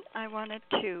next one I wanted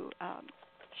to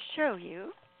show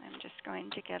you. I'm just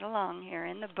going to get along here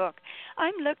in the book.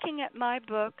 I'm looking at my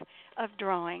book of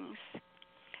drawings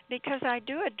because I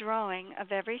do a drawing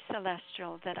of every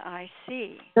celestial that I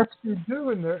see. Yes, you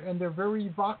do, and they're very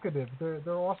evocative. They're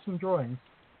awesome drawings.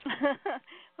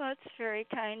 Well, it's very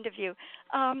kind of you.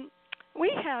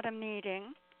 We had a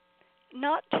meeting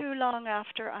not too long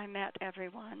after I met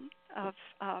everyone of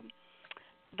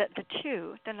the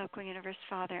two, the local universe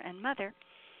father and mother,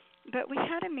 but we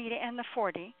had a meeting, and the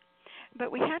 40. But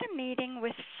we had a meeting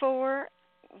with 4,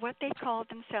 what they called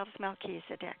themselves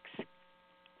Melchizedeks.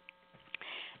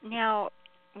 Now,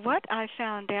 what I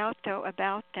found out, though,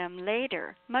 about them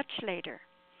later, much later,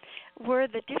 were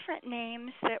the different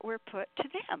names that were put to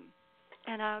them.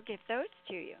 And I'll give those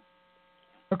to you.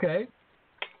 Okay.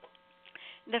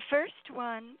 The first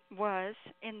one was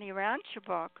in the Urantia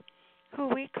book, who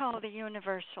we call the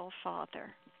Universal Father.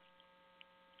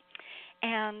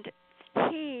 And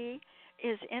he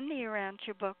is in the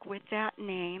Urantia book with that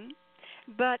name,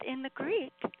 but in the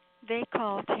Greek they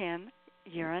called him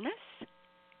Uranus,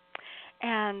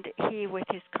 and he, with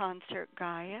his consort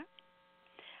Gaia,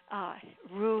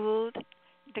 ruled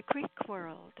the Greek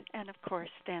world, and of course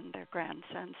then their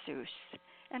grandson Zeus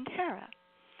and Hera.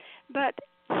 But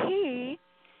he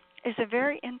is a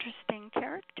very interesting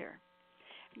character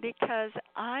because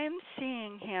I'm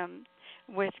seeing him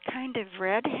with kind of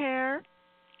red hair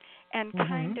and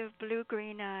kind of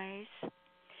blue-green eyes.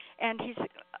 And he's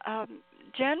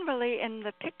generally, in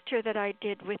the picture that I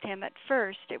did with him at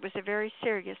first, it was a very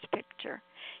serious picture.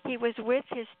 He was with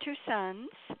his two sons.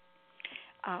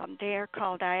 They are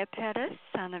called Iapetus,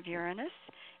 son of Uranus,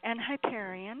 and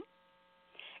Hyperion,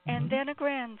 and then a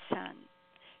grandson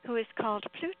who is called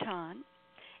Pluton,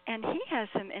 and he has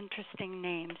some interesting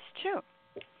names too.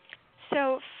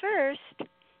 So first,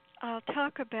 I'll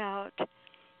talk about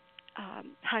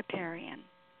Hyperion.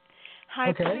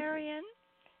 Hyperion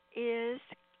is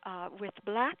with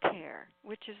black hair,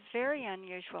 which is very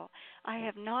unusual. I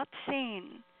have not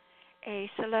seen a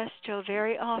celestial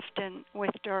very often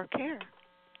with dark hair,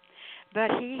 but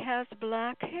he has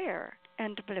black hair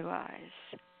and blue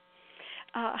eyes.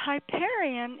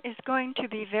 Hyperion is going to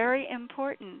be very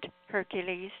important,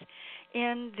 Hercules,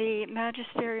 in the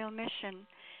magisterial mission,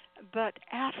 but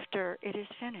after it is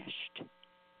finished.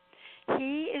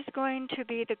 He is going to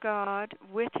be the god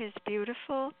with his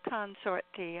beautiful consort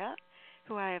Thea,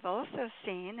 who I have also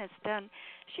seen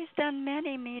she's done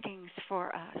many meetings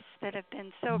for us that have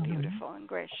been so beautiful and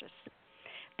gracious.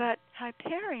 But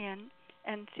Hyperion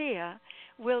and Thea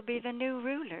will be the new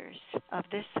rulers of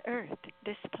this earth,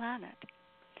 this planet.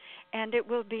 And it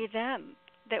will be them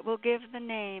that will give the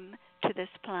name to this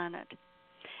planet.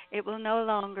 It will no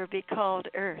longer be called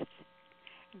Earth,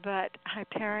 but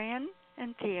Hyperion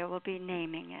and Thea will be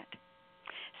naming it.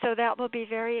 So that will be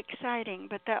very exciting,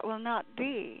 but that will not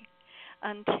be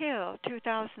until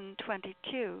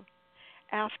 2022,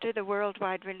 after the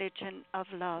worldwide religion of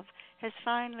love has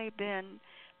finally been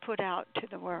put out to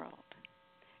the world,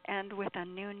 and with a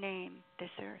new name, this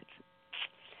earth.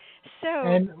 So,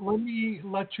 and let me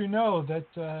let you know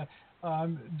that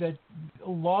that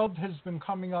love has been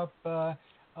coming up a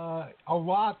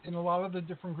lot in a lot of the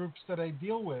different groups that I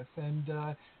deal with,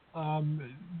 and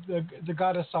the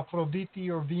goddess Aphrodite,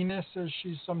 or Venus as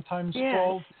she's sometimes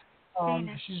called,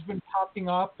 she's been popping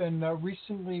up, and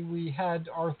recently we had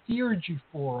our Theurgy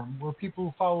Forum where people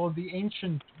who follow the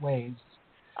ancient ways.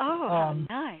 Oh, how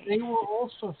nice. They were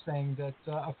also saying that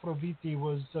Aphrodite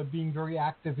was being very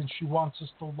active and she wants us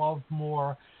to love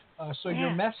more. So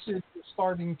your message is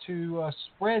starting to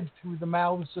spread through the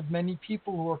mouths of many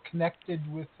people who are connected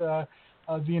with the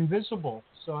invisible.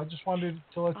 So I just wanted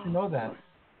to let you know that.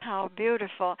 How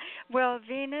beautiful. Well,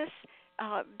 Venus,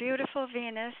 beautiful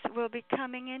Venus, will be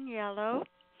coming in yellow.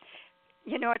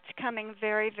 You know, it's coming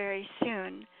very, very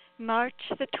soon. March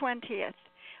the 20th.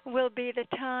 Will be the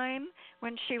time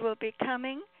when she will be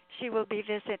coming. She will be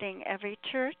visiting every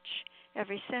church,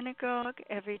 every synagogue,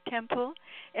 every temple,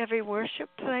 every worship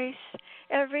place,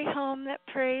 every home that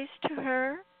prays to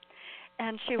her.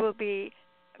 And she will be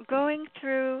going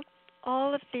through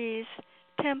all of these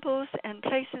temples and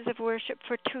places of worship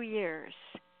for 2 years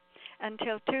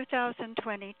until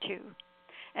 2022.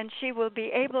 And she will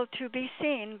be able to be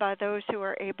seen by those who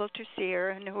are able to see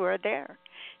her and who are there.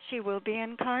 She will be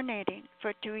incarnating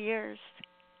for 2 years.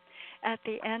 At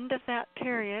the end of that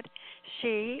period,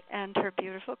 she and her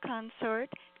beautiful consort,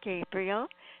 Gabriel,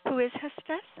 who is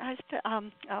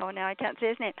now I can't say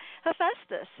his name,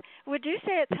 Hephaestus. Would you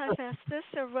say it's Hephaestus,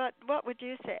 or what would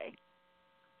you say?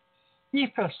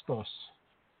 Hephaestus.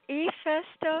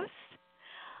 Hephaestus?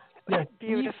 Yes.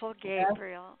 Beautiful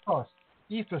Gabriel.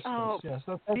 Hephaestus, yes.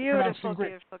 That's beautiful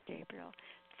Gabriel.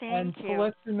 Thank you. And to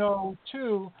let you know,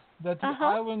 too, that the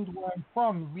island where I'm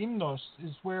from, Limnos,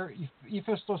 is where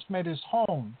Hephaestus made his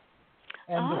home.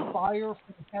 And the fire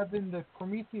from heaven that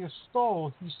Prometheus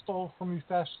stole, he stole from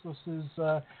Hephaestus's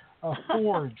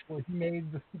forge, where he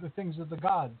made the things of the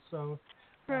gods. So,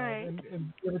 and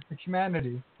give it to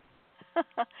humanity.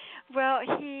 Well,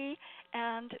 he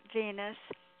and Venus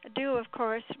do, of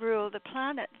course, rule the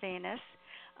planet Venus.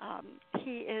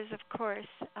 He is, of course,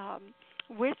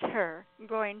 with her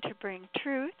going to bring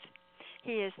truth.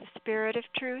 He is the spirit of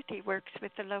truth. He works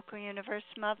with the local universe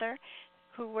mother,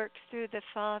 who works through the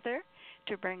Father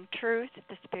to bring truth,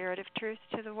 the spirit of truth,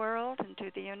 to the world and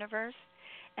to the universe.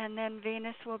 And then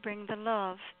Venus will bring the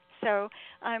love So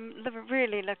I'm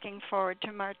really looking forward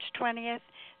to March 20th,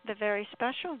 the very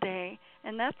special day,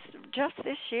 and that's just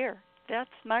this year. That's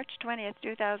March 20th,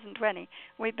 2020.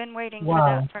 We've been waiting for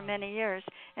that for many years,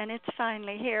 and it's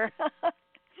finally here.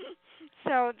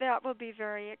 So that will be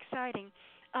very exciting.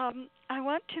 I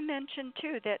want to mention,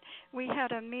 too, that we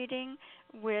had a meeting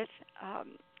with,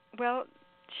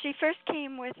 she first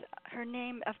came with her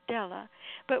name of Della,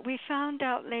 but we found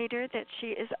out later that she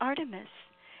is Artemis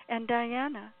and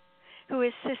Diana, who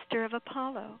is sister of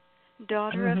Apollo,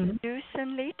 daughter of Zeus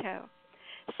and Leto.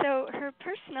 So her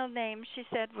personal name, she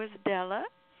said, was Della,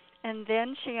 and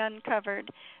then she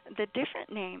uncovered the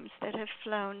different names that have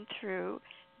flown through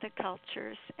the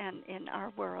cultures and in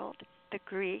our world, the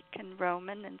Greek and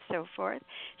Roman and so forth.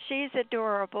 She's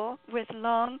adorable with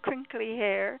long, crinkly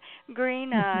hair,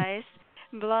 green eyes,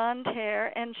 blonde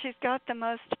hair, and she's got the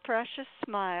most precious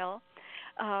smile.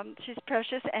 She's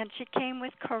precious, and she came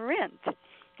with Corinth.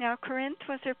 Now, Corinth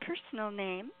was her personal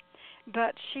name,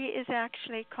 but she is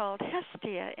actually called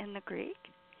Hestia in the Greek,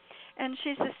 and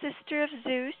she's the sister of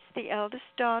Zeus, the eldest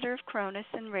daughter of Cronus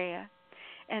and Rhea.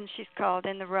 And she's called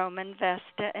in the Roman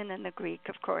Vesta, and in the Greek,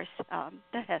 of course,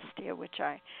 the Hestia, which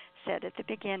I said at the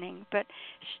beginning. But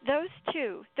those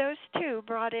two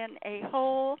brought in a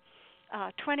whole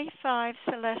 25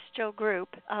 celestial group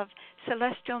of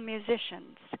celestial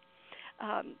musicians.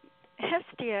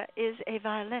 Hestia is a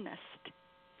violinist,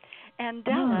 and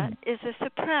Della is a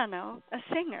soprano, a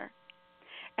singer.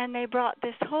 And they brought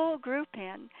this whole group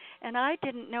in, and I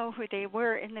didn't know who they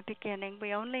were in the beginning.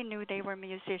 We only knew they were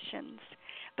musicians.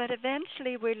 But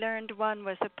eventually we learned one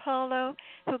was Apollo,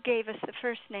 who gave us the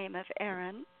first name of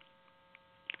Aaron.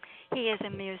 He is a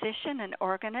musician, an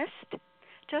organist,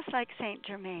 just like Saint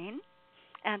Germain,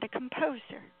 and a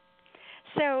composer.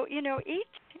 So, each,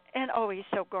 and he's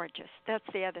so gorgeous. That's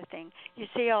the other thing. You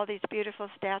see all these beautiful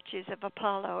statues of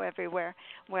Apollo everywhere.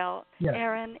 Well, yes.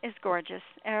 Aaron is gorgeous.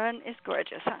 Aaron is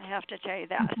gorgeous, I have to tell you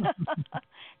that.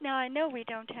 Now, I know we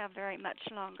don't have very much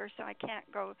longer, so I can't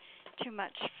go too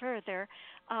much further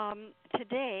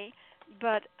today,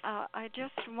 but I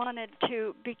just wanted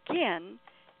to begin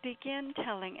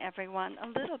telling everyone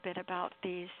a little bit about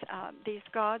these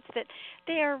gods, that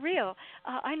they are real.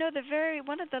 I know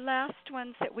one of the last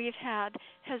ones that we've had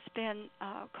has been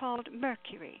called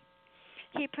Mercury.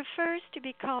 He prefers to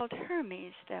be called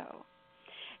Hermes, though,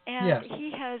 and yes.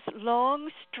 He has long,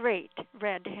 straight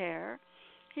red hair.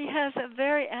 He has a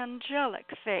very angelic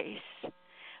face,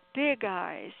 big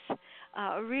eyes,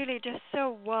 really just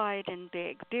so wide and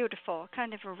big, beautiful,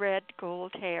 kind of a red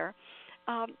gold hair.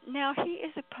 Now, he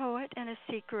is a poet and a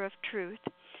seeker of truth.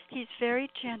 He's very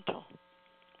gentle,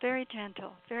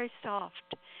 very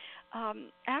soft.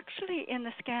 Actually, in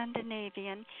the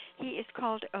Scandinavian, he is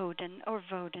called Odin or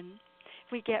Vodin.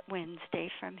 We get Wednesday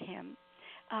from him.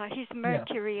 He's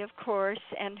Mercury, of course,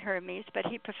 and Hermes, but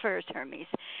he prefers Hermes.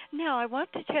 Now, I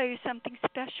want to tell you something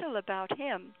special about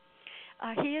him.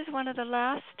 He is one of the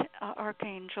last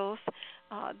archangels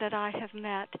that I have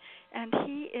met, and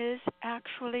he is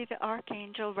actually the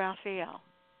Archangel Raphael.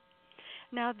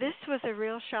 Now, this was a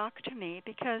real shock to me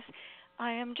because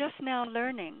I am just now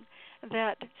learning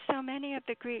that so many of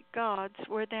the Greek gods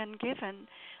were then given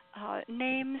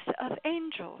names of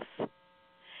angels.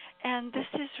 And this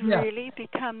is really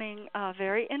becoming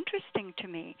very interesting to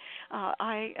me.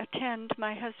 I attend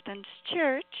my husband's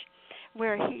church,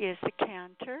 where he is the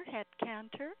cantor, head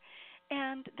cantor,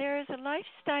 and there is a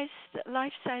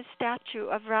life-size statue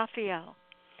of Raphael.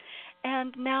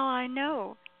 And now I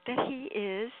know that he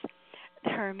is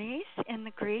Hermes in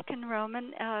the Greek and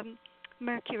Roman,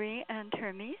 Mercury and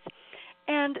Hermes.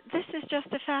 And this is just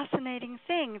a fascinating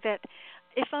thing, that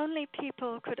if only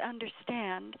people could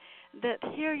understand that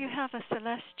here you have a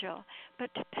celestial, but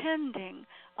depending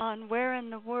on where in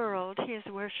the world he is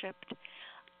worshipped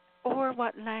or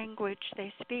what language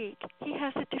they speak, he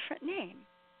has a different name.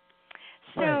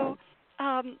 So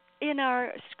in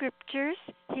our scriptures,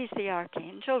 he's the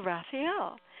Archangel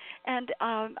Raphael. And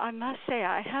I must say,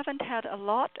 I haven't had a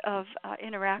lot of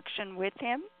interaction with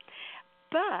him,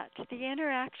 but the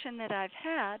interaction that I've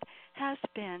had has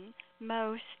been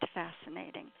most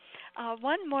fascinating.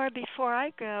 One more before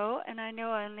I go, and I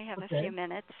know I only have a few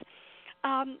minutes.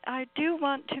 I do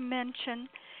want to mention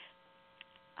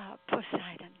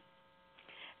Poseidon.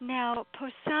 Now,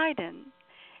 Poseidon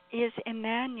is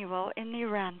Emmanuel in the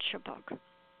Urantia book.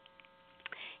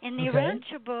 In the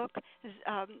Urantia book,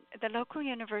 the local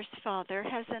universe father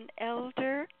has an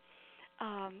elder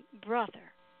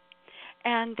brother.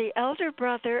 And the elder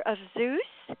brother of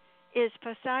Zeus is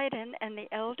Poseidon, and the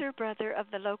elder brother of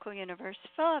the local universe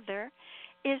father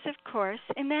is, of course,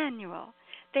 Emmanuel.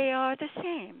 They are the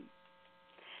same.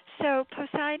 So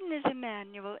Poseidon is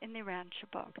Emmanuel in the Urantia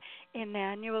book.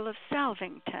 Emmanuel of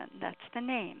Salvington, that's the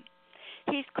name.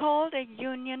 He's called a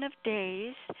union of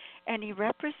days, and he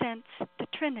represents the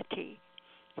Trinity.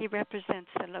 He represents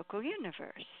the local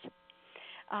universe.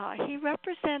 He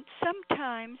represents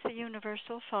sometimes the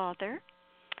Universal Father,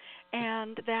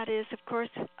 and that is, of course,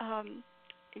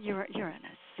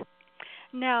 Uranus.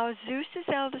 Now, Zeus's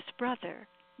eldest brother,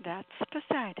 that's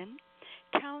Poseidon,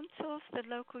 counsels the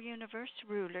local universe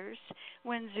rulers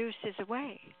when Zeus is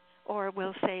away, or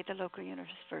we'll say the local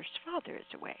universe father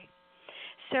is away.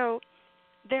 So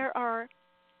there are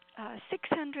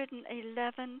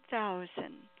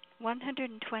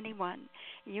 611,121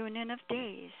 union of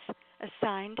days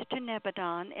assigned to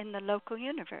Nebadon in the local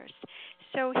universe.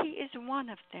 So he is one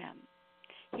of them.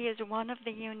 He is one of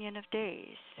the union of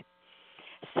days.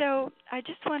 So I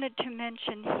just wanted to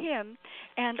mention him,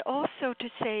 and also to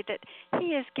say that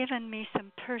he has given me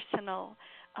some personal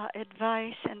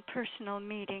advice and personal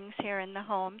meetings here in the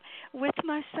home with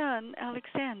my son,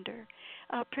 Alexander,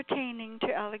 pertaining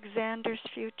to Alexander's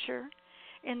future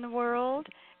in the world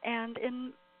and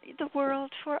in the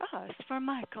world for us, for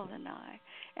Michael and I.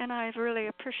 And I've really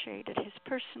appreciated his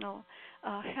personal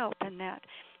help in that.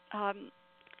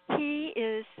 He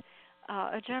is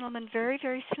a gentleman very,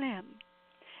 very slim.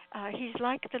 He's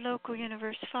like the local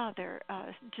universe father,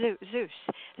 Zeus.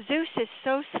 Zeus is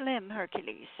so slim,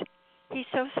 Hercules. He's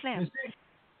so slim.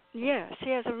 Yes,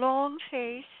 he has a long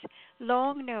face,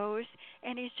 long nose,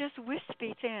 and he's just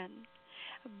wispy thin.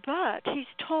 But he's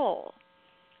tall.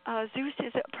 Zeus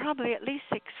is probably at least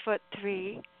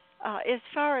 6'3", as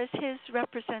far as his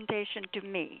representation to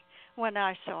me when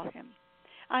I saw him.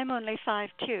 I'm only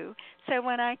 5'2", so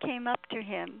when I came up to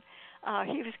him,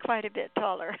 he was quite a bit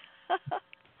taller.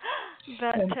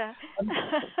 But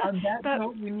on that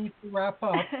note, we need to wrap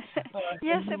up.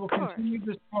 Yes, and we will of course. continue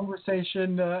this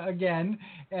conversation again.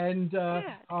 And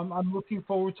I'm looking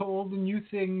forward to all the new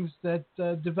things that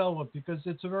develop, because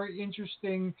it's a very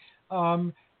interesting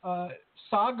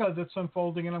saga that's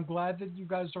unfolding, and I'm glad that you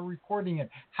guys are recording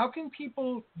it. How can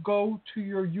people go to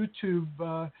your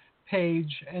YouTube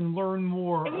page and learn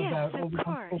more about all the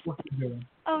wonderful work you're doing?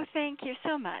 Oh, thank you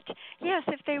so much. Yes,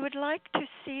 if they would like to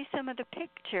see some of the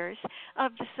pictures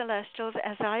of the celestials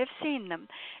as I have seen them,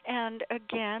 and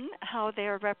again, how they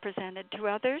are represented to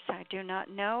others, I do not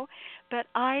know, but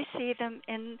I see them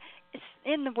in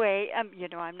the way,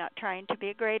 I'm not trying to be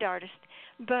a great artist,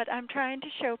 but I'm trying to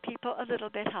show people a little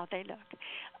bit how they look.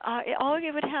 All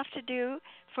you would have to do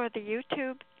for the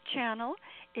YouTube channel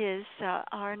is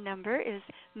our number is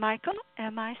Michael,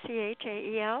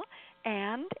 Michael,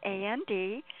 and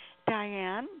A-N-D,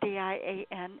 Diane,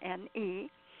 D-I-A-N-N-E,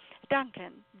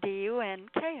 Duncan,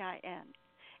 D-U-N-K-I-N.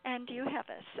 And you have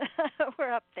us.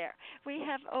 We're up there. We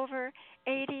have over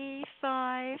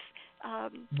 85.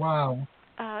 Wow.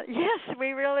 Yes,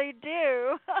 we really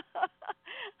do.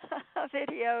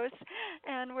 Videos,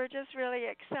 and we're just really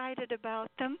excited about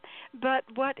them. But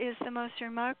what is the most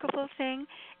remarkable thing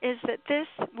is that this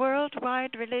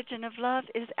worldwide religion of love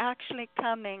is actually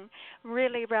coming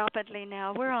really rapidly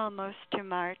now. We're almost to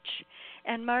March,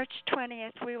 and March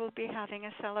 20th we will be having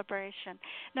a celebration.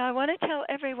 Now I want to tell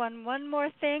everyone one more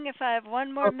thing, if I have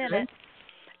one more minute.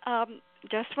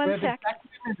 Just one second.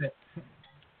 Exactly.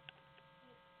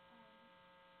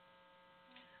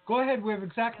 Go ahead. We have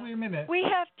exactly a minute. We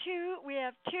have two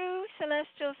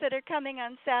celestials that are coming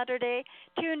on Saturday.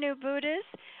 Two new Buddhas,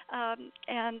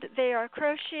 and they are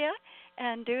Crocia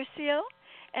and Duciel,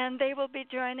 and they will be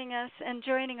joining us and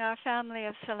joining our family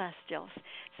of celestials.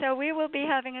 So we will be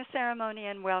having a ceremony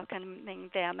and welcoming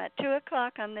them at 2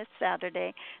 o'clock on this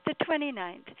Saturday, the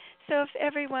 29th. So if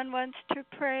everyone wants to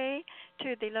pray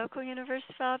to the local universe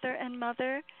Father and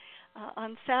Mother,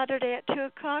 on Saturday at 2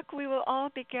 o'clock, we will all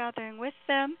be gathering with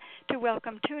them to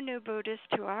welcome two new Buddhas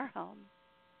to our home.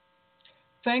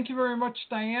 Thank you very much,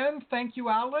 Diane. Thank you,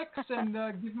 Alex, and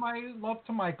give my love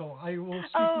to Michael. I will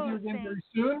speak with you again very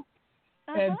soon.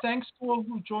 And thanks to all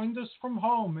who joined us from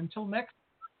home. Until next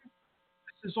time,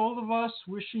 this is all of us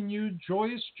wishing you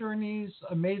joyous journeys,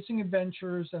 amazing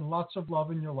adventures, and lots of love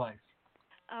in your life.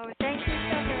 Oh, thank you so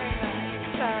very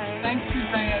much. Bye. Thank you,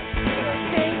 Diane.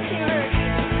 Thank you.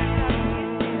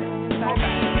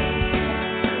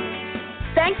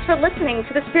 Thanks for listening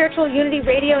to the Spiritual Unity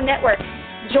Radio Network.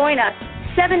 Join us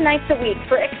 7 nights a week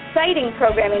for exciting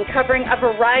programming covering a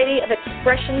variety of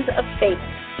expressions of faith.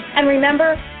 And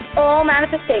remember, all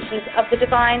manifestations of the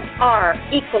divine are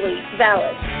equally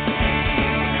valid.